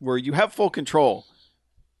section where you have full control.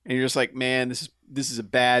 And you're just like, man, this is a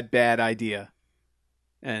bad idea.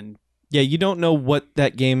 And Yeah, you don't know what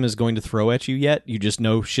that game is going to throw at you yet. You just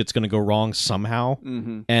know shit's going to go wrong somehow.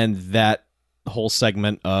 mhm. And that whole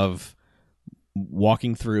segment of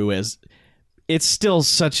walking through it's still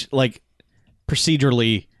such like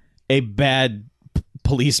procedurally a bad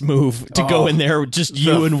police move to go in there with just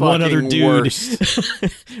you the and one other fucking dude worst.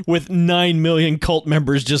 with 9 million cult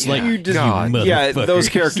members just like You just- God, Yeah, motherfuckers." those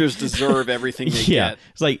characters deserve everything they Yeah, get.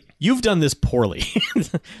 it's like you've done this poorly.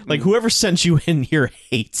 Like whoever sent you in here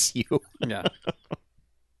hates you. Yeah.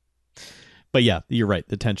 But yeah, you're right.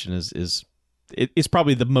 The tension it's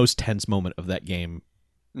probably the most tense moment of that game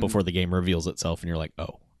before the game reveals itself, and you're like,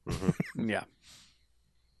 oh, Yeah.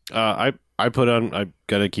 I put on. I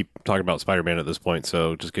gotta keep talking about Spider-Man at this point,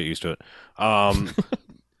 so just get used to it.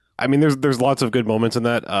 I mean, there's lots of good moments in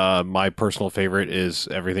that. My personal favorite is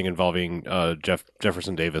everything involving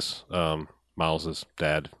Jefferson Davis, Miles's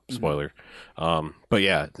dad. Spoiler. But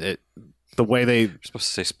yeah, the way they. You're supposed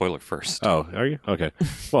to say spoiler first. Oh, are you? Okay.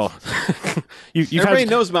 Well, you've Everybody had,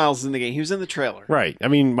 knows Miles is in the game. He was in the trailer. right. I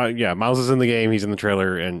mean, Miles is in the game. He's in the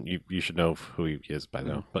trailer, and you should know who he is by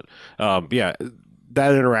now. But yeah,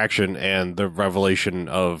 that interaction and the revelation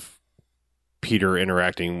of Peter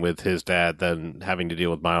interacting with his dad, then having to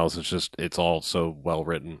deal with Miles, it's all so well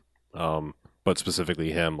written. But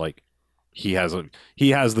specifically him, like he has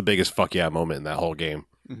the biggest fuck yeah moment in that whole game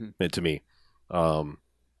to me.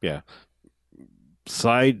 Yeah.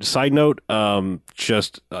 Side note,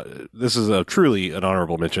 this is a truly an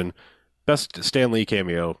honorable mention. Best Stan Lee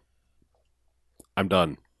cameo. I'm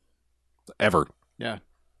done. Ever.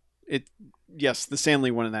 Yes, the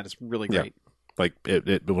Stanley one in that is really Yeah. great. Like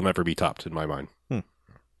it will never be topped in my mind. And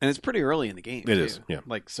it's pretty early in the game. It too. is, yeah.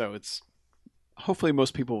 Like, so it's hopefully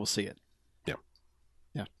most people will see it. Yeah.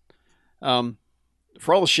 Yeah.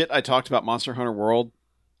 for all the shit I talked about Monster Hunter World,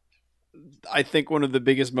 I think one of the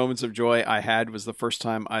biggest moments of joy I had was the first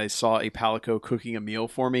time I saw a Palico cooking a meal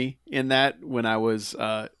for me in that when I was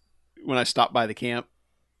when I stopped by the camp.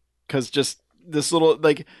 Because just this little,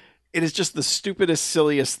 like, it is just the stupidest,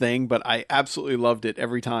 silliest thing, but I absolutely loved it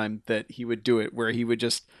every time that he would do it, where he would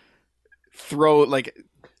just throw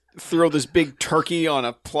this big turkey on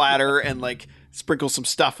a platter and like sprinkle some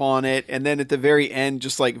stuff on it, and then at the very end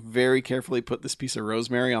just like very carefully put this piece of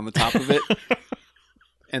rosemary on the top of it.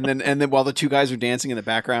 and then while the two guys are dancing in the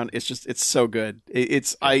background, it's so good.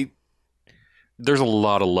 There's a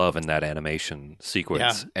lot of love in that animation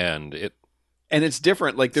sequence, and it's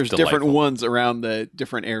different. Like there's different delightful. ones around the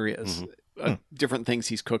different areas, different things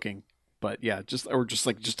he's cooking. But yeah, just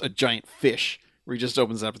a giant fish where he just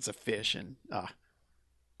opens it up. It's a fish, and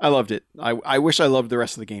I loved it. I wish I loved the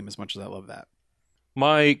rest of the game as much as I love that.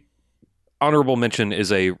 My honorable mention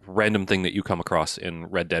is a random thing that you come across in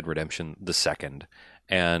Red Dead Redemption the Second,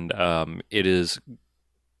 and it is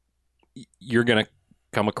you're going to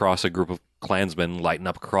come across a group of clansmen lighting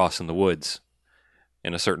up a cross in the woods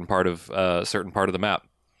in a certain part of the map,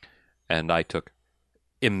 and I took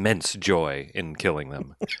immense joy in killing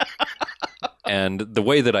them. And the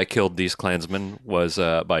way that I killed these clansmen was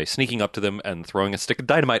by sneaking up to them and throwing a stick of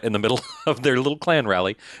dynamite in the middle of their little clan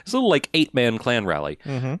rally. It's a little like 8-man clan rally,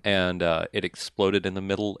 and it exploded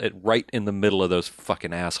right in the middle of those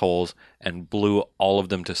fucking assholes, and blew all of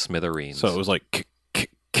them to smithereens. So it was like kick,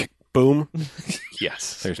 kick, kick, boom.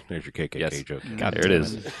 Yes, There's your KKK joke. there it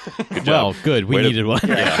is. Good job. Well, good. We Way to- needed one.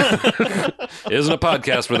 Yeah, it isn't a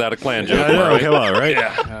podcast without a clan joke. I know, Marley. come on, right?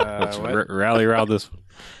 Yeah. Let's rally around this.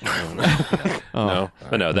 No.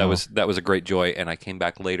 But no, that was a great joy, and I came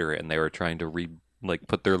back later, and they were trying to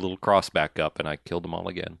put their little cross back up, and I killed them all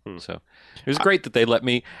again. So it was great that they let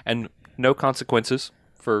me, and no consequences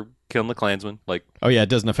for killing the clansmen. Like, Oh yeah, it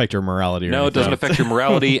doesn't affect your morality. Or no, it anything. doesn't affect your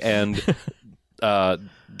morality. And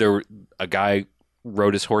a guy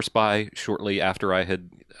rode his horse by shortly after I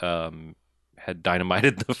had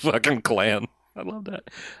dynamited the fucking clan. I love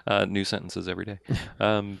that. New sentences every day.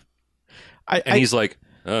 And he's like,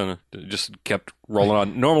 I don't know, just kept rolling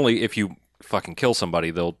on. Normally, if you fucking kill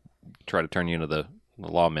somebody, they'll try to turn you into the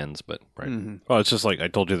lawmen's, but Well, it's just like I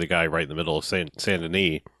told you, the guy right in the middle of Saint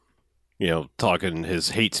Denis, talking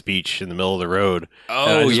his hate speech in the middle of the road.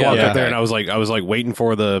 And I just walked up there, and I was like waiting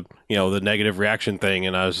for the the negative reaction thing,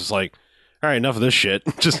 and I was just like, all right, enough of this shit.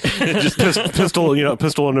 just pistol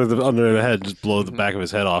under the head, just blow the back of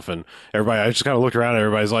his head off, and everybody. I just kind of looked around, and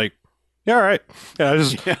everybody's like, yeah, all right.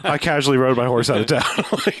 Yeah, I casually rode my horse out of town.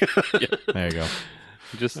 There you go.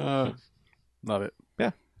 just Love it.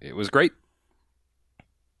 it was great.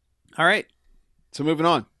 All right. So moving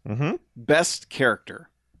on. Mm-hmm. Best character.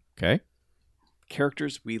 Okay.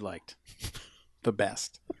 Characters we liked the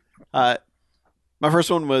best. My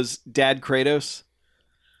first one was Dad Kratos.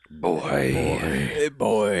 Boy.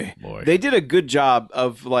 They did a good job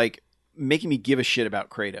of like making me give a shit about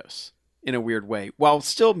Kratos in a weird way, while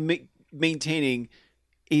still maintaining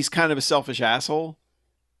he's kind of a selfish asshole,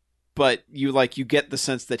 but you get the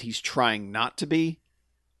sense that he's trying not to be.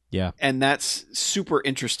 Yeah. And that's super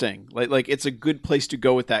interesting. Like it's a good place to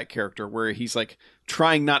go with that character, where he's like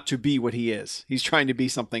trying not to be what he is. He's trying to be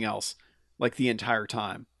something else like the entire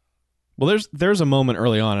time. Well, there's a moment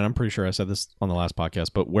early on, and I'm pretty sure I said this on the last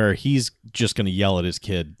podcast, but where he's just going to yell at his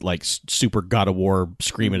kid, like super God of War,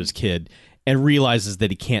 scream at his kid, and realizes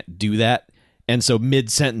that he can't do that. And so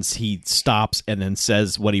mid-sentence, he stops and then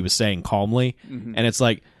says what he was saying calmly. Mm-hmm. And it's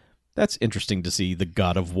like, that's interesting to see the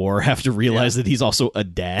God of War have to realize that he's also a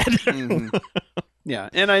dad. Mm-hmm. Yeah,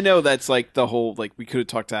 and I know that's like the whole, like we could have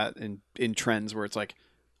talked that in trends where it's like,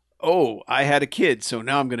 oh, I had a kid, so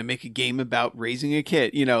now I'm going to make a game about raising a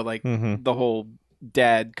kid. Mhm. The whole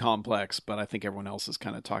dad complex. But I think everyone else has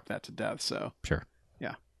kind of talked that to death. So Sure.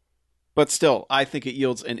 yeah, but still, I think it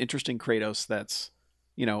yields an interesting Kratos. That's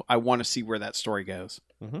I want to see where that story goes.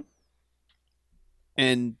 Mhm.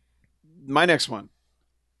 And my next one,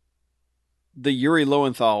 the Yuri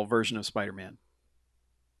Lowenthal version of Spider-Man,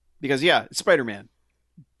 because yeah, it's Spider-Man,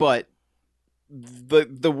 but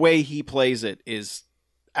the way he plays it is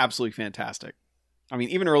absolutely fantastic. I mean,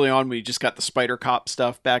 even early on, we just got the Spider Cop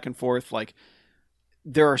stuff back and forth. Like,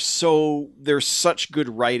 there's such good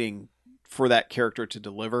writing for that character to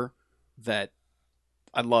deliver that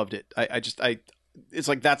I loved it. It's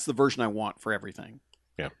like that's the version I want for everything.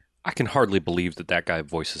 Yeah, I can hardly believe that guy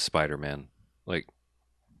voices Spider-Man. Like,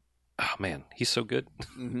 oh man, he's so good.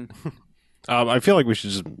 Mm-hmm. I feel like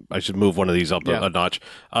I should move one of these up a notch.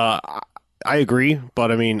 I agree,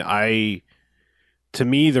 but I mean, to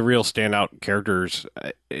me, the real standout characters,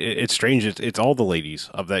 it's strange. It's all the ladies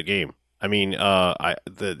of that game. I mean,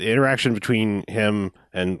 the interaction between him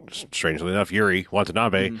and, strangely enough, Yuri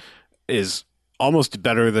Watanabe is almost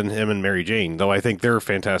better than him and Mary Jane, though I think they're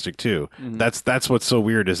fantastic too. That's what's so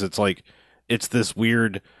weird is it's this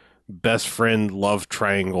weird best friend love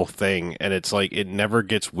triangle thing, and it's like it never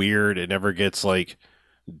gets weird. It never gets like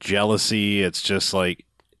jealousy. It's just like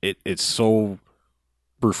it's so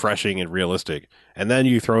refreshing and realistic. And then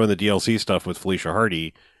you throw in the DLC stuff with Felicia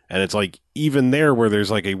Hardy, and it's like even there where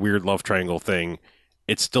there's like a weird love triangle thing,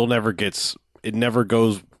 it never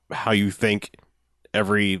goes how you think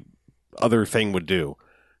every other thing would do.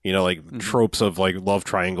 You know, like tropes of like love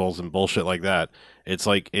triangles and bullshit like that. It's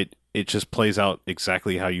like it just plays out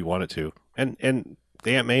exactly how you want it to. And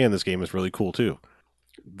the Aunt May in this game is really cool too.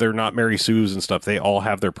 They're not Mary Sue's and stuff. They all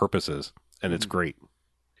have their purposes, and it's great.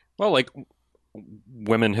 Well, like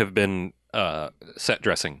women have been set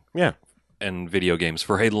dressing, in video games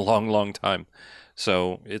for a long, long time.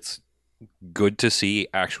 So it's good to see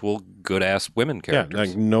actual good ass women characters. Yeah,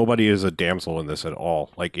 like nobody is a damsel in this at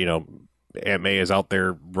all. Like, you know, Aunt May is out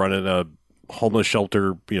there running a homeless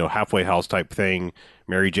shelter, you know, halfway house type thing.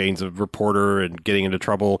 Mary Jane's a reporter and getting into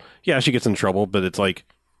trouble. Yeah, she gets in trouble, but it's like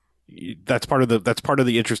that's part of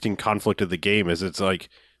the interesting conflict of the game. Is it's like,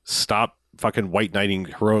 stop fucking white knighting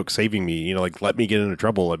heroic saving me. You know, like, let me get into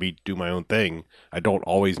trouble. Let me do my own thing. I don't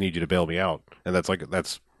always need you to bail me out. And that's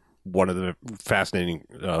one of the fascinating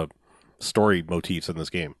story motifs in this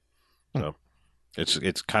game. So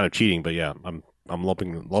it's kind of cheating, but yeah, I'm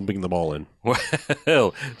lumping them all in.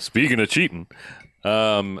 Well, speaking of cheating,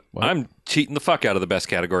 I'm cheating the fuck out of the best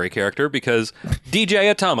category character because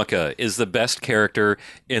DJ Atomica is the best character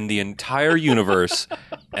in the entire universe,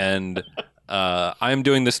 and I'm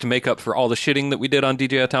doing this to make up for all the shitting that we did on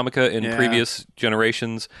DJ Atomica in previous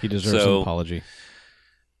generations. He deserves an apology.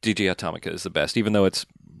 DJ Atomica is the best, even though it's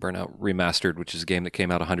Burnout Remastered, which is a game that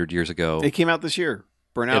came out 100 years ago. It came out this year.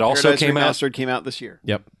 Burnout It also Paradise came out- Remastered came out this year.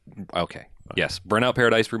 Yep. Okay. Yes. Burnout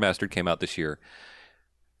Paradise Remastered came out this year.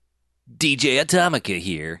 DJ Atomica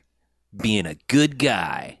here, being a good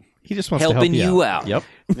guy. He just wants Helping to help you out. Yep.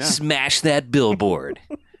 Yeah. Smash that billboard.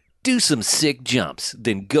 Do some sick jumps,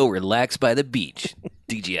 then go relax by the beach.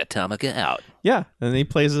 DJ Atomica out. Yeah. And then he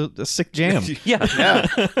plays a sick jam. Yeah. Yeah.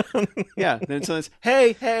 Yeah. Then someone's,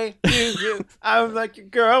 hey, you, I'm like your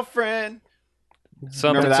girlfriend.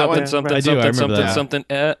 Something, Remember that something, one? something, I do, I something, remember something,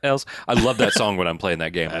 that. something else. I love that song when I'm playing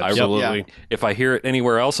that game. Absolutely. If I hear it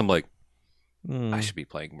anywhere else, I'm like, Mm. I should be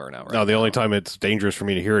playing Burnout right No, the now. only time it's dangerous for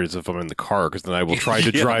me to hear it is if I'm in the car, because then I will try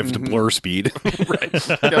to drive to blur speed. Right.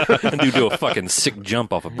 And you do a fucking sick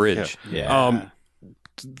jump off a bridge. Yeah.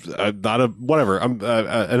 Not a whatever.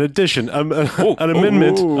 An addition. An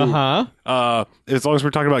amendment. Uh-huh. As long as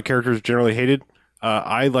we're talking about characters generally hated,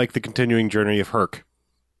 I like the continuing journey of Herc.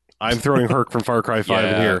 I'm throwing Herc from Far Cry 5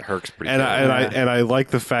 in here. Herc's pretty And good. I like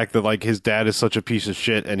the fact that like his dad is such a piece of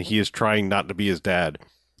shit, and he is trying not to be his dad.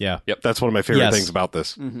 Yeah. That's one of my favorite Yes. things about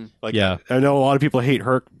this. Mm-hmm. Like, Yeah. I know a lot of people hate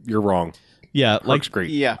Herc. You're wrong. Yeah. Like, Herc's great.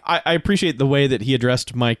 Yeah. I appreciate the way that he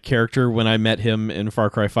addressed my character when I met him in Far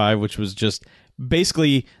Cry 5, which was just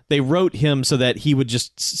basically they wrote him so that he would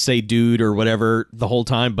just say dude or whatever the whole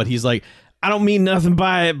time, but he's like, I don't mean nothing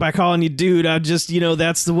by calling you dude. I just,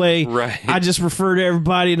 that's the way Right. I just refer to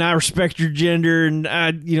everybody, and I respect your gender, and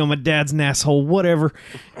my dad's an asshole, whatever.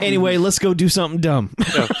 Anyway, let's go do something dumb.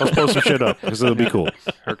 Yeah, let's post some shit up because it'll be cool.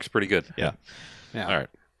 Herc's pretty good. Yeah. Yeah. All right.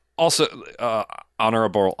 Also,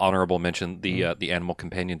 honorable mention, the animal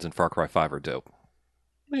companions in Far Cry 5 are dope.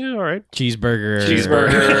 Yeah, all right. Cheeseburger.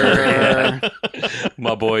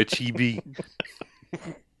 My boy Chibi.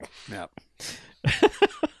 Yeah.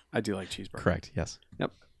 I do like cheeseburger. Correct. Yes.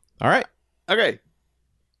 Yep. All right. Okay.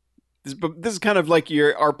 This is kind of like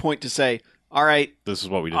our point to say, all right, This is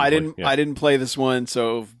what we did. I didn't play this one,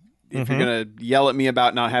 so if you're gonna yell at me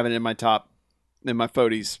about not having it in my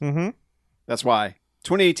FOTIs, Mm-hmm. that's why.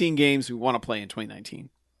 2018 games we want to play in 2019.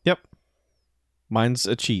 Yep. Mine's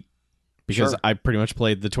a cheat because Sure. I pretty much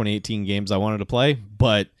played the 2018 games I wanted to play,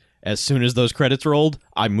 but as soon as those credits rolled,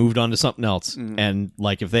 I moved on to something else. Mhm. And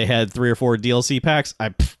like if they had 3 or 4 DLC packs,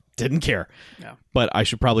 I didn't care. Yeah. But I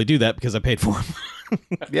should probably do that because I paid for them.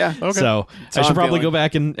 Yeah. Okay. So That's I how should I'm probably feeling. go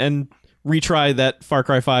back and retry that Far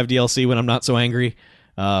Cry 5 DLC when I'm not so angry.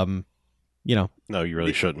 No, you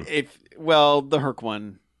really shouldn't. The Herc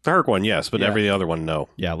one. The Herc one, yes, but Yeah. every other one, no.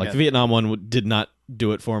 Yeah, like Yeah. the Vietnam one did not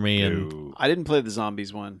do it for me. And No. I didn't play the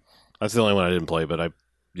zombies one. That's the only one I didn't play, but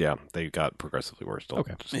they got progressively worse. Don't,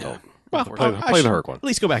 Okay. just Yeah. don't. well, Play, I play should the Herc one. at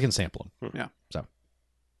least go back and sample them. Yeah. So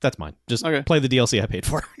that's mine. Just Okay. play the DLC I paid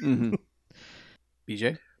for. Mm-hmm.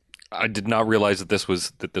 BJ. I did not realize that this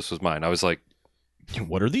was mine. I was like,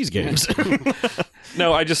 What are these games?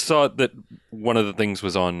 no, I just saw that one of the things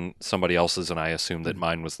was on somebody else's, and I assumed that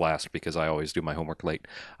mine was last because I always do my homework late.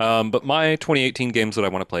 But my 2018 games that I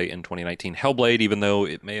want to play in 2019, Hellblade, even though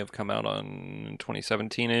it may have come out on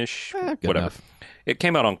 2017-ish, Good whatever. enough. It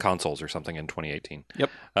came out on consoles or something in 2018.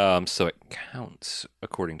 Yep. So it counts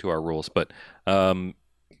according to our rules. But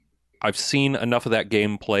I've seen enough of that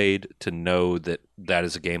game played to know that that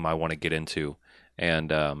is a game I want to get into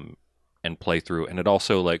and play through. And it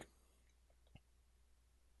also, like,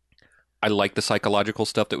 I like the psychological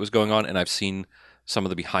stuff that was going on, and I've seen some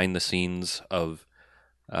of the behind the scenes of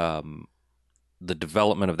the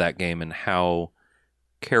development of that game and how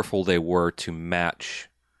careful they were to match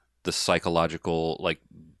the psychological, like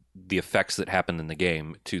the effects that happen in the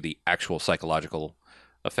game to the actual psychological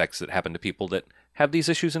effects that happen to people that have these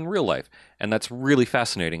issues in real life. And that's really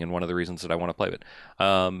fascinating and one of the reasons that I want to play it.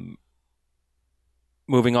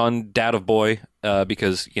 Moving on, Dad of Boy,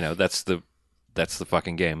 because, you know, that's the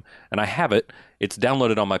fucking game. And I have it. It's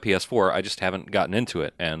downloaded on my PS4. I just haven't gotten into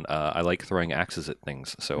it. And I like throwing axes at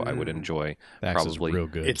things, so I would enjoy Axe is probably real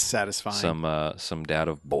good. It's satisfying. some Dad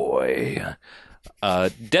of Boy.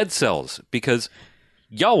 Dead Cells, because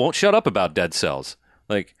y'all won't shut up about Dead Cells.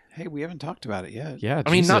 Like, Hey, we haven't talked about it yet. Yeah,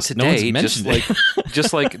 I mean, not Jesus, no one's today, just mentioned like it.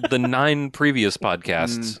 just like the 9 previous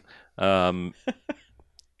podcasts.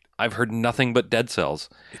 I've heard nothing but Dead Cells.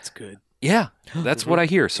 It's good. Yeah, that's what I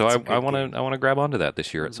hear. So It's a I good want to grab onto that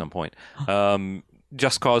this year at some point.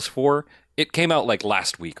 Just Cause 4, it came out like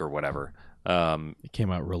last week or whatever. It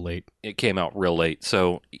came out real late. It came out real late,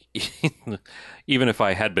 so even if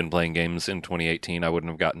I had been playing games in 2018, I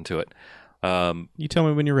wouldn't have gotten to it. You tell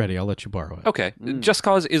me when you're ready. I'll let you borrow it. Okay, Just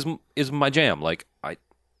Cause is my jam. Like I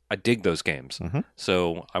dig those games,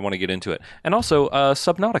 so I want to get into it. And also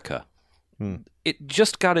Subnautica. It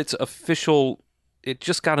just got its official. It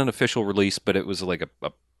just got an official release, but it was like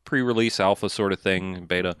a pre-release alpha sort of thing,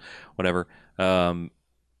 beta, whatever.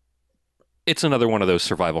 It's another one of those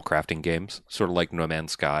survival crafting games, sort of like No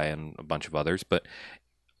Man's Sky and a bunch of others. But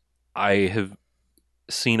I have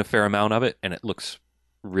seen a fair amount of it, and it looks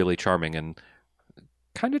really charming and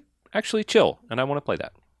kind of actually chill, and I want to play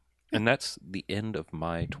that. And that's the end of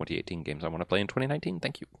my 2018 games I want to play in 2019.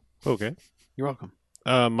 Thank you. Okay. You're welcome.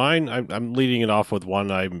 Mine, I'm leading it off with one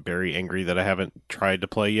I'm very angry that I haven't tried to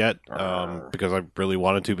play yet, because I really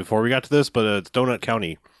wanted to before we got to this, but it's Donut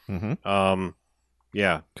County.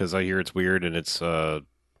 Yeah, because I hear it's weird and it's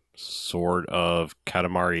sort of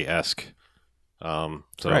Katamari-esque. So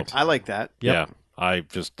Correct. I like that. Yep. yeah, I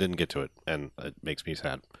just didn't get to it, and it makes me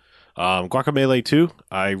sad. Guacamelee 2,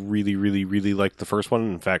 I really, really, really liked the first one.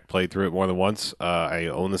 In fact, played through it more than once. I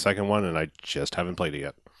own the second one, and I just haven't played it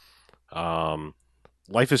yet.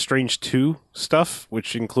 Life is Strange 2 stuff,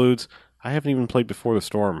 which includes, I haven't even played Before the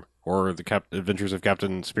Storm or the Adventures of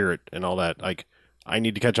Captain Spirit and all that. Like, I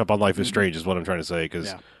need to catch up on Life is Strange is what I'm trying to say,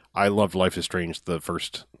 because I loved Life is Strange the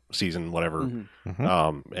first season, whatever.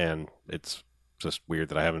 And it's just weird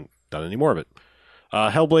that I haven't done any more of it.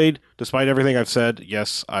 Hellblade, despite everything I've said,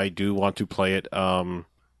 yes, I do want to play it. And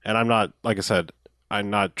I'm not, like I said, I'm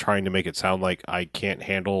not trying to make it sound like I can't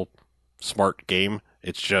handle smart game.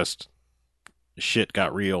 It's just shit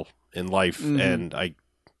got real in life, and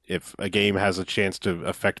if a game has a chance to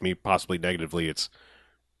affect me possibly negatively, it's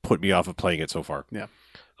put me off of playing it so far. Yeah.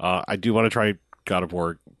 I do want to try God of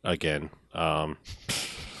War again. I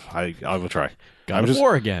will try. God of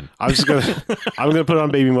War again. I'm gonna put it on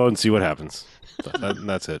baby mode and see what happens.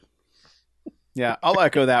 That's it. Yeah, I'll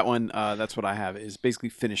echo that one. That's what I have, is basically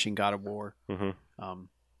finishing God of War.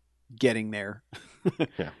 Getting there.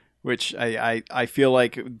 Yeah. Which I feel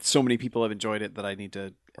like so many people have enjoyed it that I need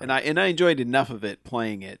to, and I enjoyed enough of it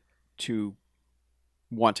playing it to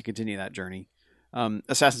want to continue that journey.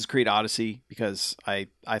 Assassin's Creed Odyssey, because I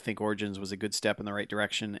think Origins was a good step in the right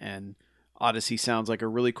direction, and Odyssey sounds like a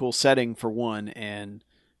really cool setting for one, and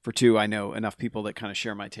for two, I know enough people that kind of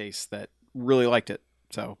share my tastes that really liked it,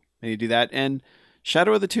 so I need to do that. And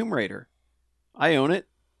Shadow of the Tomb Raider, I own it.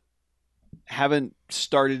 Haven't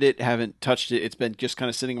started it, haven't touched it. It's been just kind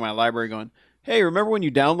of sitting in my library going, hey, remember when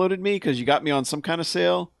you downloaded me because you got me on some kind of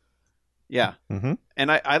sale? Yeah.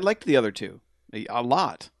 And I liked the other two a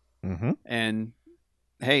lot. And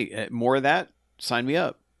hey, more of that, sign me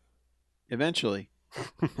up eventually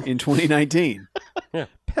in 2019. Yeah.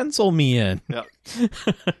 Pencil me in. Yep.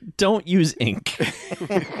 Don't use ink.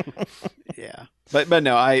 Yeah. But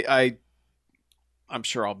no, I'm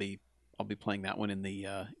sure I'll be playing that one in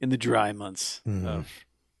the dry months of,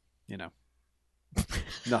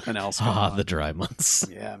 nothing else going on. The dry months.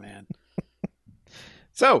 Yeah, man.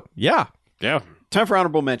 So Yeah. Yeah. Time for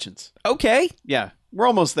honorable mentions. Okay. Yeah, we're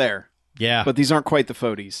almost there. Yeah. But these aren't quite the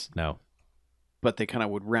Fodies. no. But they kind of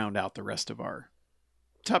would round out the rest of our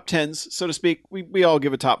top 10s, so to speak. We all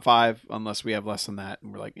give a top 5 unless we have less than that.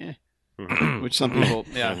 And we're like, which some people,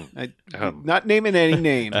 not naming any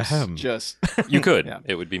names. Just, You could. Yeah.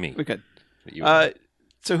 It would be me. we could. You would.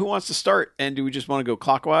 So who wants to start? And do we just want to go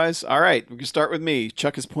clockwise? All right, we can start with me.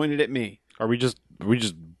 Chuck has pointed at me. Are we just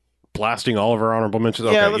blasting all of our honorable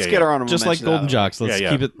mentions? Yeah, Okay, let's get our honorable Just like mentions out Golden of the way. Jocks. Let's Yeah,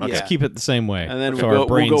 keep yeah. it. Let's Okay. keep it the same way. And then so we'll our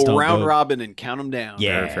brains go don't round go- robin and count them down.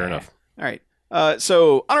 Yeah. Fair enough. All right.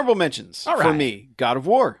 So honorable mentions All for right. me. God of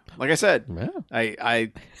War. Like I said, Yeah.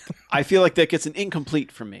 I feel like that gets an incomplete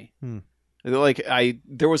from me. Like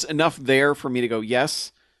there was enough there for me to go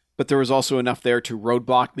yes, but there was also enough there to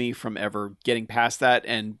roadblock me from ever getting past that.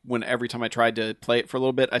 And every time I tried to play it for a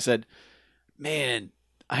little bit, I said, "Man,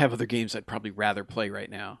 I have other games I'd probably rather play right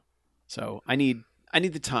now." So I need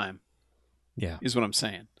the time. Yeah. Is what I'm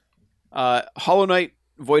saying. Hollow Knight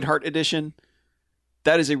Void Heart Edition.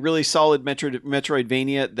 That is a really solid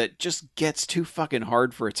Metroidvania that just gets too fucking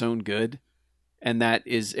hard for its own good. And that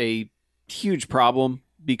is a huge problem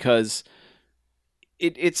because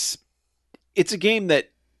it's a game that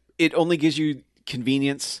it only gives you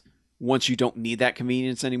convenience once you don't need that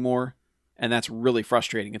convenience anymore. And that's really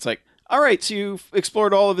frustrating. It's like, all right, so you've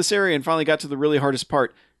explored all of this area and finally got to the really hardest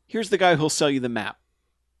part. Here's the guy who'll sell you the map.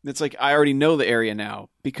 It's like, I already know the area now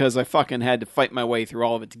because I fucking had to fight my way through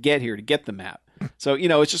all of it to get here to get the map. So,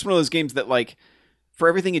 it's just one of those games that, like, for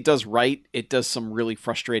everything it does right, it does some really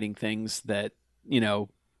frustrating things that,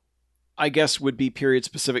 I guess would be period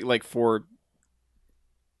specific, like for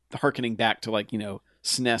harkening back to, like,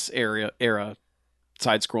 SNES era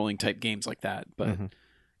side-scrolling type games like that. But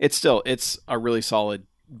it's a really solid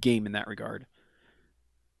game in that regard.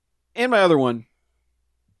 And my other one,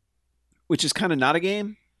 which is kind of not a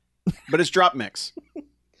game, but it's Drop Mix.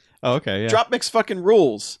 Oh, okay. Yeah. Drop Mix fucking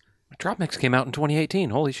rules, Drop Mix came out in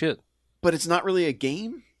 2018. Holy shit. but it's not really a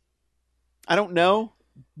game. I don't know.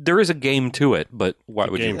 There is a game to it, but why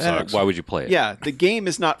The would game you? sucks. Why would you play it? Yeah, the game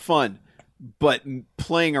is not fun, but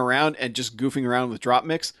playing around and just goofing around with Drop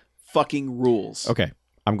Mix fucking rules. Okay.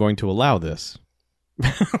 I'm going to allow this.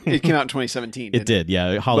 It came out in 2017. It did,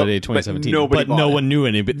 yeah. Holiday But 2017. nobody But no bought it. one knew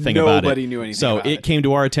anything about it. Nobody knew anything So about it came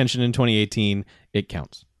to our attention in 2018. It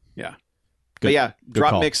counts. Yeah. Good- But yeah, good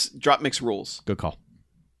call. Drop Mix rules, Good call.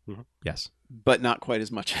 Mhm. Yes. but not quite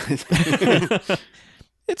as much.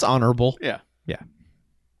 It's honorable. Yeah. Yeah.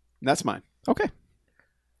 That's mine. Okay.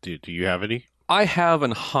 Do you have any? I have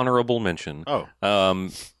an honorable mention. Oh,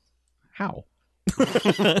 How?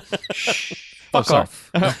 Fuck sorry.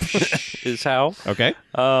 off is how. Okay.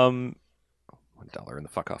 $1 in the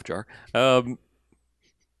fuck off jar. And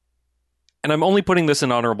I'm only putting this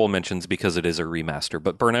in honorable mentions because it is a remaster.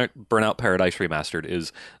 But Burnout Paradise Remastered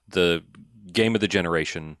is the game of the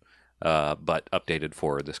generation, but updated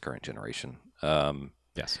for this current generation.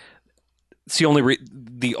 Yes. It's the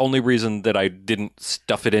only reason that I didn't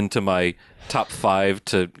stuff it into my top 5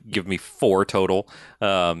 to give me 4 total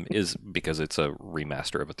is because it's a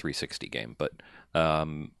remaster of a 360 game. But yeah,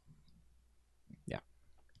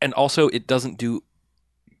 and also it doesn't do.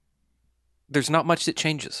 There's not much that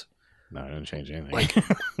changes. No, it didn't change anything.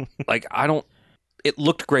 Like I don't. It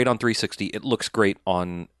looked great on 360. It looks great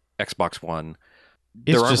on Xbox One.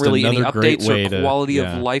 It's There aren't just really any another great updates way or to- quality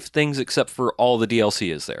yeah. of life things except for all the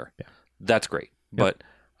DLC is there. Yeah. That's great. But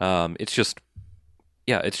it's just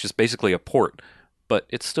basically a port. But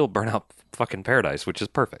it's still Burnout fucking Paradise, which is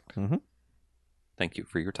perfect. Mhm. Thank you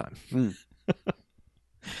for your time.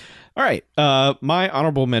 All right. My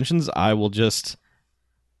honorable mentions, I will just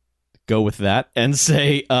go with that and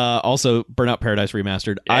say also Burnout Paradise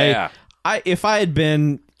Remastered. Yeah. If I had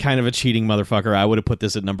been kind of a cheating motherfucker, I would have put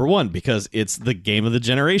this at number 1 because it's the game of the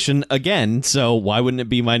generation again. So why wouldn't it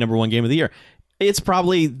be my number 1 game of the year? It's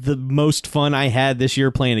probably the most fun I had this year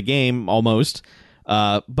playing a game, almost.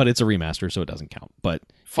 But it's a remaster, so it doesn't count. But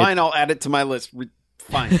Fine, I'll add it to my list.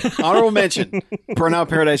 Fine. Honorable mention. Burnout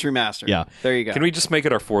Paradise Remastered. Yeah. There you go. Can we just make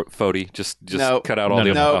it our 40? Just No. cut out all No,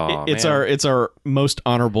 the no, oh, it's man. it's our most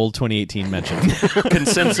honorable 2018 mention.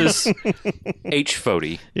 consensus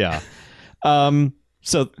H40. Yeah.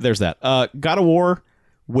 So there's that. God of War,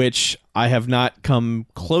 which I have not come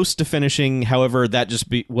close to finishing. However, that just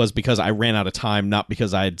was because I ran out of time, not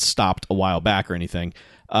because I had stopped a while back or anything.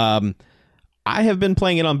 I have been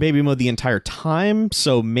playing it on baby mode the entire time,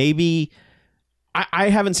 so maybe I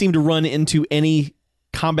haven't seemed to run into any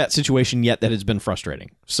combat situation yet that has been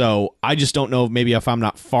frustrating. So I just don't know maybe if I'm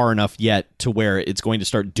not far enough yet to where it's going to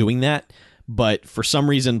start doing that. but for some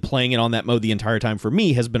reason playing it on that mode the entire time for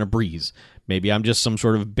me has been a breeze. Maybe I'm just some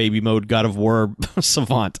sort of baby mode God of War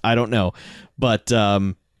savant. I don't know. But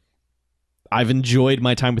I've enjoyed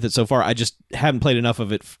my time with it so far. I just haven't played enough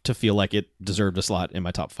of it to feel like it deserved a slot in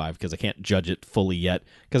my top 5 because I can't judge it fully yet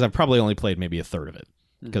because I've probably only played maybe a third of it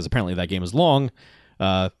because apparently that game is long,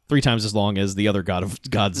 3 times as long as the other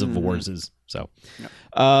Gods of Wars is. So,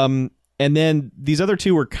 and then these other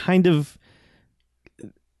two were kind of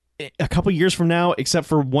a couple years from now, except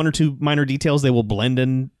for 1 or 2 minor details, they will blend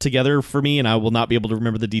in together for me, and I will not be able to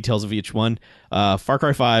remember the details of each one. Far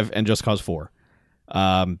Cry 5 and Just Cause 4.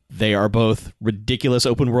 They are both ridiculous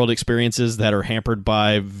open world experiences that are hampered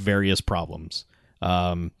by various problems.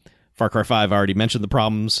 Far Cry 5, I already mentioned the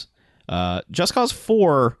problems. Just Cause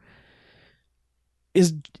 4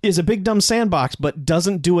 is a big dumb sandbox, but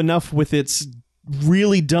doesn't do enough with its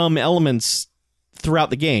really dumb elements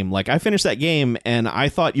throughout the game. Like, I finished that game and I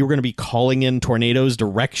thought you were going to be calling in tornadoes to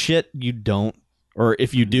wreck shit. You don't, or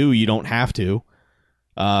if you do, you don't have to.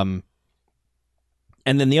 And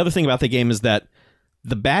then the other thing about the game is that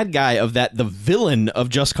the bad guy of that, the villain of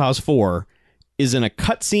Just Cause 4, is in a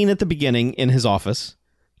cutscene at the beginning in his office,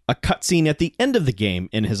 a cutscene at the end of the game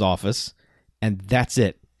in his office, and that's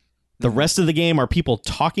it. The rest of the game are people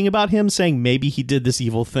talking about him, saying maybe he did this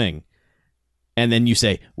evil thing. And then you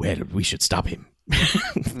say, well, we should stop him.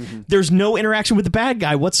 There's no interaction with the bad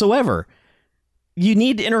guy whatsoever. You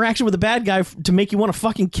need interaction with the bad guy to make you want to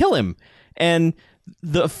fucking kill him. And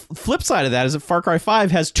the flip side of that is that Far Cry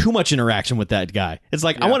 5 has too much interaction with that guy. It's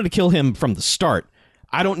like, I wanted to kill him from the start.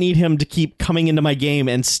 I don't need him to keep coming into my game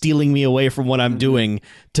and stealing me away from what I'm doing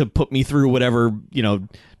to put me through whatever,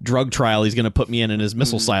 drug trial he's going to put me in his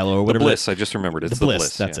missile silo or whatever. The Bliss, I just remembered. It's the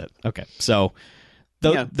Bliss. That's it. Okay. So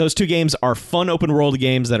those two games are fun open world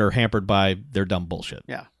games that are hampered by their dumb bullshit.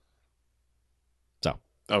 Yeah. So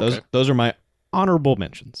Okay. those are my honorable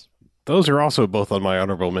mentions. Those are also both on my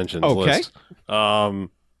honorable mentions list.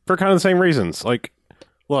 For kind of the same reasons. Like,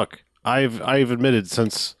 look, I've admitted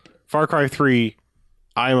since Far Cry 3,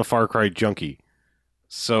 I am a Far Cry junkie.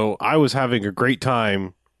 So I was having a great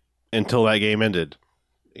time until that game ended.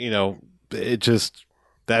 That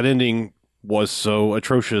ending was so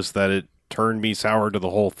atrocious that it turned me sour to the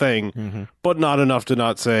whole thing, but not enough to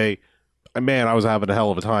not say, man, I was having a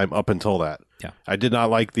hell of a time up until that. Yeah. I did not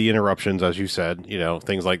like the interruptions, as you said,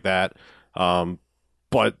 things like that.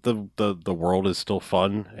 But the world is still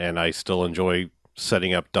fun, and I still enjoy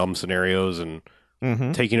setting up dumb scenarios and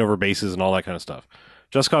taking over bases and all that kind of stuff.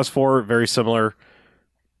 Just Cause 4, very similar.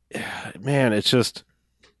 Man, it's just...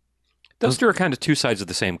 Those two are kind of two sides of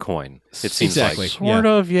the same coin. It seems Exactly. like. Sort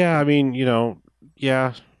of, yeah. I mean,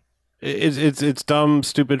 yeah. It's dumb,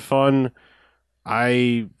 stupid fun.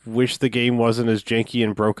 I wish the game wasn't as janky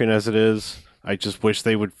and broken as it is. I just wish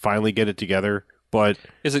they would finally get it together. But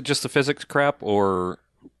Is it just the physics crap, or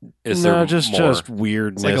is there no, more? just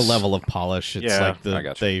weirdness. It's like a level of polish. It's Yeah, like I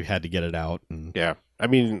gotcha. they had to get it out. And... Yeah, I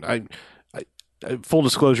mean, I full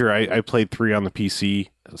disclosure, I played 3 on the PC,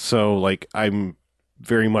 so like I'm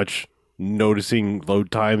very much noticing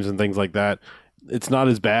load times and things like that. It's not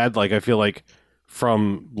as bad. Like, I feel like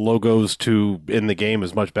from logos to in the game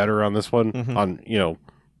is much better on this one. On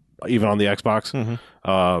even on the Xbox.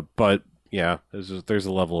 But yeah, there's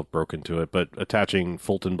a level of broken to it. But attaching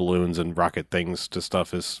Fulton balloons and rocket things to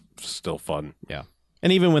stuff is still fun. Yeah.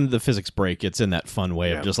 And even when the physics break, it's in that fun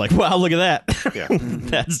way Yeah. of just like, wow, look at that. Yeah.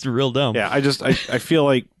 That's real dumb. Yeah, I feel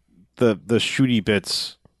like the shooty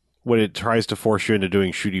bits, when it tries to force you into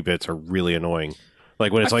doing shooty bits, are really annoying.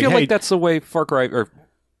 Like when it's I like, feel hey, like that's the way Far Cry or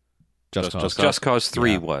Just Cause. Just Cause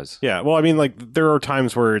 3 Yeah. was. yeah. Well, I mean, like there are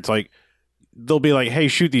times where it's like they'll be like, hey,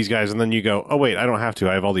 shoot these guys, and then you go, oh wait, I don't have to.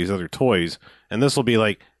 I have all these other toys, and this will be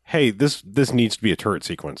like, hey, this needs to be a turret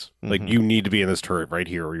sequence. Like you need to be in this turret right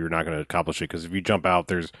here, or you're not going to accomplish it. Because if you jump out,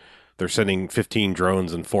 they're sending 15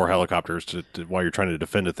 drones and 4 helicopters to while you're trying to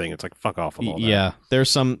defend a thing. It's like, fuck off with all that. Yeah. There's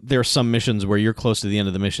some missions where you're close to the end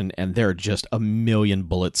of the mission and there are just a million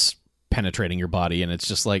bullets penetrating your body, and it's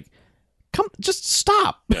just like, just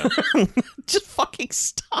stop. Yeah. Just fucking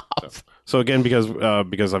stop. So again,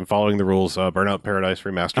 because I'm following the rules, Burnout Paradise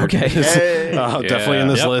Remastered Okay. is Hey. definitely in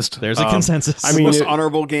this Yep. list. There's a consensus. I mean, Most it-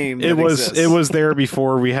 honorable game. It that was exists. there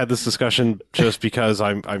before we had this discussion, just because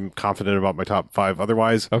I'm confident about my top 5.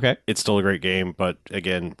 Otherwise, okay. it's still a great game. But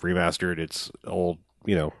again, remastered, it's old.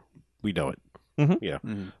 We know it. Mhm. Yeah.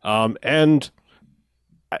 And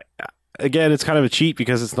again, it's kind of a cheat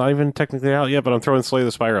because it's not even technically out yet. But I'm throwing Slay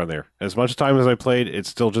the Spire on there. As much time as I played, it's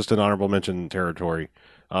still just an honorable mention territory.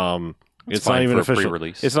 It's not fine even for a official.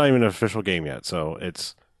 pre-release. It's not even an official game yet, so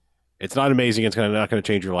it's not amazing. It's not going to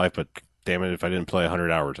change your life, but damn it if I didn't play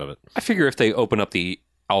 100 hours of it. I figure if they open up the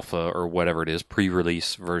alpha or whatever it is,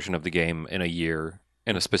 pre-release version of the game in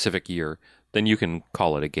a specific year, then you can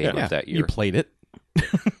call it a game Yeah, of that year. you played it.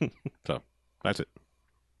 So that's it.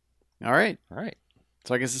 All right. All right.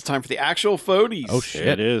 So I guess it's time for the actual Fodies. Oh, shit.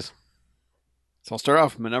 It is. So I'll start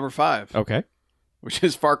off with my number 5, Okay. which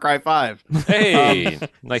is Far Cry 5. Hey,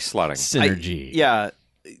 nice slotting. Synergy. Yeah,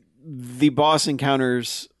 the boss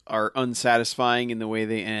encounters are unsatisfying in the way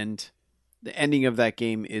they end. The ending of that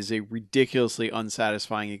game is a ridiculously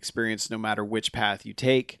unsatisfying experience no matter which path you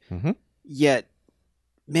take. Mhm. Yet,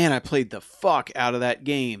 man, I played the fuck out of that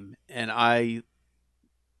game, and I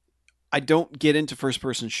don't get into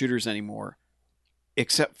first-person shooters anymore,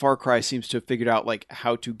 except Far Cry seems to have figured out like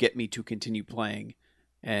how to get me to continue playing.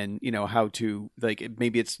 And, you know, how to, like,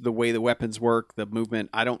 maybe it's the way the weapons work, the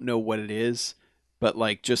movement. I don't know what it is, but,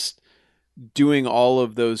 like, just doing all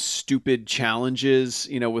of those stupid challenges,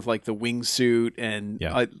 you know, with, like, the wingsuit and,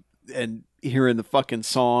 Yeah. and hearing the fucking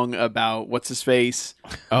song about what's his face,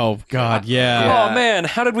 Oh, God, yeah. Oh man,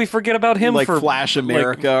 how did we forget about him like for Flash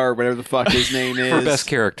America or whatever the fuck his name is. for best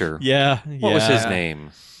character? Yeah. What was his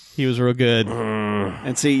name? He was real good.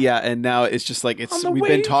 And see, yeah, and now it's just like we've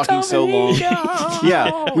been talking so long.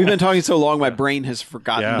 Yeah, we've been talking so long. My brain has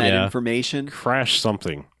forgotten Yeah. that Yeah. information. Crash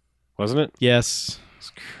something, wasn't it? Yes.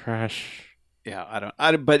 It's Crash. Yeah,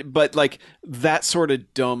 but like that sort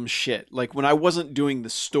of dumb shit. Like when I wasn't doing the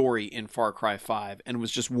story in Far Cry 5 and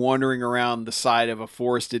was just wandering around the side of a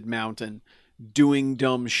forested mountain doing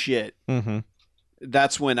dumb shit. Mm-hmm.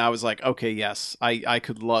 That's when I was like, okay, yes, I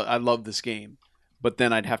love this game. But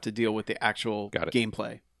then I'd have to deal with the actual Got it.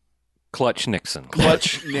 gameplay. Clutch Nixon.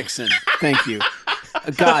 Clutch Nixon. Thank you.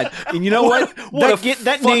 God, and you know what? What a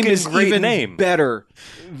That name fucking is great even name. better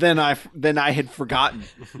than I had forgotten.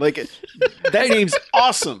 Like that name's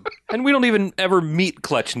awesome. And we don't even ever meet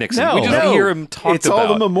Clutch Nixon. No. We just No, hear him talk it's about.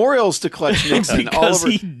 all the memorials to Clutch Nixon. all Because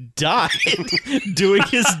over he died doing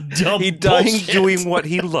his dumb he died bullshit. doing what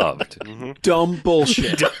he loved. dumb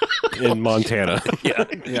bullshit. In Montana. Yeah.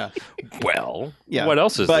 Yeah, Well, yeah. what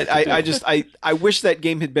else is But there to do? I just I wish that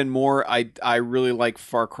game had been more. I really like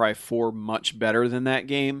Far Cry 4 much better than that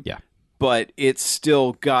game. Yeah. But it's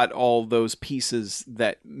still got all those pieces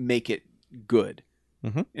that make it good.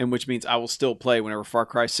 Mhm. And which means I will still play whenever Far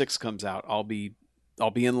Cry 6 comes out. I'll be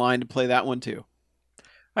in line to play that one too.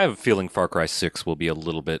 I have a feeling Far Cry 6 will be a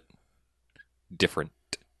little bit different.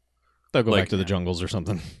 They'll go Like- back to the jungles or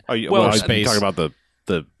something. Oh, you, Well, well, space. Talking about the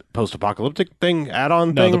post-apocalyptic thing,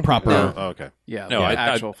 add-on No, thing? the proper- Oh, okay. Yeah, No, the I-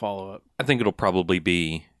 actual follow-up. I think it'll probably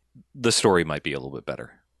be the story might be a little bit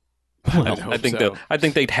better. I'd I hope think so. I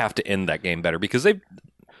think they'd have to end that game better because they.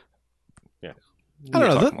 Yeah, I don't know.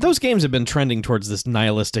 We'll talk more. Those games have been trending towards this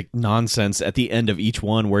nihilistic nonsense at the end of each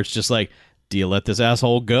one where it's just like, do you let this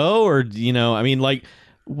asshole go? Or, you know, I mean, like,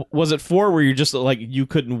 was it 4 where you're just like, you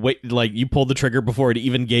couldn't wait, like, you pulled the trigger before it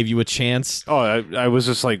even gave you a chance? Oh, I was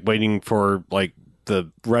just like waiting for like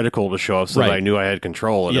the reticle to show up so that Right. I knew I had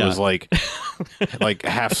control, and Yeah. it was like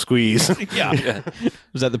half squeeze. Yeah.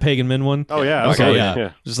 Was that the Pagan Min one? Oh yeah, Okay, absolutely.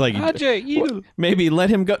 yeah. Just like, Ajay, you. maybe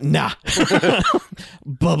let him go. Nah.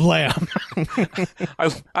 Bablam.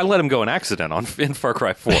 I let him go in accident in Far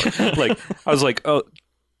Cry 4. Like I was like, oh,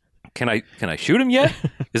 can I shoot him yet?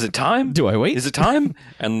 Is it time? Do I wait? Is it time?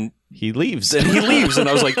 And He leaves. then he leaves, and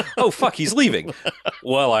I was like, oh fuck, he's leaving.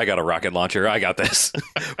 Well, I got a rocket launcher. I got this.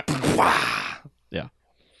 Yeah.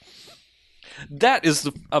 That is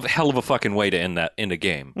a hell of a fucking way to end a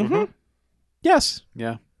game. Mm-hmm. Yes.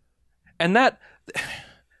 Yeah. And that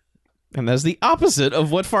And that's the opposite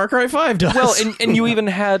of what Far Cry 5 does. well, and you even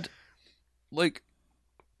had some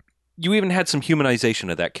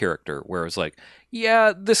humanization of that character where it was like,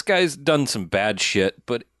 yeah, this guy's done some bad shit,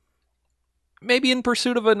 but maybe in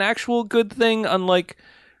pursuit of an actual good thing, unlike,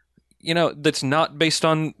 you know, that's not based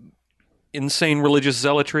on insane religious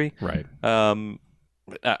zealotry. Right.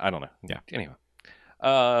 I don't know. Yeah. Anyway,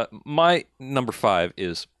 my number 5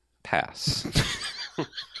 is Pass.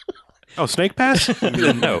 Oh, Snake Pass?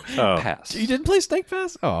 No, Oh. Pass. You didn't play Snake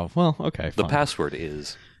Pass? Oh, well, okay. The fine. password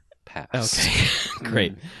is Pass. Okay.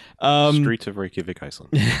 Great. Streets of Reykjavik,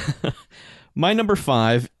 Iceland. My number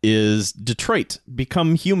 5 is Detroit,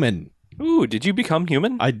 Become Human. Ooh, did you become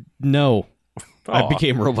human? I Aw.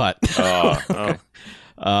 became robot. Okay.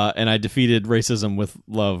 And I defeated racism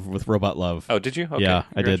with robot love. Oh, did you? Okay. Yeah,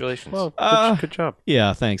 I did. Congratulations. Well, good job.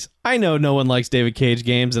 Yeah, thanks. I know no one likes David Cage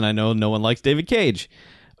games, and I know no one likes David Cage.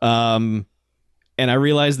 And I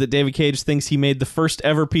realized that David Cage thinks he made the first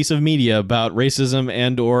ever piece of media about racism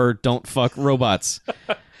and or don't fuck robots.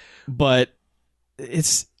 But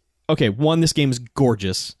it's okay. 1, this game is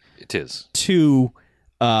gorgeous. It is. 2,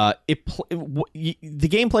 the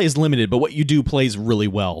gameplay is limited, but what you do plays really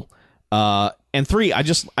well. And 3, I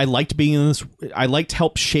liked being in this. I liked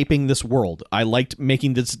help shaping this world. I liked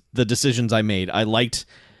making the decisions I made. I liked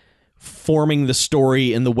forming the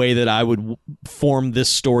story in the way that I would form this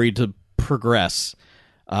story to progress.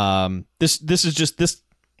 This is just this.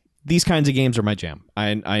 These kinds of games are my jam.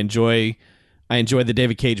 I enjoy the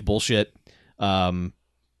David Cage bullshit.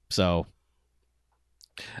 So.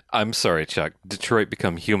 I'm sorry, Chuck. Detroit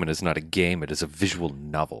Become Human is not a game. It is a visual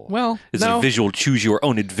novel. Well, it's a visual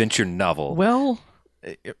choose-your-own-adventure novel. Well,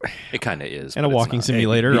 it kind of is. And a walking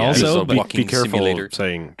simulator yeah, also. But be careful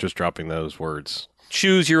saying, just dropping those words.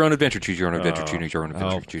 Choose your own adventure. Choose your own adventure. Choose your own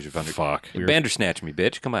adventure. Choose your own adventure. Fuck. Bandersnatch me,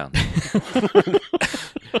 bitch. Come on.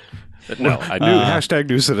 No, I knew hashtag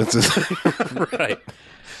new sentences. Right.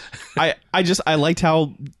 I liked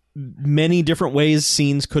how many different ways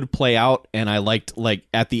scenes could play out, and I liked, like,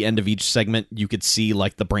 at the end of each segment you could see,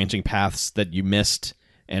 like, the branching paths that you missed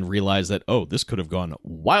and realize that, oh, this could have gone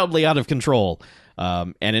wildly out of control.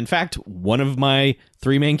 And in fact, one of my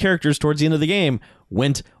 3 main characters towards the end of the game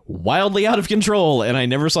went wildly out of control, and I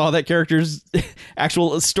never saw that character's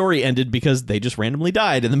actual story ended because they just randomly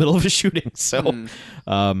died in the middle of a shooting. So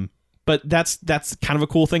but that's kind of a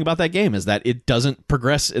cool thing about that game, is that it doesn't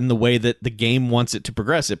progress in the way that the game wants it to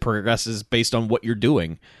progress. It progresses based on what you're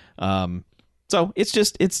doing. So it's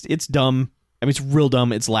just it's dumb. I mean, it's real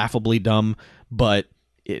dumb. It's laughably dumb, but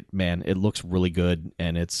it looks really good,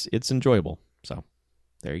 and it's enjoyable. So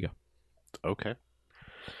there you go. Okay.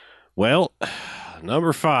 Well,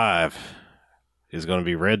 number 5 is going to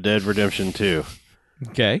be Red Dead Redemption 2.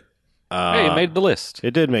 Okay. Hey, it made the list.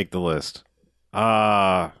 It did make the list.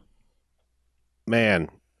 Man,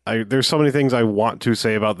 there's so many things I want to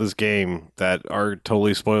say about this game that are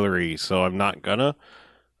totally spoilery, so I'm not gonna.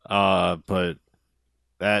 But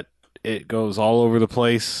that it goes all over the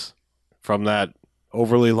place, from that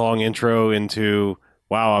overly long intro into,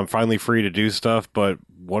 wow, I'm finally free to do stuff, but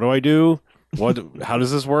what do I do? How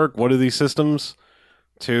does this work? What are these systems?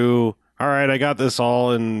 To, all right, I got this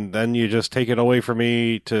all, and then you just take it away from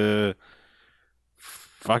me, to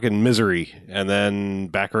fucking misery, and then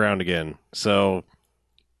back around again. So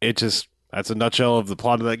that's a nutshell of the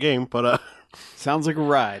plot of that game. But sounds like a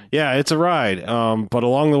ride. Yeah, it's a ride. But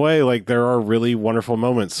along the way, like, there are really wonderful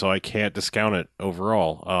moments, so I can't discount it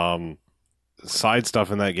overall. Side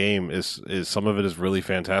stuff in that game is some of it is really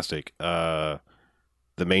fantastic. The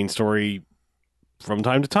main story from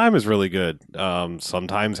time to time is really good.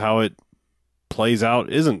 Sometimes how it plays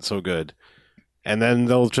out isn't so good, and then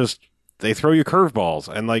they throw you curveballs,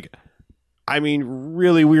 and, like, I mean,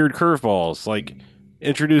 really weird curveballs, like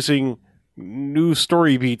introducing new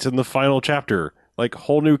story beats in the final chapter, like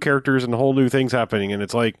whole new characters and whole new things happening, and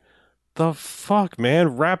it's like, the fuck,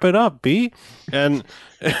 man, wrap it up, B. And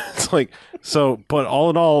it's like, so, but all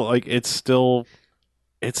in all, like, it's still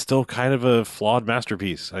kind of a flawed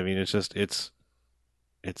masterpiece. I mean, it's just, it's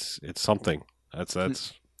something. That's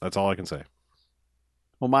all I can say.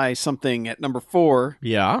 Well, my something at number 4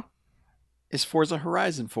 Yeah. is Forza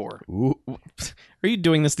Horizon 4. Ooh. Are you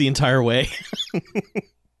doing this the entire way?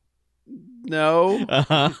 No.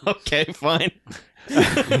 Okay, fine.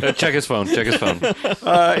 Check his phone.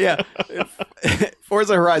 Yeah.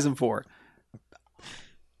 Forza Horizon 4.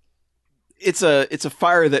 It's a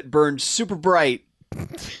fire that burned super bright,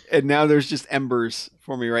 and now there's just embers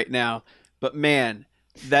for me right now. But man,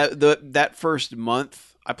 that first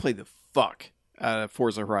month, I played the fuck out of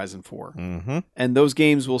Forza Horizon 4. Mm-hmm. And those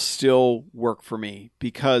games will still work for me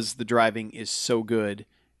because the driving is so good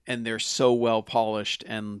and they're so well polished,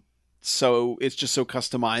 and so it's just so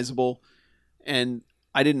customizable. And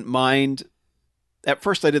I didn't mind. At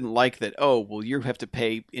first, I didn't like that, oh, well, you have to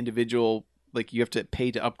pay individual, like, you have to pay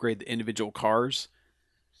to upgrade the individual cars.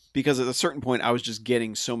 Because at a certain point, I was just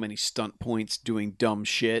getting so many stunt points doing dumb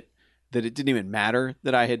shit that it didn't even matter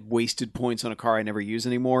that I had wasted points on a car I never use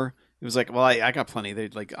anymore. It was like, well, I got plenty.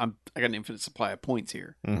 I got an infinite supply of points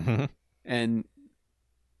here. Mm-hmm. And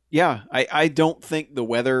yeah, I don't think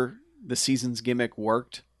the season's gimmick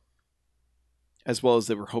worked as well as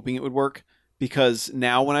they were hoping it would work. Because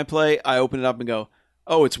now when I play, I open it up and go,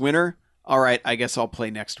 oh, it's winter? All right, I guess I'll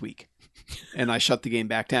play next week. And I shut the game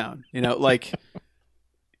back down. Like,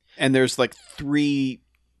 and there's like 3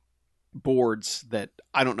 boards that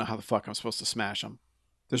I don't know how the fuck I'm supposed to smash them.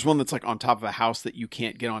 There's one that's like on top of a house that you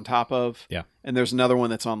can't get on top of. Yeah. And there's another one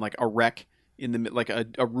that's on like a wreck in the like a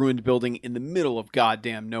ruined building in the middle of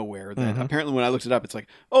goddamn nowhere. That apparently, when I looked it up, it's like,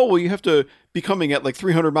 oh well, you have to be coming at like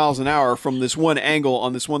 300 miles an hour from this one angle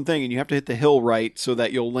on this one thing, and you have to hit the hill right so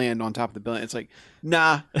that you'll land on top of the building. It's like,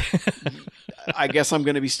 nah. I guess I'm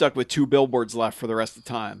going to be stuck with 2 billboards left for the rest of the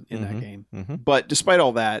time in that game. But despite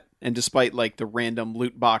all that, and despite like the random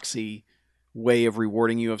loot boxy way of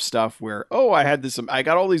rewarding you of stuff where, oh, I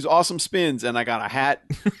got all these awesome spins and I got a hat,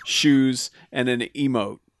 shoes, and an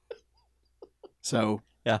emote. So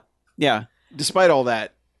yeah. Despite all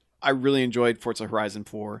that, I really enjoyed Forza Horizon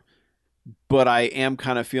 4, but I am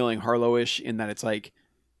kind of feeling Harlow-ish in that it's like,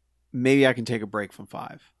 maybe I can take a break from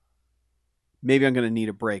 5. Maybe I'm going to need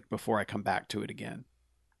a break before I come back to it again.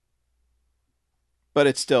 But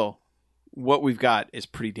it's still, what we've got is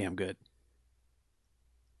pretty damn good.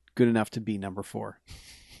 Good enough to be number 4.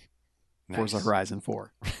 Nice. Forza Horizon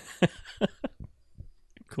 4.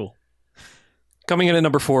 Cool. Coming in at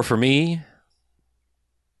number 4 for me,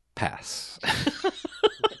 pass.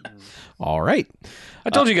 All right.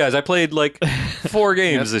 I told you guys I played like 4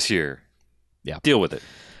 games this year. Yeah. Deal with it.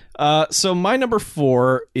 So my number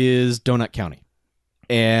 4 is Donut County.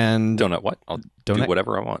 And Donut what? I'll do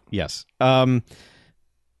whatever I want. Yes.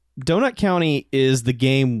 Donut County is the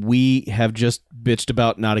game we have just bitched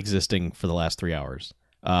about not existing for the last 3 hours.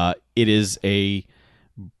 It is a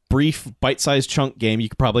brief, bite-sized chunk game. You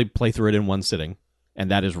could probably play through it in one sitting,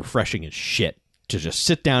 and that is refreshing as shit to just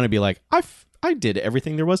sit down and be like, I did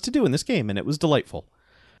everything there was to do in this game, and it was delightful.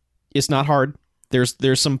 It's not hard.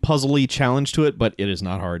 There's some puzzly challenge to it, but it is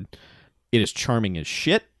not hard. It is charming as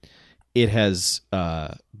shit. It has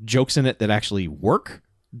jokes in it that actually work,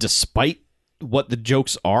 despite what the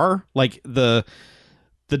jokes are. Like the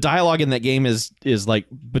dialogue in that game is like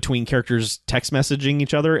between characters text messaging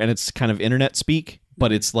each other, and it's kind of internet speak,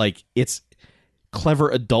 but it's like it's clever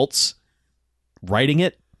adults writing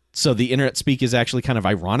it, so the internet speak is actually kind of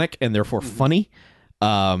ironic and therefore funny.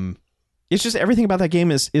 It's just everything about that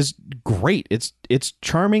game is great. It's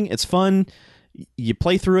charming. It's fun. You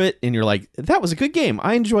play through it and you're like, that was a good game.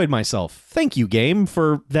 I enjoyed myself. Thank you, game,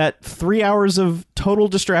 for that 3 hours of total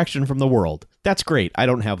distraction from the world. That's great. I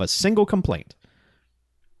don't have a single complaint.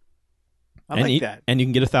 I like that. And you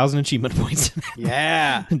can get 1,000 achievement points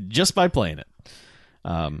Yeah. just by playing it.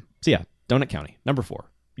 So yeah, Donut County, number 4.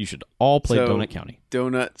 You should all play Donut County.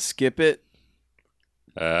 Donut, skip it.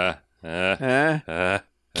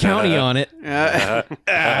 County on it.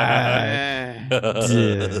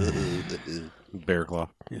 Bear Claw.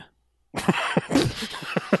 Yeah.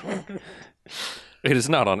 It is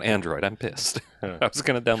not on Android. I'm pissed. I was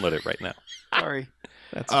going to download it right now. Sorry.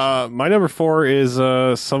 My number 4 is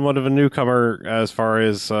somewhat of a newcomer as far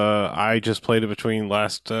as I just played it between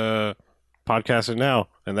last podcast and now,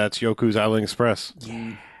 and that's Yoku's Island Express.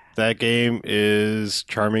 Yeah. That game is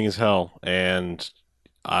charming as hell, and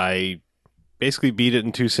I basically beat it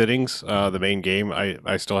in 2 sittings. The main game,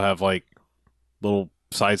 I still have like little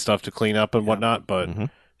side stuff to clean up and whatnot, but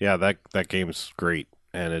yeah, that game's great,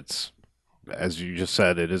 and it's, as you just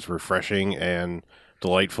said, it is refreshing and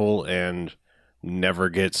delightful and never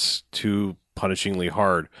gets too punishingly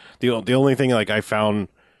hard. The only thing like I found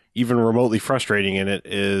even remotely frustrating in it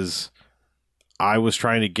is I was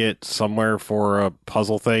trying to get somewhere for a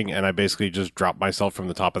puzzle thing, and I basically just dropped myself from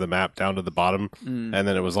the top of the map down to the bottom, and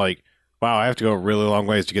then it was like, wow, I have to go a really long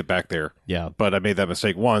ways to get back there. Yeah. But I made that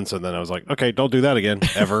mistake once, and then I was like, okay, don't do that again,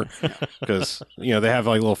 ever. Because, they have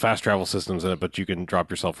like little fast travel systems in it, but you can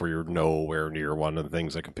drop yourself where you're nowhere near one of the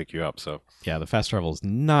things that can pick you up. So yeah, the fast travel is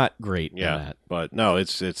not great. yeah, in that. But no,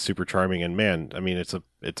 it's super charming, and man, I mean, it's a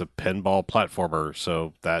pinball platformer,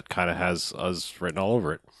 so that kind of has us written all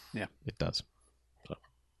over it. Yeah, it does. So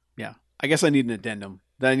yeah, I guess I need an addendum.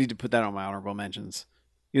 Then I need to put that on my honorable mentions.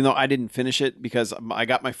 Even though I didn't finish it because I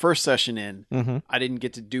got my first session in, I didn't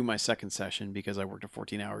get to do my second session because I worked a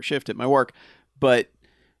 14-hour shift at my work. But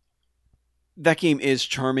that game is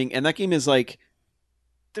charming, and that game is like,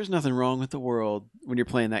 there's nothing wrong with the world when you're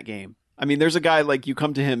playing that game. I mean, there's a guy, like, you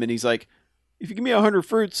come to him and he's like, if you give me 100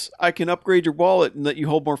 fruits, I can upgrade your wallet and let you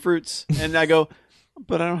hold more fruits. And I go,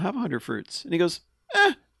 but I don't have 100 fruits. And he goes,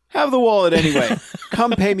 have the wallet anyway.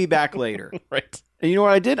 Come pay me back later. Right. And you know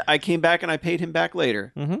what I did? I came back and I paid him back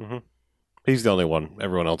later. he's the only one.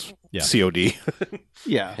 Everyone else, COD.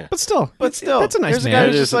 Yeah. But still, That's a nice There's man. a guy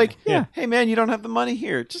There's who's just like, yeah. hey man, you don't have the money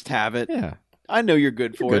here. Just have it. Yeah. I know you're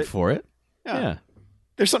good for Good it. for it. Yeah. Yeah.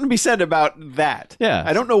 There's something to be said about that. Yeah.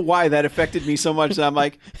 I don't know why that affected me so much that I'm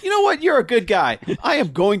like, you know what? You're a good guy. I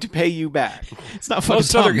am going to pay you back. It's not fucking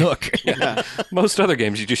Most Tom other- Nook. Yeah. Most other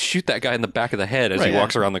games, you just shoot that guy in the back of the head as he Right.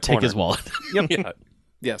 walks around the corner. Take his wallet. Yep. Yeah.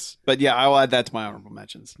 Yes. But yeah, I'll add that to my honorable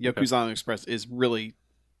mentions. Yoku's Island Express is really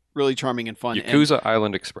really charming and fun. Yakuza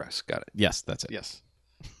Island Express. Got it. Yes, that's it. Yes.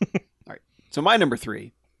 All right. So my number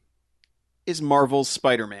 3 is Marvel's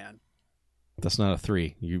Spider-Man. That's not a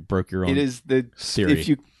 3. You broke your own. It is the theory. If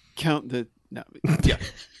you count the no, yeah,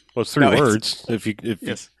 Well, it's 3 No, it's- words. If you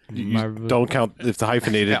yes. don't count if the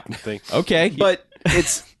hyphenated thing. Okay, But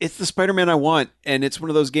it's the Spider-Man I want, and it's one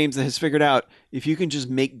of those games that has figured out if you can just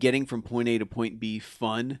make getting from point A to point B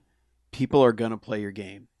fun, people are gonna play your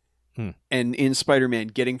game. And in Spider-Man,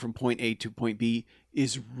 getting from point A to point B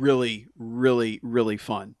is really, really, really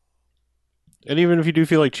fun. And even if you do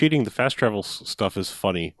feel like cheating, the fast travel stuff is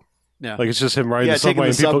funny. Yeah. Like it's just him riding Yeah, the taking subway, the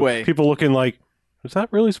and people, subway. people looking like, is that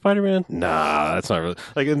really Spider-Man? Nah, that's not really.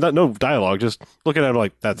 Like no dialogue, just looking at him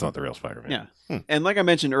like that's not the real Spider-Man. Yeah. And like I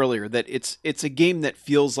mentioned earlier, that it's a game that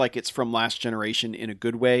feels like it's from last generation in a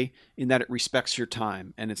good way, in that it respects your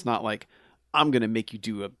time, and it's not like I'm gonna make you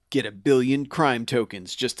get 1 billion crime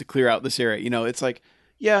tokens just to clear out this area. You know, it's like,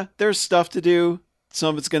 yeah, there's stuff to do.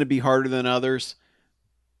 Some of it's gonna be harder than others.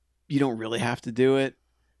 You don't really have to do it.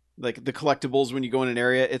 Like the collectibles when you go in an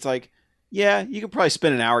area, it's like, yeah, you could probably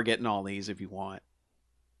spend an hour getting all these if you want.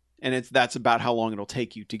 And that's about how long it'll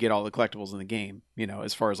take you to get all the collectibles in the game, you know,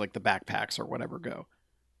 as far as like the backpacks or whatever go.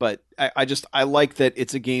 But I like that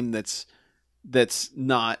it's a game that's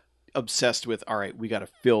not obsessed with, all right, we got to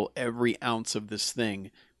fill every ounce of this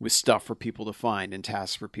thing with stuff for people to find and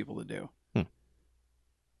tasks for people to do.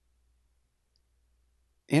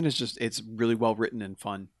 And it's really well written and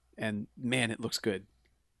fun. And man, it looks good.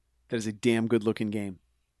 That is a damn good looking game.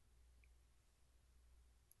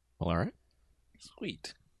 well, all right.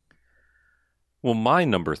 Sweet. Well, my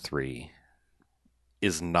number 3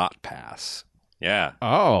 is Not Pass. Yeah.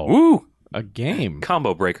 Oh, Woo! a game.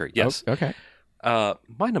 Combo breaker. Yes. Okay.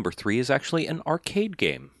 My number 3 is actually an arcade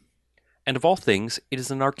game. And of all things, it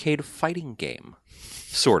is an arcade fighting game.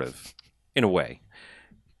 Sort of. In a way.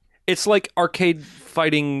 It's like arcade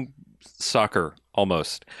fighting soccer,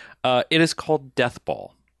 almost. It is called Death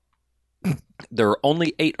Ball. There are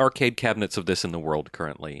only 8 arcade cabinets of this in the world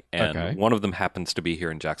currently, and Okay. one of them happens to be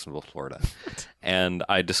here in Jacksonville, Florida. And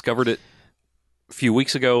I discovered it a few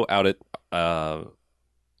weeks ago out at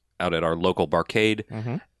our local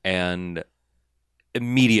barcade, and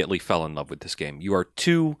immediately fell in love with this game. You are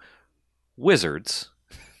 2 wizards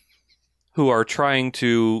who are trying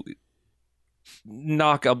to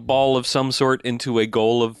knock a ball of some sort into a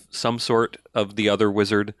goal of some sort of the other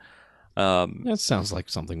wizard. That sounds like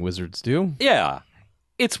something wizards do. Yeah,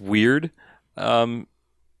 it's weird. You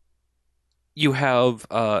have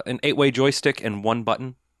an 8-way joystick and 1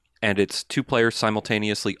 button, and it's 2 players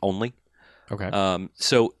simultaneously only. Okay.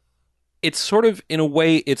 So it's sort of, in a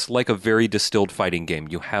way, it's like a very distilled fighting game.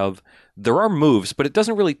 There are moves, but it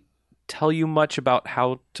doesn't really tell you much about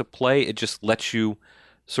how to play. It just lets you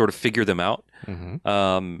sort of figure them out.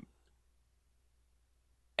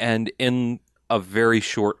 And in a very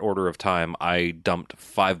short order of time, I dumped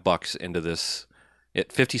 $5 into this at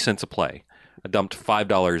 50 cents a play. I dumped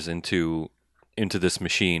 $5 into this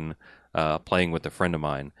machine, playing with a friend of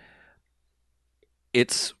mine.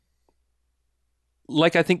 It's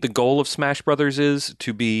like, I think the goal of Smash Brothers is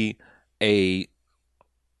to be a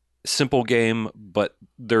simple game, but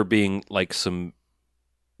there being like some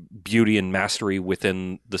beauty and mastery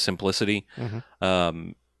within the simplicity.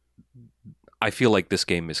 I feel like this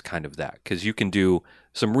game is kind of that, because you can do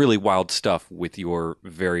some really wild stuff with your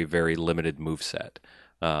very, very limited moveset.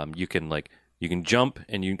 You can jump,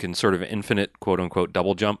 and you can sort of infinite, quote unquote,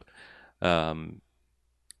 double jump.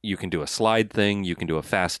 You can do a slide thing. You can do a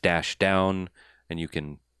fast dash down, and you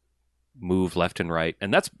can move left and right.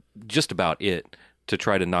 And that's just about it to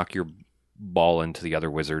try to knock your ball into the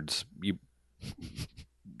other wizards. You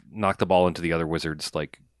knock the ball into the other wizard's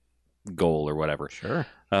like goal or whatever. Sure.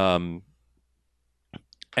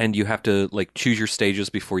 And you have to like choose your stages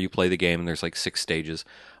before you play the game, and there's like 6 stages.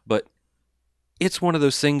 But it's one of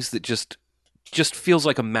those things that just feels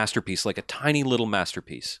like a masterpiece, like a tiny little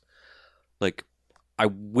masterpiece. Like, I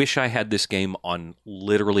wish I had this game on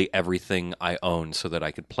literally everything I own so that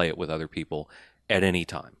I could play it with other people at any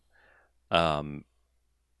time.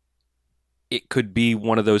 It could be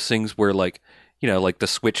one of those things where, like, you know, like the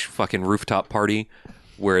Switch fucking rooftop party,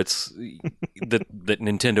 where it's that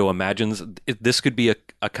Nintendo imagines. This could be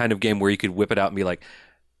a kind of game where you could whip it out and be like,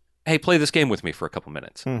 hey, play this game with me for a couple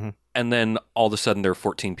minutes. And then all of a sudden there are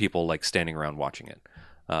 14 people like standing around watching it.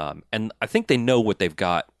 And I think they know what they've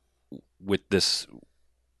got with this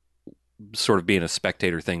sort of being a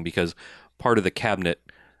spectator thing, because part of the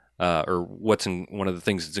cabinet, or what's in one of the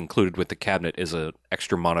things that's included with the cabinet, is an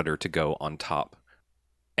extra monitor to go on top.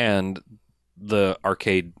 And the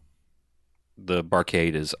arcade the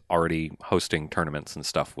Barcade is already hosting tournaments and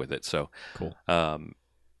stuff with it. So Cool.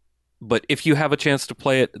 But if you have a chance to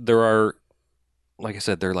play it, there are, like I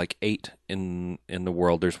said, there are like 8 in the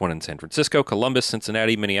world. There's one in San Francisco, Columbus,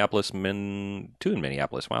 Cincinnati, Minneapolis, 2 in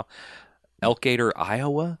Minneapolis. Wow. Elkader,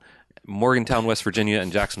 Iowa, Morgantown, West Virginia,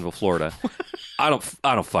 and Jacksonville, Florida. I don't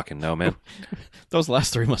fucking know, man. Those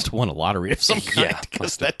last 3 must have won a lottery of some kind, Yeah,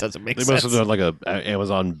 because that doesn't make They sense. must have done like a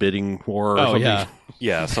Amazon bidding war or Oh, something. yeah.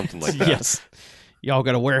 Yeah, something like that. Yes. Y'all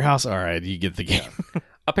got a warehouse? All right, you get the game.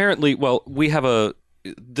 Apparently, well,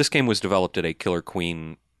 this game was developed at a Killer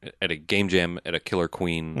Queen, at a game jam at a Killer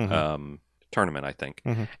Queen tournament, I think.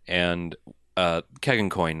 Mhm. And Keg and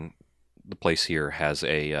Coin, the place here, has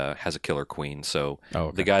a Killer Queen. So Oh,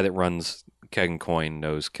 okay. the guy that runs Keg and Coin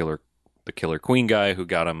knows the Killer Queen guy who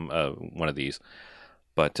got him one of these.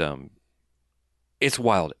 But it's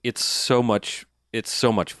wild. It's so much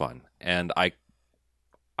fun, and I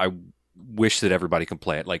wish that everybody can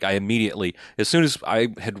play it. Like, I immediately, as soon as I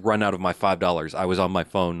had run out of my $5, I was on my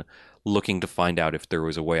phone looking to find out if there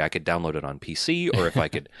was a way I could download it on PC or if I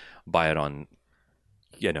could buy it on,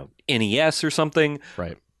 NES or something.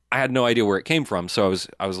 Right. I had no idea where it came from, so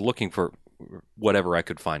I was looking for whatever I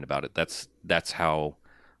could find about it. That's how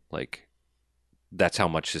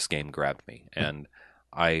much this game grabbed me, and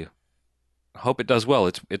I hope it does well.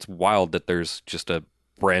 It's wild that there's just a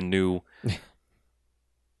brand new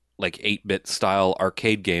 8-bit style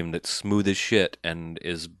arcade game that's smooth as shit and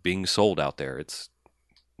is being sold out there.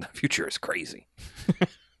 The future is crazy.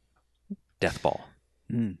 Deathball.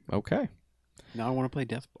 Okay. Now I want to play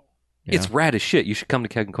Death Ball. Yeah. It's rad as shit. You should come to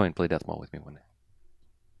Keg and Coin and play Deathball with me one day.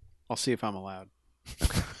 I'll see if I'm allowed.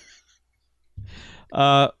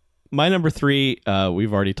 My number 3,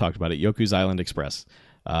 we've already talked about it, Yoku's Island Express.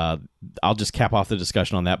 I'll just cap off the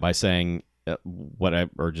discussion on that by saying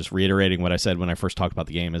just reiterating what I said when I first talked about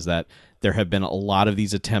the game, is that there have been a lot of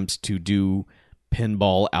these attempts to do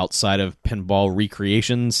pinball outside of pinball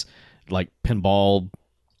recreations, like pinball,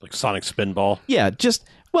 Like Sonic Spinball. yeah, just,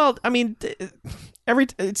 well, I mean,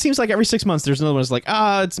 it seems like every 6 months there's another one that's like,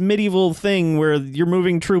 it's a medieval thing where you're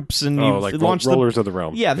moving troops and you like launch Rollers of the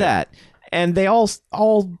Realm. yeah, that. And they all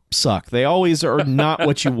suck. They always are not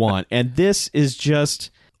what you want. And this is just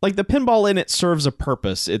like, the pinball in it serves a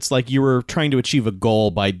purpose. It's like you were trying to achieve a goal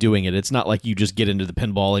by doing it. It's not like you just get into the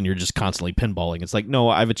pinball and you're just constantly pinballing. It's like, no,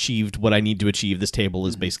 I've achieved what I need to achieve. This table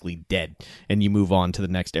is basically dead, and you move on to the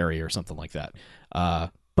next area or something like that.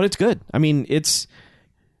 But it's good. I mean,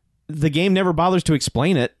 the game never bothers to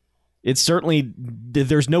explain it. It's certainly,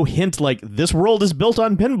 there's no hint like this world is built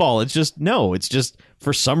on pinball. It's just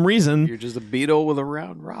for some reason. You're just a beetle with a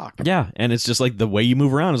round rock. Yeah, and it's just like the way you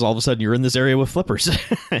move around is all of a sudden you're in this area with flippers,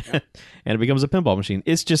 and it becomes a pinball machine.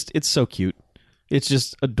 It's so cute. It's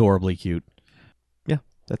just adorably cute. Yeah,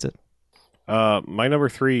 that's it. My number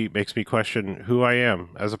 3 makes me question who I am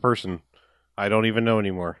as a person. I don't even know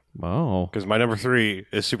anymore, Oh, because my number 3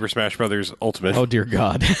 is Super Smash Brothers Ultimate. oh dear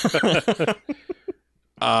God.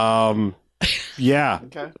 Yeah,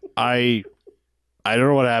 Okay. I don't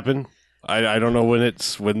know what happened. I don't know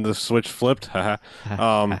when the switch flipped.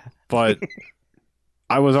 But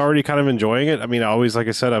I was already kind of enjoying it. I mean, like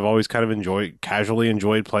I said, I've always kind of casually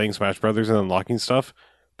enjoyed playing Smash Brothers and unlocking stuff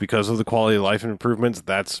because of the quality of life improvements.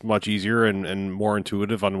 That's much easier and more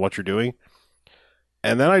intuitive on what you're doing.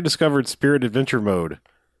 And then I discovered Spirit Adventure mode,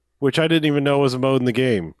 which I didn't even know was a mode in the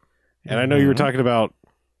game. And I know you were talking about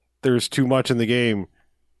there's too much in the game.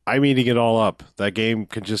 I'm eating it all up. That game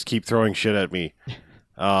can just keep throwing shit at me.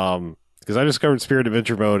 Because I discovered Spirit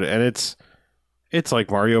Adventure mode, and it's like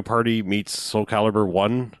Mario Party meets Soul Calibur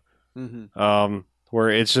 1, where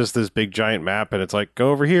it's just this big giant map, and it's like, go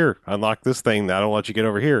over here, unlock this thing, that'll let you get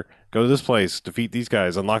over here. Go to this place, defeat these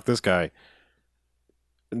guys, unlock this guy.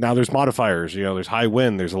 Now there's modifiers, there's high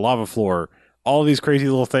wind, there's a lava floor, all these crazy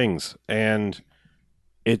little things, and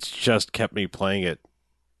it's just kept me playing it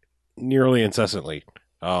nearly incessantly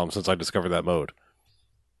since I discovered that mode.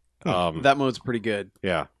 That mode's pretty good.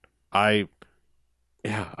 Yeah. I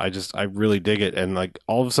really dig it. And like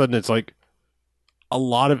all of a sudden it's like a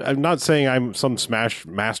lot of, I'm not saying I'm some Smash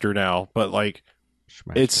master now, but like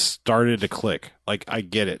it's started to click. Like I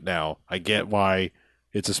get it now. I get why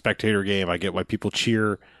it's a spectator game. I get why people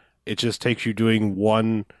cheer. It just takes you doing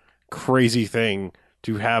one crazy thing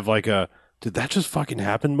to have like did that just fucking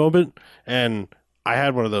happen moment? And I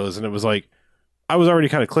had one of those, and it was like, I was already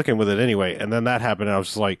kind of clicking with it anyway. And then that happened, and I was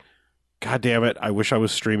just like, God damn it, I wish I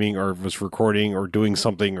was streaming or was recording or doing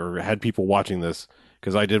something or had people watching this,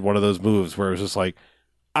 because I did one of those moves where it was just like,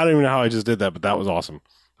 I don't even know how I just did that, but that was awesome.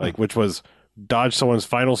 Like, which was dodge someone's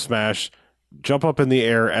final smash, jump up in the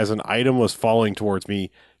air as an item was falling towards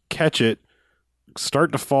me, catch it,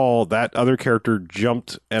 start to fall, that other character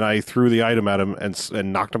jumped and I threw the item at him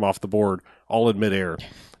and knocked him off the board all in midair.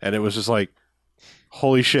 And it was just like,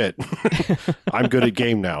 holy shit, I'm good at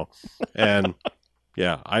game now. And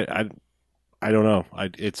yeah, I don't know.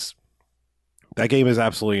 That game is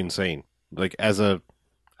absolutely insane. Like as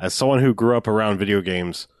someone who grew up around video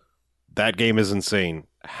games, that game is insane.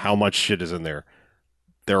 How much shit is in there?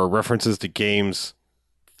 There are references to games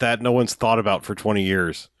that no one's thought about for 20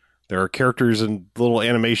 years. There are characters and little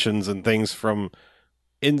animations and things from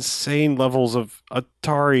insane levels of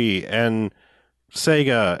Atari and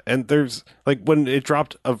Sega. And there's like when it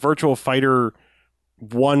dropped a Virtua Fighter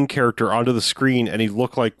 1 character onto the screen and he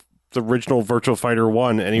looked like the original Virtua Fighter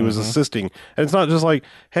 1 and he was assisting. And it's not just like,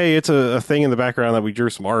 hey, it's a thing in the background that we drew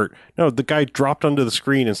some art. No, the guy dropped onto the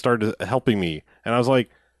screen and started helping me. And I was like,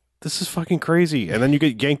 this is fucking crazy. And then you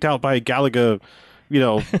get yanked out by a Galaga,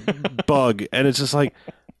 bug. And it's just like,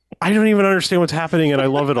 I don't even understand what's happening, and I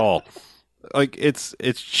love it all. Like it's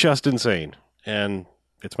just insane, and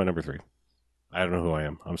it's my number 3. I don't know who I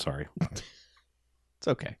am. I'm sorry. It's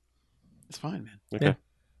okay. It's fine, man. Okay. Yeah.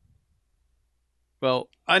 Well,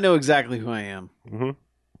 I know exactly who I am. Mm-hmm.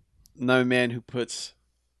 I'm a man who puts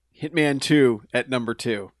Hitman 2 at number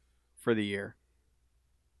 2 for the year.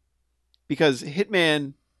 Because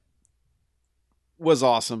Hitman was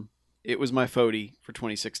awesome. It was my FOTY for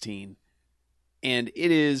 2016. And it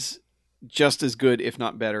is just as good, if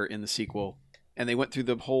not better, in the sequel. And they went through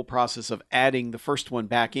the whole process of adding the first one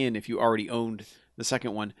back in if you already owned the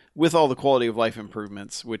second one, with all the quality of life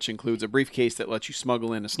improvements, which includes a briefcase that lets you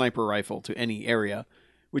smuggle in a sniper rifle to any area,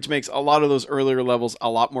 which makes a lot of those earlier levels a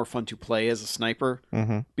lot more fun to play as a sniper.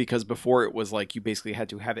 Because before it was like you basically had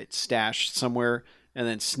to have it stashed somewhere and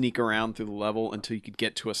then sneak around through the level until you could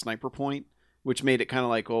get to a sniper point, which made it kind of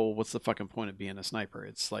like, oh, what's the fucking point of being a sniper?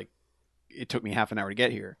 It's like, it took me half an hour to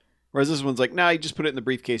get here. Whereas this one's like, nah, you just put it in the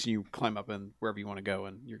briefcase and you climb up and wherever you want to go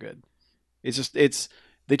and you're good.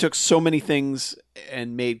 They took so many things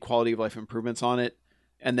and made quality of life improvements on it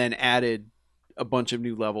and then added a bunch of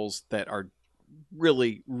new levels that are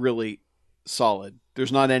really, really solid.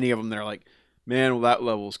 There's not any of them that are like, man, well, that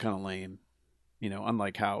level is kind of lame.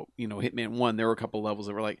 Unlike how, Hitman 1, there were a couple levels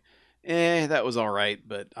that were like, that was all right,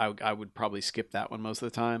 but I would probably skip that one most of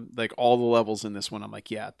the time. Like all the levels in this one, I'm like,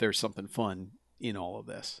 yeah, there's something fun in all of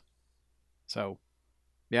this. So,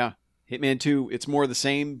 yeah, Hitman 2, it's more the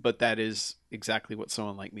same, but that is exactly what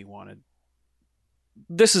someone like me wanted.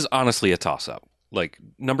 This is honestly a toss-up. Like,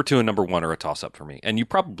 number 2 and number 1 are a toss-up for me, and you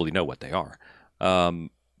probably know what they are.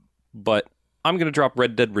 But I'm going to drop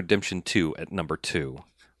Red Dead Redemption 2 at number 2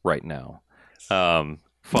 right now.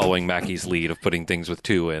 Following Mackie's lead of putting things with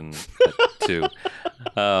 2 in at 2.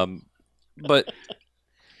 But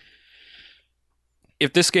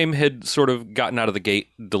if this game had sort of gotten out of the gate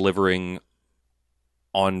delivering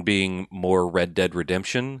on being more Red Dead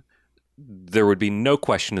Redemption, there would be no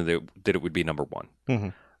question that it would be number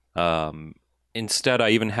 1. Instead, I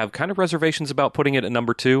even have kind of reservations about putting it at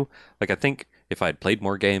number 2. Like, I think if I had played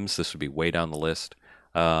more games, this would be way down the list.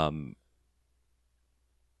 I'll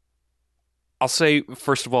say,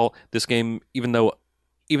 first of all, this game, even though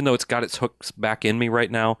it's got its hooks back in me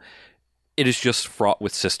right now, it is just fraught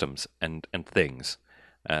with systems and things.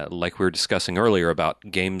 Like we were discussing earlier about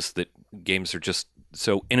games are just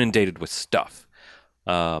so inundated with stuff.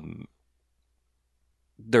 There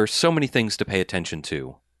are so many things to pay attention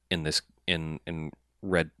to in this in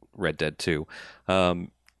Red Dead 2.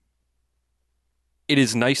 It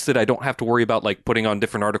is nice that I don't have to worry about like putting on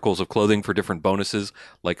different articles of clothing for different bonuses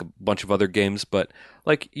like a bunch of other games, but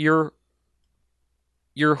like your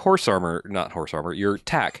horse armor, not horse armor, your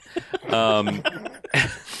tack.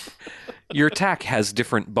 Your attack has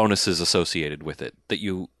different bonuses associated with it that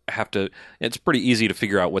you have to... It's pretty easy to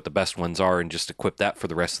figure out what the best ones are and just equip that for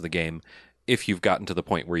the rest of the game if you've gotten to the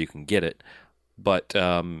point where you can get it. But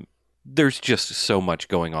there's just so much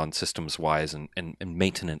going on systems-wise and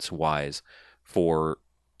maintenance-wise for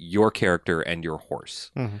your character and your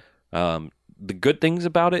horse. The good things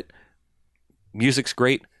about it, music's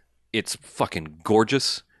great. It's fucking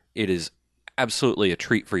gorgeous. It is absolutely a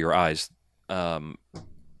treat for your eyes.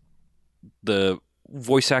 The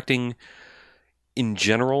voice acting in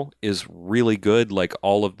general is really good. Like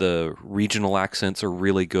all of the regional accents are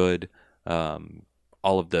really good. All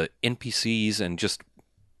of the NPCs and just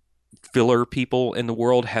filler people in the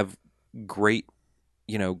world have great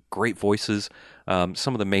voices.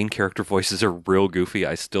 Some of the main character voices are real goofy.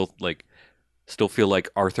 I still feel like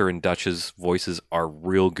Arthur and Dutch's voices are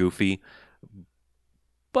real goofy,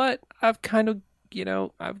 but I've kind of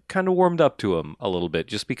warmed up to them a little bit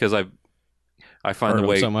just because I find Heard the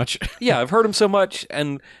way so much. yeah, I've heard them so much,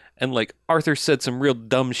 and and like Arthur said some real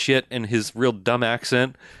dumb shit in his real dumb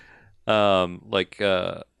accent. Harlow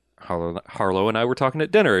and I were talking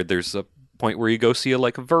at dinner. There's a point where you go see a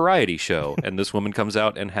variety show, and this woman comes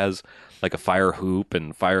out and has like a fire hoop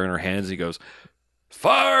and fire in her hands. He goes,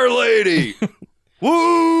 "Fire lady!"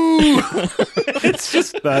 Woo! It's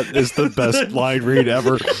just That is the best line read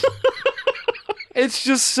ever. it's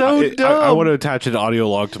just so dumb. I want to attach an audio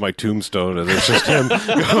log to my tombstone, and it's just him.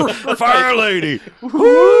 Fire lady.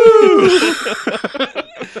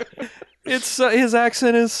 It's his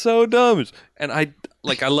accent is so dumb, and I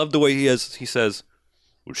love the way he says,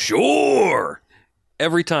 "Sure."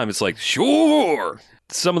 Every time it's like, "Sure."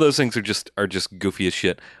 Some of those things are just goofy as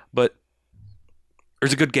shit, but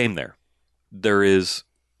there's a good game there. There's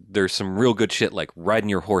some real good shit, like riding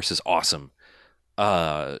your horse is awesome.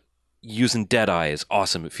 Using Deadeye is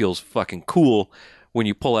awesome. It feels fucking cool when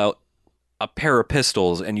you pull out a pair of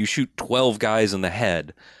pistols and you shoot 12 guys in the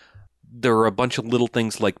head. There are a bunch of little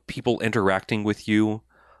things like people interacting with you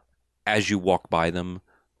as you walk by them.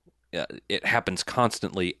 It happens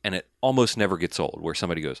constantly, and it almost never gets old, where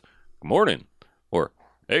somebody goes, "Good morning," or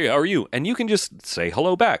 "Hey, how are you?" And you can just say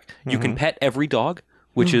hello back. You can pet every dog,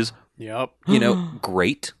 which is, Yep.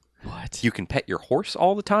 great. What? You can pet your horse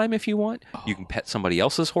all the time if you want. You can pet somebody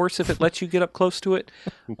else's horse if it lets you get up close to it.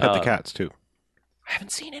 Pet the cats too. I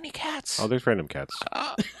haven't seen any cats. Oh, there's random cats,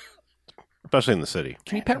 especially in the city.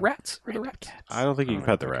 Can you pet rats? Are there rats? I don't think you can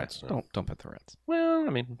pet the rats. No. Don't pet the rats. Well, I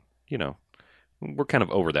mean, we're kind of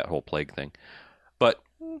over that whole plague thing. But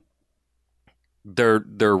there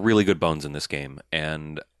are really good bones in this game,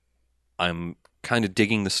 and I'm kind of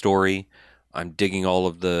digging the story. I'm digging all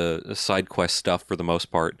of the side quest stuff for the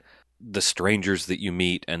most part. The strangers that you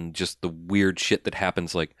meet and just the weird shit that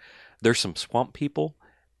happens. Like, there's some swamp people,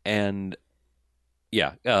 and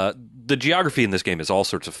the geography in this game is all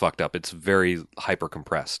sorts of fucked up. It's very hyper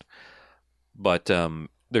compressed. But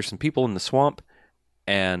there's some people in the swamp,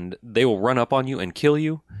 and they will run up on you and kill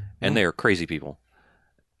you, and they are crazy people.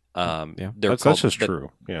 That's just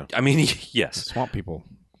true. Yeah, I mean, yes, Swamp people.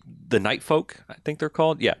 the Night Folk, I think they're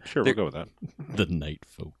called. Yeah, sure, we'll go with that. The night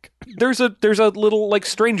folk. There's a little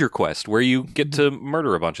stranger quest where you get to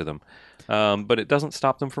murder a bunch of them, but it doesn't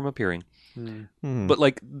stop them from appearing. But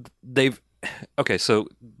okay, so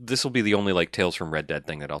this will be the only Tales from Red Dead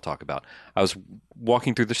thing that I'll talk about. I was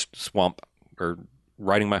walking through the swamp, or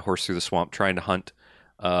riding my horse through the swamp, trying to hunt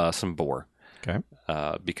some boar. Okay.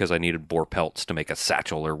 Because I needed boar pelts to make a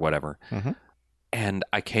satchel or whatever. Mm-hmm. And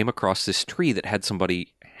I came across this tree that had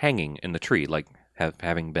somebody hanging in the tree,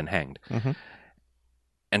 having been hanged. Mm-hmm.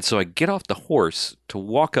 And so I get off the horse to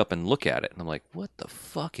walk up and look at it, and I'm like, what the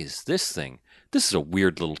fuck is this thing? This is a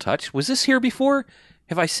weird little touch. Was this here before?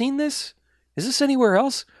 Have I seen this? Is this anywhere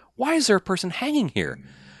else? Why is there a person hanging here?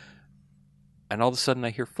 And all of a sudden I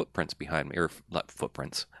hear footprints behind me, or not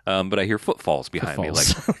footprints, but I hear footfalls behind me,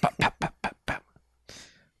 pop, pop, pop, pop, pop.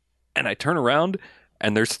 And I turn around,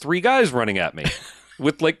 and there's 3 guys running at me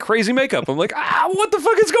with crazy makeup. I'm like, what the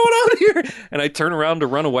fuck is going on here? And I turn around to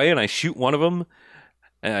run away, and I shoot one of them.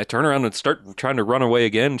 And I turn around and start trying to run away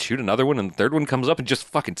again, shoot another one, and the third one comes up and just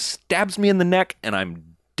fucking stabs me in the neck, and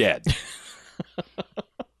I'm dead.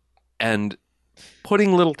 And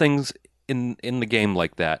putting little things in the game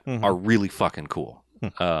like that are really fucking cool.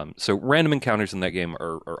 So random encounters in that game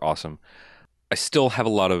are awesome. I still have a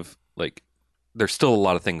lot of there's still a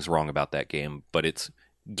lot of things wrong about that game, but it's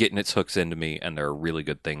getting its hooks into me, and there are really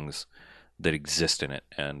good things that exist in it.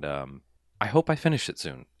 And I hope I finish it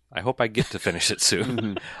soon. I hope I get to finish it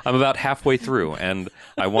soon. I'm about halfway through, and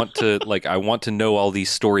I want to know all these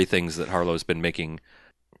story things that Harlow's been making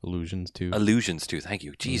allusions to. Thank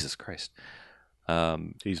you, Jesus Christ.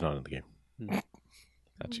 He's not in the game.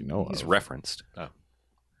 That you know of. He's referenced. Oh.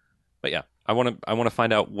 But yeah, I want to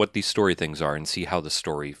find out what these story things are and see how the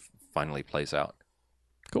story finally plays out.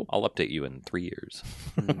 Cool. I'll update you in 3 years.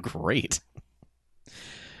 Great.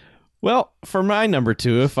 Well, for my number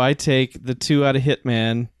 2, if I take the 2 out of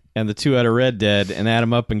Hitman and the 2 out of Red Dead and add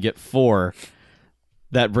them up and get 4,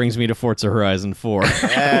 that brings me to Forza Horizon 4.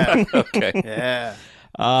 Yeah. Okay. Yeah.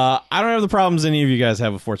 I don't have the problems any of you guys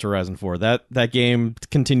have with Forza Horizon 4. That game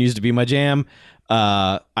continues to be my jam.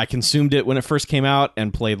 I consumed it when it first came out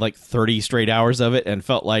and played 30 straight hours of it and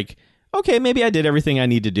felt like, okay, maybe I did everything I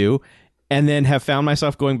need to do, and then have found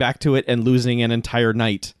myself going back to it and losing an entire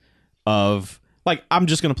night of, I'm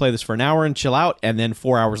just going to play this for an hour and chill out, and then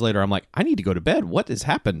 4 hours later, I'm like, I need to go to bed. What has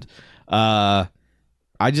happened? That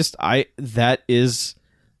is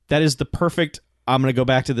the perfect, I'm going to go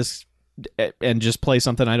back to this and just play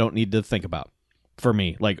something I don't need to think about. For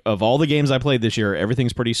me, of all the games I played this year,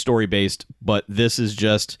 everything's pretty story based, but this is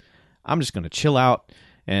just, I'm just going to chill out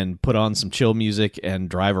and put on some chill music and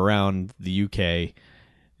drive around the UK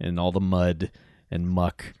and all the mud and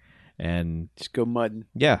muck and Just go mudding.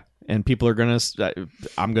 yeah. And people are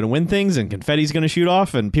I'm gonna win things, and confetti's gonna shoot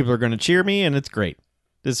off, and people are gonna cheer me, and it's great.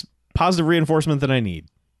 This positive reinforcement that I need,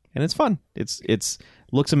 and it's fun. It's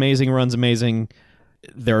looks amazing, runs amazing.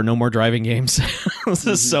 There are no more driving games,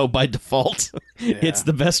 so by default, it's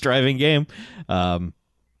the best driving game.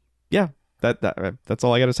 Yeah, that's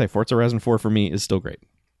all I got to say. Forza Horizon 4 for me is still great.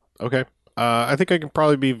 Okay. I think I can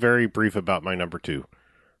probably be very brief about my number 2.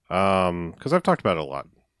 Because I've talked about it a lot.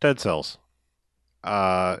 Dead Cells.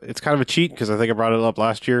 It's kind of a cheat because I think I brought it up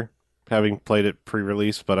last year, having played it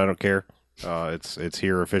pre-release, but I don't care. It's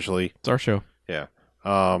here officially. It's our show. Yeah.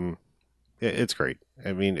 It's great.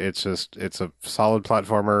 I mean, it's a solid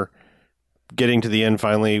platformer. Getting to the end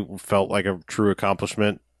finally felt like a true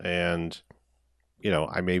accomplishment, and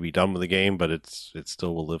I may be done with the game, but it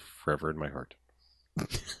still will live forever in my heart.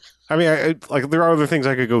 I mean, I like there are other things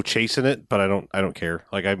I could go chase in it, but I don't care.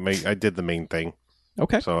 Like I did the main thing.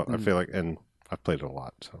 Okay. So I feel like, and I've played it a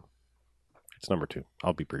lot, so it's number 2.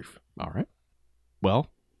 I'll be brief. All right. Well,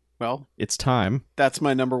 it's time. That's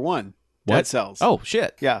my number 1. What? Dead Cells. Oh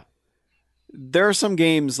shit. Yeah. There are some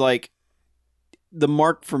games like the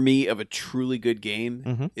mark for me of a truly good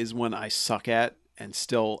game is when I suck at and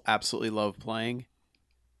still absolutely love playing.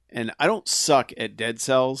 And I don't suck at Dead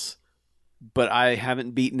Cells, but I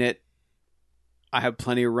haven't beaten it. I have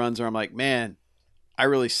plenty of runs where I'm like, man, I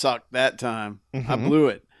really sucked that time. I blew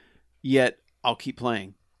it. Yet I'll keep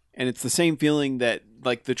playing. And it's the same feeling that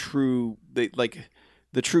like the true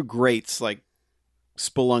greats like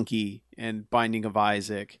Spelunky and Binding of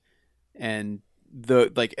Isaac and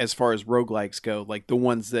the like as far as roguelikes go, like the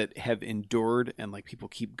ones that have endured and like people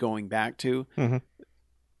keep going back to,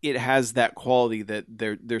 it has that quality that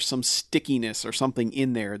there's some stickiness or something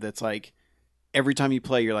in there that's like every time you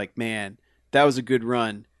play you're like, man, that was a good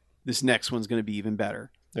run. This next one's going to be even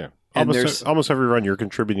better. Yeah. And almost every run you're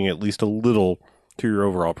contributing at least a little to your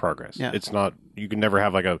overall progress. Yeah. It's not, you can never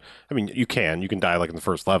have you can die like in the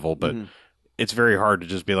first level, but it's very hard to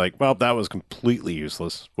just be like, well, that was completely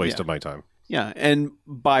useless, waste of my time. Yeah, and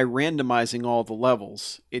by randomizing all the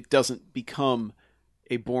levels, it doesn't become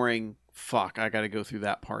a boring, fuck, I got to go through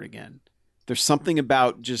that part again. There's something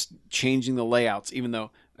about just changing the layouts, even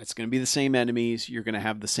though it's going to be the same enemies, you're going to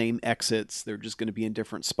have the same exits, they're just going to be in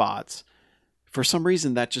different spots. For some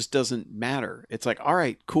reason, that just doesn't matter. It's like, all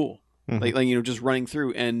right, cool. Like just running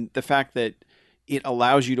through, and the fact that it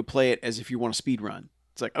allows you to play it as if you want to speed run.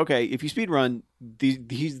 It's like, okay, if you speed run,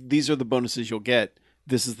 these are the bonuses you'll get.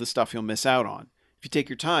 This is the stuff you'll miss out on. If you take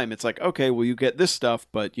your time, it's like, okay, well, you get this stuff,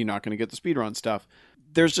 but you're not going to get the speedrun stuff.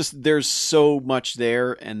 There's so much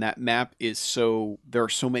there, and that map there are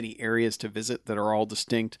so many areas to visit that are all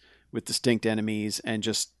distinct with distinct enemies, and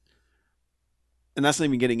that's not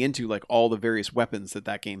even getting into like all the various weapons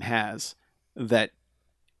that game has, that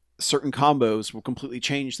certain combos will completely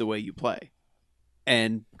change the way you play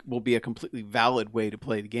and will be a completely valid way to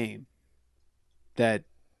play the game. That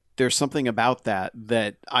there's something about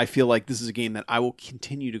that I feel like this is a game that I will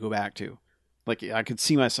continue to go back to. Like I could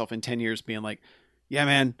see myself in 10 years being like, yeah,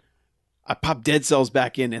 man, I popped Dead Cells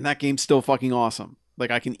back in and that game's still fucking awesome.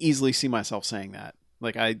 Like I can easily see myself saying that.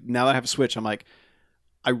 Like now that I have a Switch, I'm like,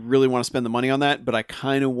 I really want to spend the money on that, but I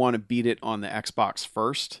kind of want to beat it on the Xbox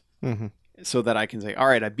first so that I can say, all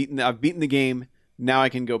right, I've beaten the game. Now I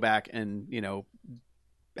can go back and,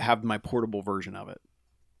 have my portable version of it.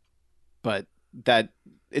 But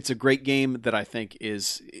it's a great game that I think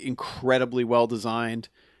is incredibly well designed.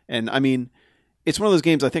 And I mean, it's one of those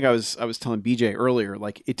games I think I was telling BJ earlier,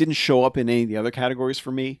 like it didn't show up in any of the other categories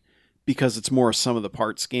for me because it's more a sum of the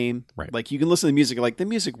parts game. Right. Like you can listen to the music, like the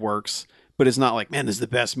music works, but it's not like, man, this is the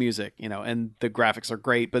best music, and the graphics are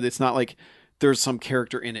great, but it's not like there's some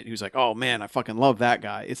character in it who's like, oh man, I fucking love that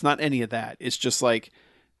guy. It's not any of that. It's just like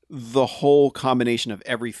the whole combination of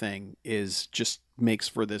everything just makes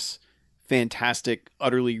for this fantastic,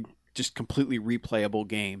 utterly, just completely replayable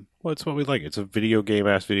game. Well, it's what we like. It's a video game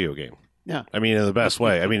video game. Yeah. I mean, in the best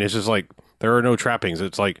way. I mean, it's just like, there are no trappings.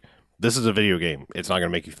 It's like, this is a video game. It's not going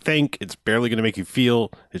to make you think. It's barely going to make you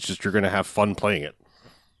feel. It's just, you're going to have fun playing it.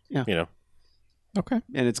 Yeah. Okay.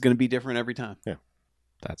 And it's going to be different every time. Yeah.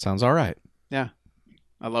 That sounds all right. Yeah.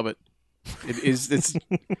 I love it.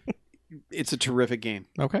 It's a terrific game.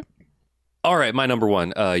 Okay. All right, my number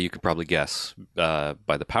 1. You could probably guess by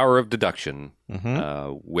the power of deduction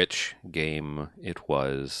which game it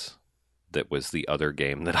was that was the other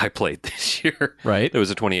game that I played this year. Right. It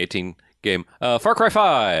was a 2018 game. Far Cry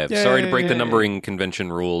 5. Yay. Sorry to break the numbering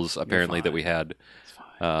convention rules, apparently, that we had.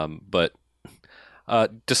 But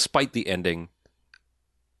despite the ending,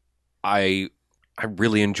 I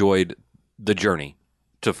really enjoyed the journey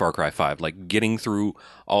to Far Cry 5, like getting through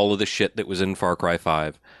all of the shit that was in Far Cry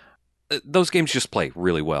 5. Those games just play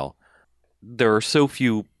really well. There are so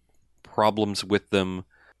few problems with them.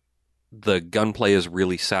 The gunplay is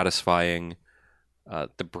really satisfying.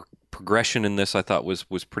 The progression in this I thought was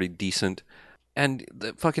pretty decent. And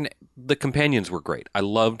the companions were great. I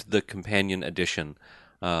loved the companion edition,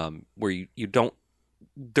 where you don't.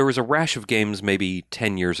 There was a rash of games maybe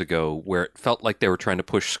 10 years ago where it felt like they were trying to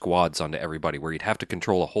push squads onto everybody, where you'd have to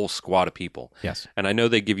control a whole squad of people. Yes. And I know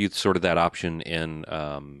they give you sort of that option in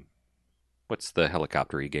what's the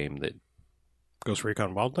helicopter-y game that? Ghost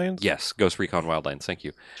Recon Wildlands? Yes, Ghost Recon Wildlands. Thank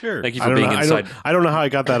you. Sure. Thank you I for don't being know- inside. I don't know how I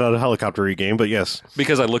got that out of helicopter game, but yes.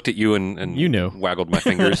 Because I looked at you and You knew. waggled my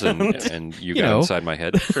fingers and you got know. inside my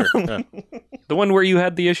head. Sure. Yeah. The one where you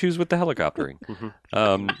had the issues with the helicoptering.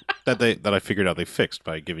 That I figured out they fixed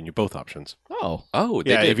by giving you both options. Oh. Oh,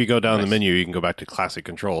 they Yeah, did. if you go down Nice. the menu, you can go back to classic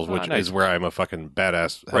controls, which nice. is where I'm a fucking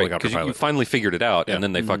badass Right, helicopter because you pilot. finally figured it out, Yeah. and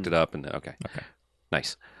then they fucked it up. And okay.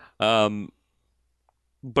 Nice.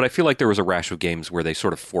 But I feel like there was a rash of games where they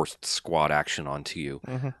sort of forced squad action onto you,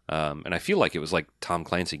 and I feel like it was like Tom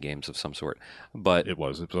Clancy games of some sort. But It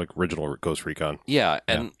was like original Ghost Recon. yeah,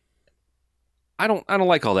 and I don't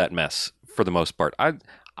like all that mess for the most part.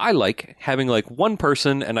 I like having like one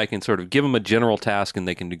person, and I can sort of give them a general task, and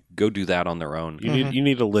they can go do that on their own. You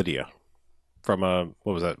need a Lydia from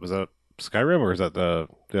what was that? Was that Skyrim or is that the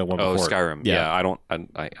one Oh, before? Skyrim. Yeah. Yeah,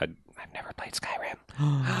 I've never played Skyrim.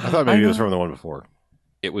 I thought maybe it was from the one before.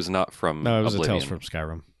 It was not from No, it was Oblivion. the Tales from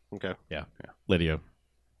Skyrim. Okay. Lydia.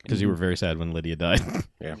 Because you were very sad when Lydia died.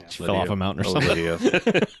 Yeah. She fell off a mountain or Oh, something.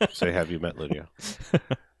 Lydia. Say, have you met Lydia?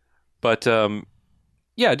 But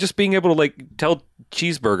yeah, just being able to like tell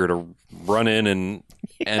Cheeseburger to run in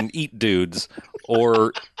and eat dudes,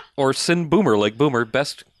 or send Boomer, like Boomer,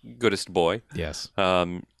 best goodest boy, Yes.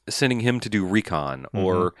 sending him to do recon,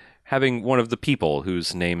 or having one of the people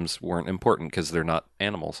whose names weren't important because they're not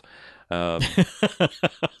animals.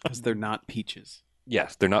 Because they're not peaches.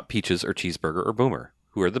 Yes, they're not Peaches or Cheeseburger or Boomer,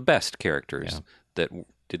 who are the best characters that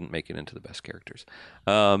didn't make it into the best characters.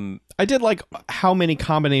 I did like how many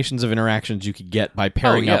combinations of interactions you could get by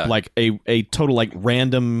pairing yeah. up like a total like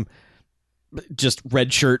random just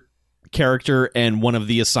red shirt character and one of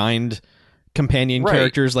the assigned companion Right.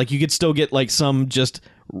 characters. Like you could still get like some just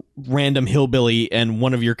random hillbilly and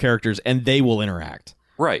one of your characters and they will interact.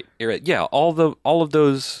 Right. You're right. Yeah, all of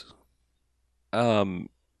those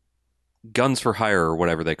guns for hire or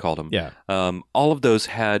whatever they called them. Yeah. All of those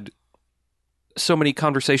had so many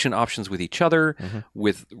conversation options with each other,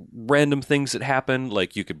 with random things that happen.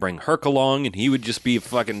 Like you could bring Herc along and he would just be a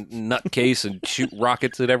fucking nutcase and shoot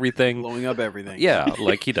rockets at everything. Blowing up everything. Yeah,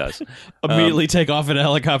 like he does. Immediately take off in a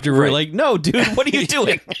helicopter. We're right. like, no, dude, what are you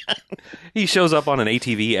doing? He shows up on an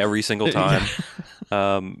ATV every single time.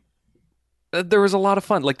 There was a lot of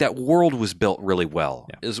fun. Like that world was built really well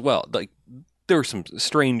as well. Like there were some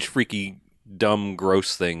strange, freaky, dumb,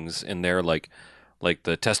 gross things in there, like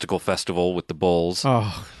the testicle festival with the bulls.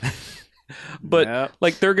 Oh, But Yep.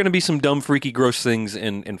 like there are going to be some dumb, freaky, gross things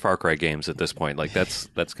in Far Cry games at this point. Like that's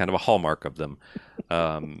kind of a hallmark of them.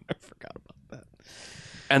 I forgot about that.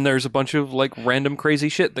 And there's a bunch of like random crazy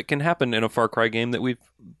shit that can happen in a Far Cry game that we've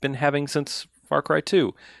been having since Far Cry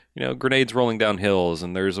 2. You know, grenades rolling down hills,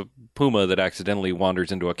 and there's a puma that accidentally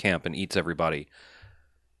wanders into a camp and eats everybody.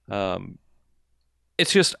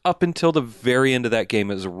 It's just up until the very end of that game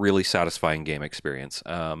is a really satisfying game experience.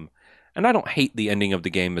 And I don't hate the ending of the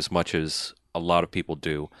game as much as a lot of people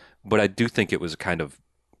do, but I do think it was kind of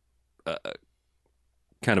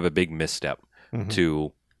a big misstep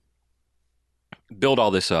to build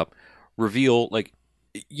all this up, reveal like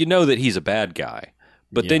you know that he's a bad guy,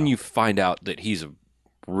 but then you find out that he's a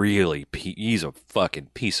fucking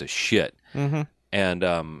piece of shit.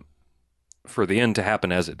 And for the end to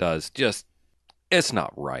happen as it does, just it's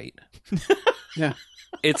not right. Yeah.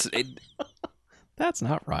 That's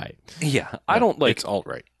not right. Yeah, I don't like. It's alt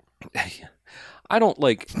right. I don't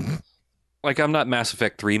like. Like I'm not Mass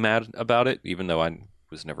Effect 3 mad about it, even though I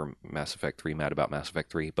was never Mass Effect 3 mad about Mass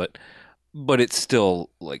Effect 3. But it's still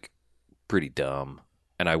like pretty dumb,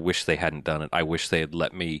 and I wish they hadn't done it. I wish they had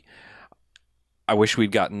let me. I wish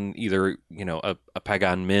we'd gotten either a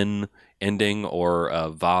Pagan Min ending or a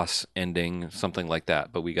Voss ending, something like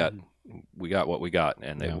that. But we got what we got,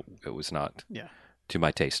 and it was not to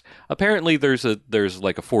my taste. Apparently, there's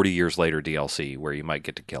like a 40 years later DLC where you might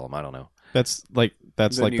get to kill him. I don't know. That's The like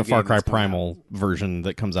new the Far game Cry that's coming Primal version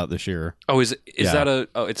that comes out this year. Oh, is Yeah. that a?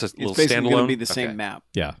 Oh, it's a little It's basically standalone. going to be the same Okay. map.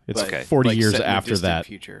 Yeah, it's but, Okay. 40 like, years set in the after distant that.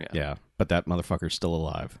 Future. Yeah, but that motherfucker's still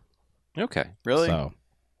alive. Okay. Really? So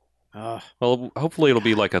Well, hopefully it'll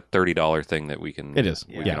be like a $30 thing that we can. It is.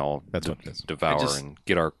 We Yeah, can all that's what it is. devour and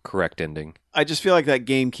get our correct ending. I just feel like that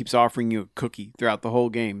game keeps offering you a cookie throughout the whole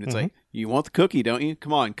game. It's like, you want the cookie, don't you?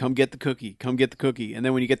 Come on, come get the cookie. Come get the cookie. And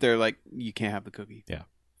then when you get there, like, you can't have the cookie. Yeah.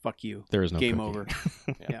 Fuck you. There is no game cookie. over.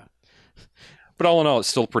 Yeah. But all in all, it's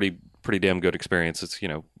still pretty damn good experience. It's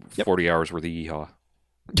 40 hours worth of yeehaw.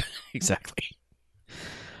 Exactly.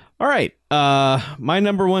 All right. My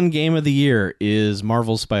number one game of the year is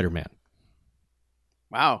Marvel's Spider-Man.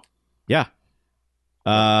 Wow. Yeah.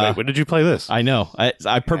 Wait, when did you play this? I know.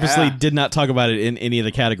 I purposely Yeah. did not talk about it in any of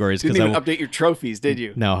the categories Didn't because even update your trophies, did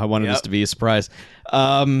you? No, I wanted this to be a surprise.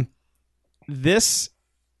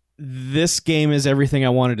 This game is everything I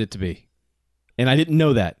wanted it to be. And I didn't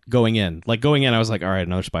know that going in. Like going in, I was like, all right,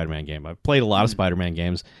 another Spider-Man game. I've played a lot of Spider-Man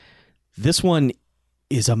games. This one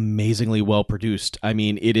is amazingly well produced. I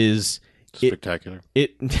mean, it is Spectacular.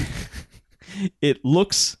 it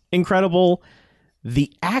looks incredible.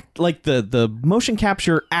 The the motion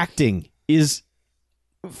capture acting is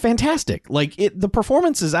fantastic. Like the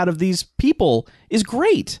performances out of these people is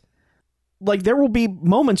great. Like there will be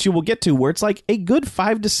moments you will get to where it's like a good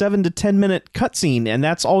 5 to 7 to 10 minute cutscene and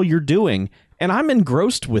that's all you're doing. And I'm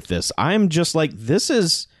engrossed with this. I'm just like, this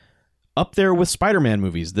is up there with Spider-Man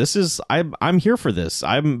movies. I'm here for this.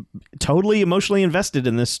 I'm totally emotionally invested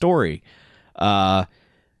in this story.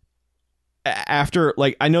 After,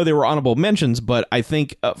 like, I know they were honorable mentions, but I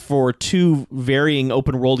think for two varying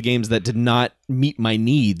open world games that did not meet my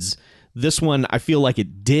needs, this one I feel like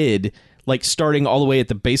it did. Like starting all the way at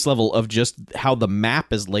the base level of just how the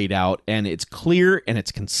map is laid out, and it's clear and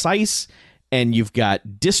it's concise, and you've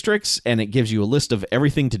got districts, and it gives you a list of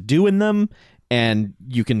everything to do in them, and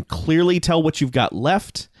you can clearly tell what you've got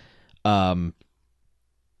left.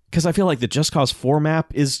 Because I feel like the Just Cause 4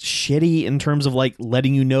 map is shitty in terms of like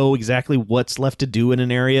letting you know exactly what's left to do in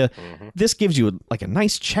an area. Mm-hmm. This gives you like a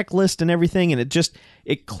nice checklist and everything, and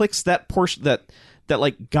it clicks that portion that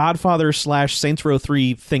like Godfather / Saints Row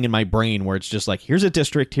 3 thing in my brain where it's just like, here's a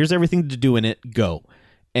district, here's everything to do in it, go.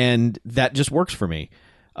 And that just works for me.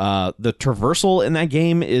 The traversal in that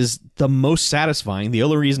game is the most satisfying. The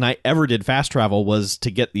only reason I ever did fast travel was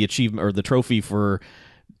to get the achievement or the trophy for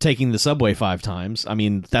taking the subway 5 times. I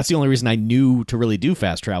mean, that's the only reason I knew to really do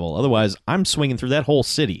fast travel. Otherwise, I'm swinging through that whole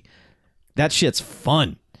city. That shit's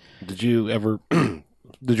fun. Did you ever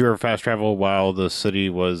fast travel while the city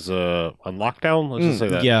was on lockdown? Let's just say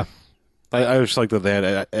that. Yeah. I just like that they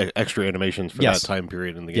had extra animations for Yes. that time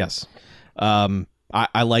period in the game. Yes.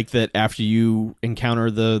 I like that after you encounter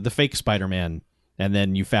the fake Spider-Man and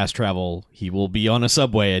then you fast travel, he will be on a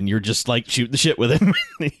subway and you're just like shooting the shit with him.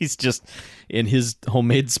 He's just in his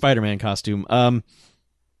homemade Spider-Man costume. I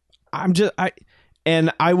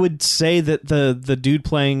would say that the dude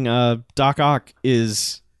playing Doc Ock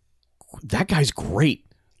that guy's great.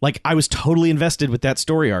 Like I was totally invested with that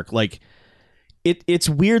story arc. Like it's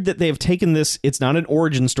weird that they've taken this. It's not an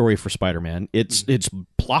origin story for Spider-Man. It's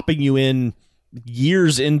plopping you in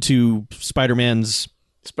years into Spider-Man's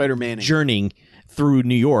journey through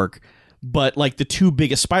New York, but like the two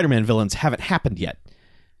biggest Spider-Man villains haven't happened yet,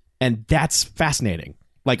 and that's fascinating.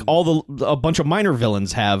 Like a bunch of minor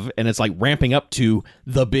villains have, and it's like ramping up to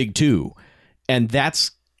the big two, and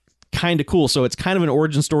that's kind of cool. So it's kind of an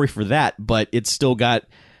origin story for that, but it's still got,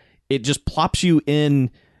 it just plops you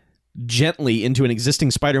in gently into an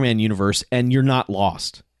existing Spider-Man universe, and you're not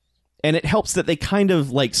lost. And it helps that they kind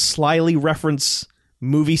of like slyly reference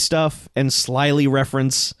movie stuff and slyly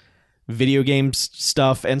reference video games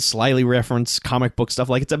stuff and slyly reference comic book stuff.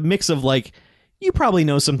 Like it's a mix of like, you probably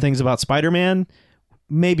know some things about Spider-Man.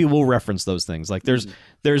 Maybe we'll reference those things. Like there's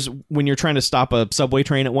when you're trying to stop a subway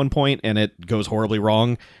train at one point and it goes horribly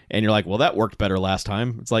wrong and you're like, well, that worked better last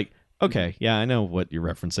time. It's like, okay, yeah, I know what you're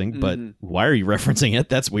referencing, but why are you referencing it?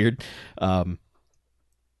 That's weird.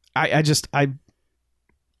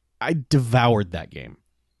 I devoured that game.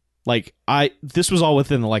 Like this was all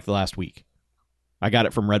within like the last week. I got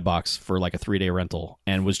it from Redbox for like a 3-day rental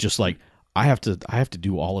and was just like, I have to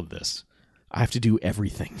do all of this. I have to do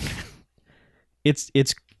everything. It's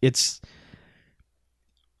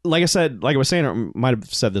like I said, like I was saying, I might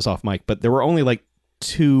have said this off mic, but there were only like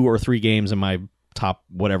 2 or 3 games in my top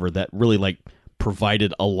whatever that really like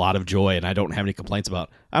provided a lot of joy, and I don't have any complaints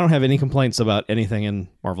about. I don't have any complaints about anything in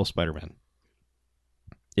Marvel Spider-Man.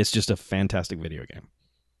 It's just a fantastic video game.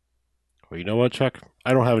 Well, you know what, Chuck?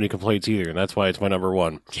 I don't have any complaints either, and that's why it's my number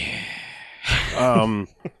one. Yeah.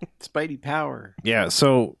 Spidey power. Yeah,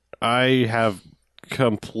 so I have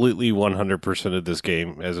completely 100%ed this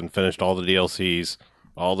game, as in finished all the DLCs,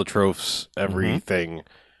 all the trophies, everything.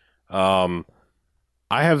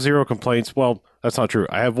 I have zero complaints. Well, that's not true.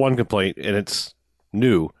 I have one complaint, and it's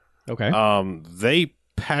new. Okay. They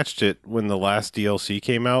patched it when the last DLC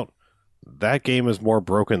came out. That game is more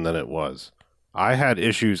broken than it was. I had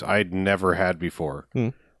issues I'd never had before.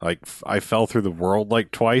 Like, I fell through the world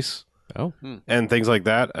like twice. Oh. And things like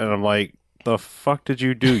that. And I'm like, the fuck did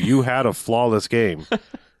you do? You had a flawless game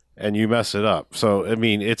and you messed it up. So, I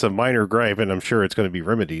mean, it's a minor gripe and I'm sure it's going to be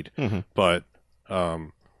remedied. But,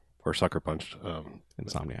 or sucker punched.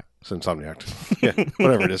 Insomniac. It's Insomniac. Yeah,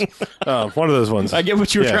 whatever it is. One of those ones. I get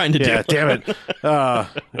what you were trying to do. Yeah, damn it.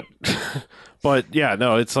 But yeah,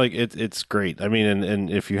 no, it's like it's great. I mean, and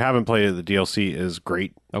if you haven't played it, the DLC is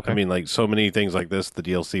great. Okay. I mean, like so many things like this, the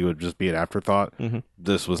DLC would just be an afterthought.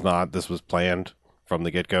 This was not. This was planned from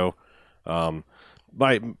the get go.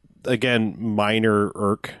 Again, minor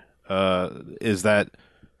irk is that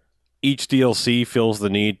each DLC feels the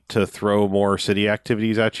need to throw more city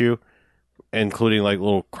activities at you, including like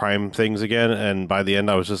little crime things again. And by the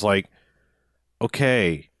end, I was just like,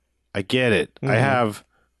 okay, I get it. I have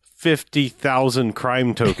 50,000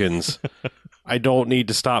 crime tokens. I don't need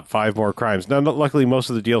to stop 5 more crimes. Now, luckily,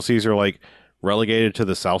 most of the DLCs are like relegated to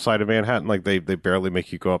the south side of Manhattan. Like they barely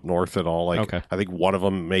make you go up north at all. Like I think one of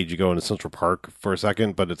them made you go into Central Park for a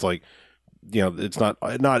second, but it's like, you know, it's not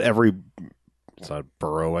every. It's not a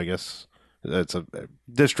borough, I guess. It's a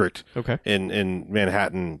district. Okay. In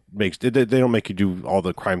Manhattan makes they don't make you do all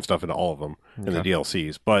the crime stuff in all of them in the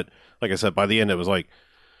DLCs. But like I said, by the end it was like,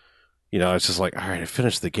 you know, it's just like, all right, I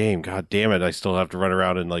finished the game. God damn it. I still have to run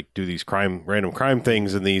around and like do these random crime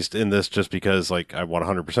things in this just because like I want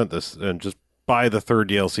 100% this. And just by the third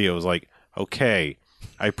DLC, it was like, okay,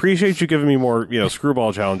 I appreciate you giving me more, you know,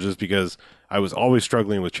 screwball challenges because I was always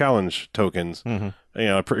struggling with challenge tokens. You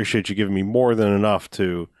know, I appreciate you giving me more than enough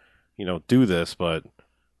to, you know, do this. But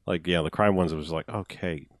like, yeah, the crime ones, it was like,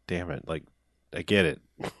 okay, damn it. Like, I get it.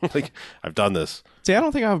 Like, I've done this. See, I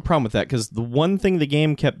don't think I have a problem with that because the one thing the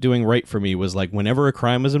game kept doing right for me was like whenever a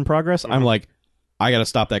crime was in progress, I'm like, I got to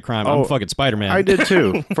stop that crime. I'm fucking Spider-Man. I did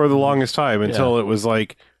too for the longest time until it was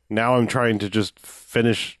like, now I'm trying to just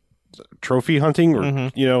finish trophy hunting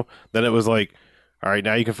or, you know, then it was like, all right,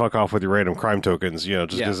 now you can fuck off with your random crime tokens, you know,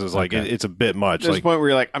 just because it's like, it's a bit much. There's like, a point where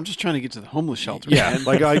you're like, I'm just trying to get to the homeless shelter. yeah, man.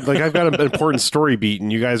 like I've got an important story beat,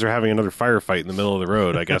 and you guys are having another firefight in the middle of the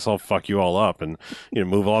road. I guess I'll fuck you all up and, you know,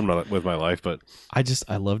 move on with my life. But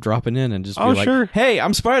I love dropping in and just be Oh, like, sure. hey,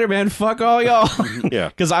 I'm Spider-Man. Fuck all y'all. yeah,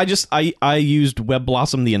 Because I used Web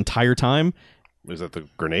Blossom the entire time. is that the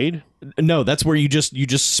grenade? No, that's where you just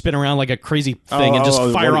spin around like a crazy thing and just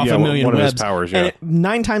fire off a million one of his webs. powers, And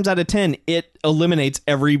 9 times out of 10, it eliminates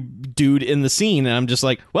every dude in the scene, and I'm just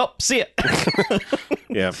like, well, see it.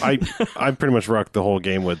 Yeah, I pretty much rocked the whole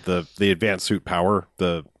game with the advanced suit power,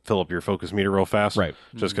 the fill up your focus meter real fast, Right.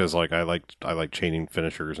 Just because like I like chaining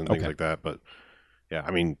finishers and things like that, but. Yeah,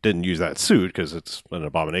 I mean, didn't use that suit because it's an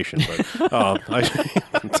abomination. But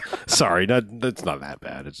sorry, it's not that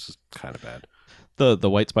bad. It's just kind of bad. The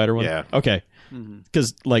White Spider one? Yeah. Okay.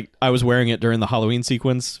 Because, like, I was wearing it during the Halloween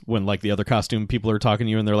sequence when, like, the other costume people are talking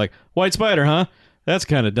to you and they're like, White Spider, huh? That's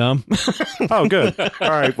kind of dumb. Oh, good.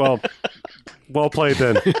 All right, well played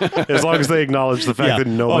then. As long as they acknowledge the fact that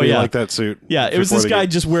nobody liked that suit. Yeah, it was this guy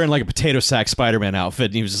just wearing, like, a potato sack Spider-Man outfit,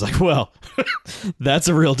 and he was just like, well, that's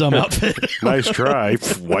a real dumb outfit. Nice try,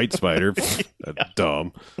 White Spider. That's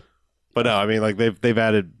dumb. But no, I mean, like, they've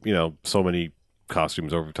added, you know, so many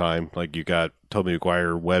costumes over time. Like, you got Tobey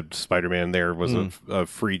Maguire webbed Spider-Man there was a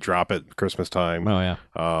free drop at Christmas time. Oh,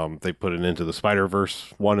 yeah. They put an Into the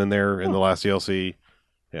Spider-Verse one in there in the last DLC.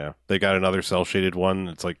 Yeah. They got another cel-shaded one.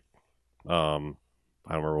 It's like, I don't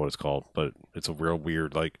remember what it's called, but it's a real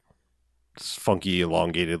weird, like, funky,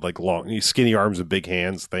 elongated, like, long, skinny arms and big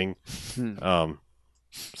hands thing.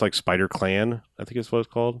 It's like Spider Clan, I think is what it's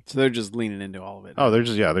called. So they're just leaning into all of it. Oh, they're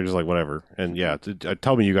just like whatever. And yeah,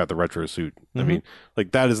 tell me you got the retro suit. I mean,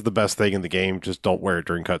 like, that is the best thing in the game. Just don't wear it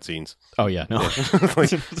during cutscenes. Oh, yeah. No.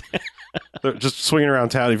 Like, just swinging around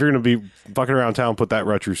town. If you're going to be fucking around town, put that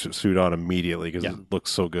retro suit on immediately because it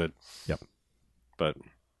looks so good. Yep. But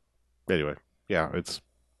anyway, yeah,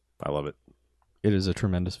 I love it. It is a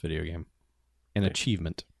tremendous video game. An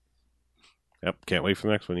achievement. Yep. Can't wait for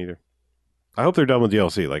the next one either. I hope they're done with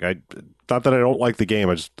DLC. Like, not that I don't like the game.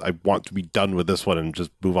 I want to be done with this one and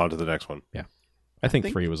just move on to the next one. Yeah. I think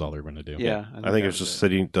 3 was all they're going to do. Yeah. I think it's just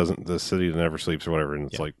the city that never sleeps or whatever. And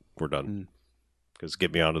it's like, we're done. Because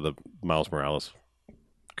get me onto the Miles Morales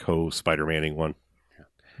co-Spider-Maning one.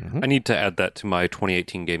 I need to add that to my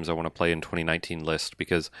 2018 games I want to play in 2019 list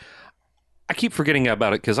because I keep forgetting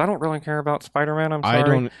about it because I don't really care about Spider-Man. I'm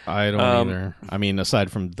sorry. I don't either. I mean,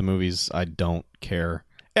 aside from the movies, I don't care.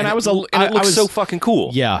 And I was it looks so fucking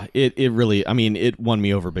cool. Yeah, it really, I mean, it won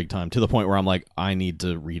me over big time to the point where I'm like, I need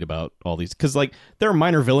to read about all these because like there are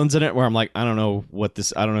minor villains in it where I'm like, I don't know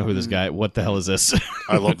who this guy, what the hell is this?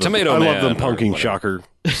 I love them. Tomato I love Man them or punking whatever. Shocker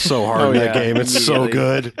so hard in that game. It's so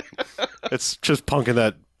Immediately. good. It's just punking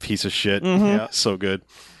that piece of shit. Yeah. So good.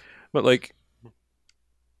 But like,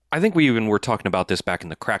 I think we even were talking about this back in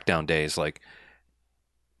the Crackdown days. Like,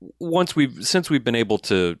 since we've been able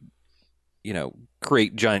to,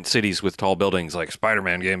 create giant cities with tall buildings, like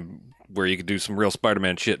Spider-Man game where you could do some real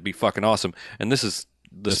Spider-Man shit, be fucking awesome. And this is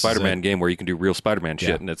the This is Spider-Man it. game where you can do real Spider-Man shit,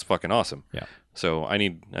 Yeah. and it's fucking awesome. Yeah. So I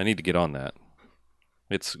need to get on that.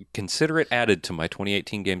 Consider it added to my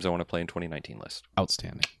 2018 games I want to play in 2019 list.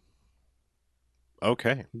 Outstanding.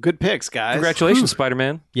 Okay. Good picks, guys. Congratulations,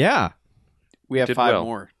 Spider-Man. Yeah, We have Did 5 well.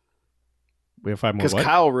 more we have 5 more. because What?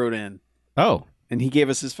 Kyle wrote in Oh, and he gave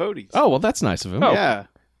us his photos. well, that's nice of him. Yeah,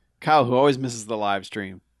 Kyle, who always misses the live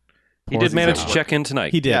stream. He Poor did manage to Kyle. check in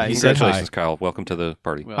tonight. He did. Yeah, he he said Congratulations, hi. Kyle. Welcome to the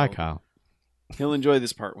party. Well, Hi, Kyle. He'll enjoy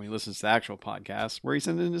this part when he listens to the actual podcast where he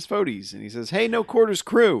sends in his photos and he says, "Hey, No Quarters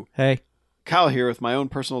crew, Hey. Kyle here with my own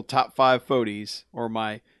personal top 5 photos or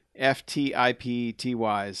my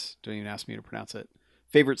FTIPTYs. Don't even ask me to pronounce it.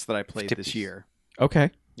 Favorites that I played this Tippies. year.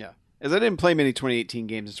 Okay. As I didn't play many 2018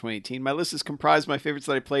 games in 2018, my list is comprised of my favorites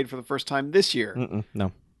that I played for the first time this year.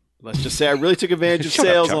 No. Let's just say I really took advantage of Shut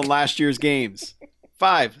up, sales Chuck. on last year's games.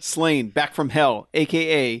 5, Slain, Back from Hell,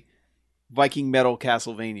 a.k.a. Viking Metal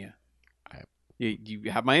Castlevania. You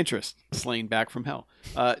have my interest. Slain, Back from Hell.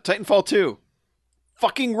 Titanfall 2.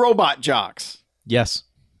 Fucking Robot Jocks. Yes.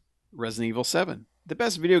 Resident Evil 7. The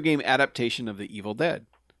best video game adaptation of The Evil Dead.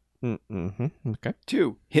 Mm-hmm. Okay.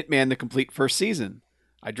 2. Hitman the complete first season.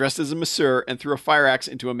 I dressed as a masseur and threw a fire axe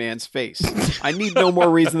into a man's face. I need no more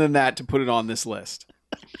reason than that to put it on this list.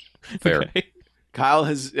 Fair. Okay. Kyle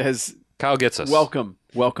has Kyle gets us. welcome,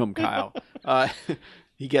 Kyle.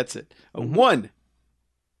 He gets it. 1.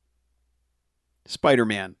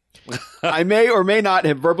 Spider-Man. I may or may not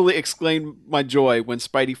have verbally exclaimed my joy when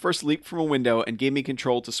Spidey first leaped from a window and gave me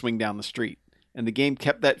control to swing down the street. And the game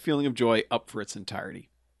kept that feeling of joy up for its entirety.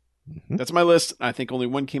 Mhm. That's my list. I think only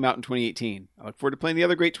one came out in 2018. I look forward to playing the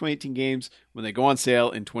other great 2018 games when they go on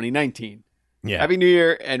sale in 2019. Yeah. Happy New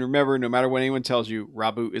Year, and remember, no matter what anyone tells you,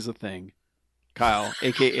 Rabu is a thing. Kyle,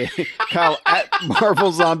 a.k.a. Kyle at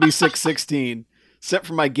Marvel Zombie 616, sent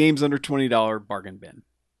from my games under $20 bargain bin.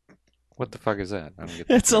 What the fuck is that? I don't get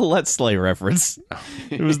that. It's a Let's Slay reference.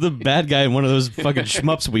 It was the bad guy in one of those fucking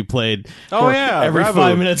shmups we played. Oh, where yeah, every Rabu.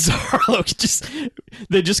 5 minutes, Harlow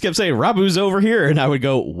they just kept saying Rabu's over here, and I would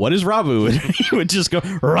go, "What is Rabu?" And he would just go,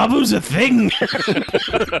 "Rabu's a thing."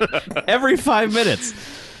 Every 5 minutes.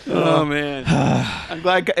 Oh, man. I'm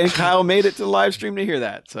glad and Kyle made it to the live stream to hear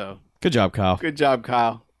that. So Good job, Kyle, good job,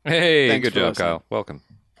 Kyle. Hey, Thanks good for job, listening. Kyle. Welcome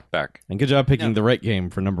back. and good job picking the right game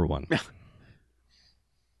for number 1.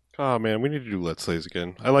 Oh, man. We need to do Let's Plays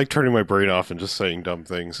again. I like turning my brain off and just saying dumb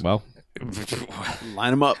things. Well,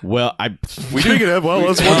 Line them up. I. We did it. Well,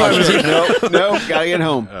 let's one time. Oh, shit. No, gotta get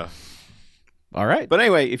home. All right. But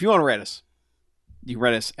anyway, if you want to write us, you can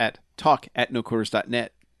write us at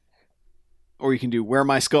talk@noquarters.net. Or you can do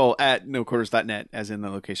wheremyskull@noquarters.net, as in the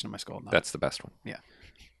location of my skull. not- That's the best one.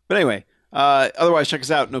 But anyway, otherwise, check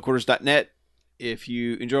us out, noquarters.net. If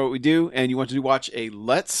you enjoy what we do and you want to watch a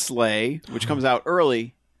Let's Slay, which comes out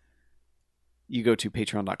early, you go to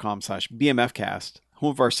patreon.com/bmfcast, home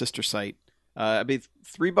of our sister site. I mean,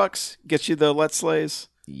 $3 gets you the Let's Slays,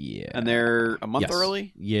 Yeah. and they're a month Yes.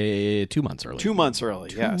 early? Yeah, 2 months early. 2 months early,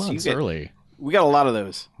 2 yeah. So you months get, early. we got a lot of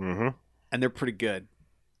those, Mm-hmm. and they're pretty good.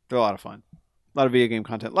 They're a lot of fun. A lot of video game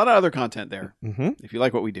content, a lot of other content there, Mm-hmm. if you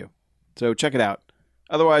like what we do. So check it out.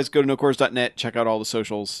 Otherwise, go to noquarters.net, check out all the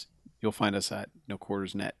socials. You'll find us at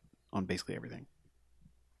noquartersnet on basically everything.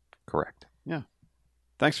 Correct.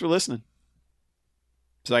 Thanks for listening.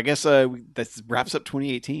 So I guess that wraps up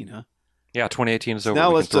 2018, huh? Yeah, 2018 is So over. now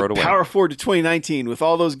We let's can throw it away. power forward to 2019 with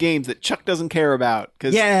all those games that Chuck doesn't care about.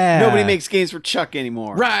 Because Yeah. nobody makes games for Chuck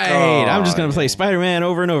anymore. Right. Oh, I'm just going to yeah. play Spider-Man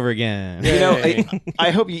over and over again. You know, Yay.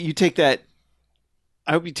 I hope you take that.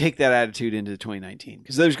 I hope you take that attitude into 2019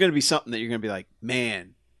 because there's going to be something that you're going to be like,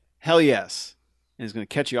 man, hell yes, and it's going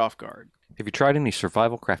to catch you off guard. Have you tried any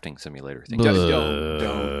survival crafting simulator things? Just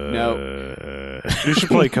don't. No. You should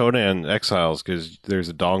play Conan Exiles because there's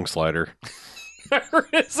a dong slider. There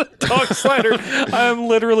is a dog slider. I'm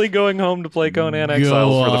literally going home to play Conan Go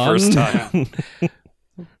Exiles for the first on. time.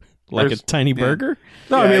 Like There's- a tiny burger?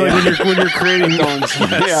 No, I mean, like when you're creating Dongs.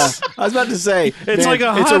 Yeah, I was about to say It's like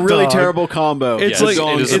a it's a hot really dog. terrible combo. It's The like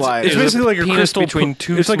dong it is a- slider. it's it is basically like a penis crystal between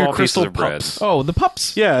two it's like a small crystal pieces of bread. pups. Oh, the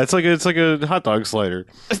pups. Yeah, it's like a hot dog slider.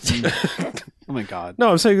 Oh my god.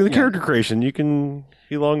 No, I'm saying the character creation. You can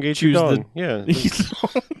elongate Choose your the- dong. Yeah.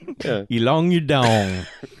 Yeah. Elong you dong.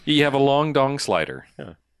 You have a long dong slider.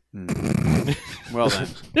 Well then.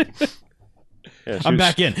 Yeah, I'm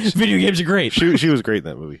back in. Video games are great. She was great in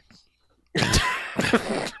that movie.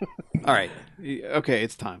 All right. Okay,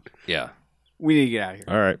 it's time. Yeah. We need to get out of here.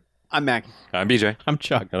 All right. I'm Mac, I'm BJ. I'm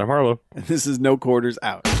Chuck. And I'm Harlow. and this is No Quarters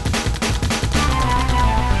Out.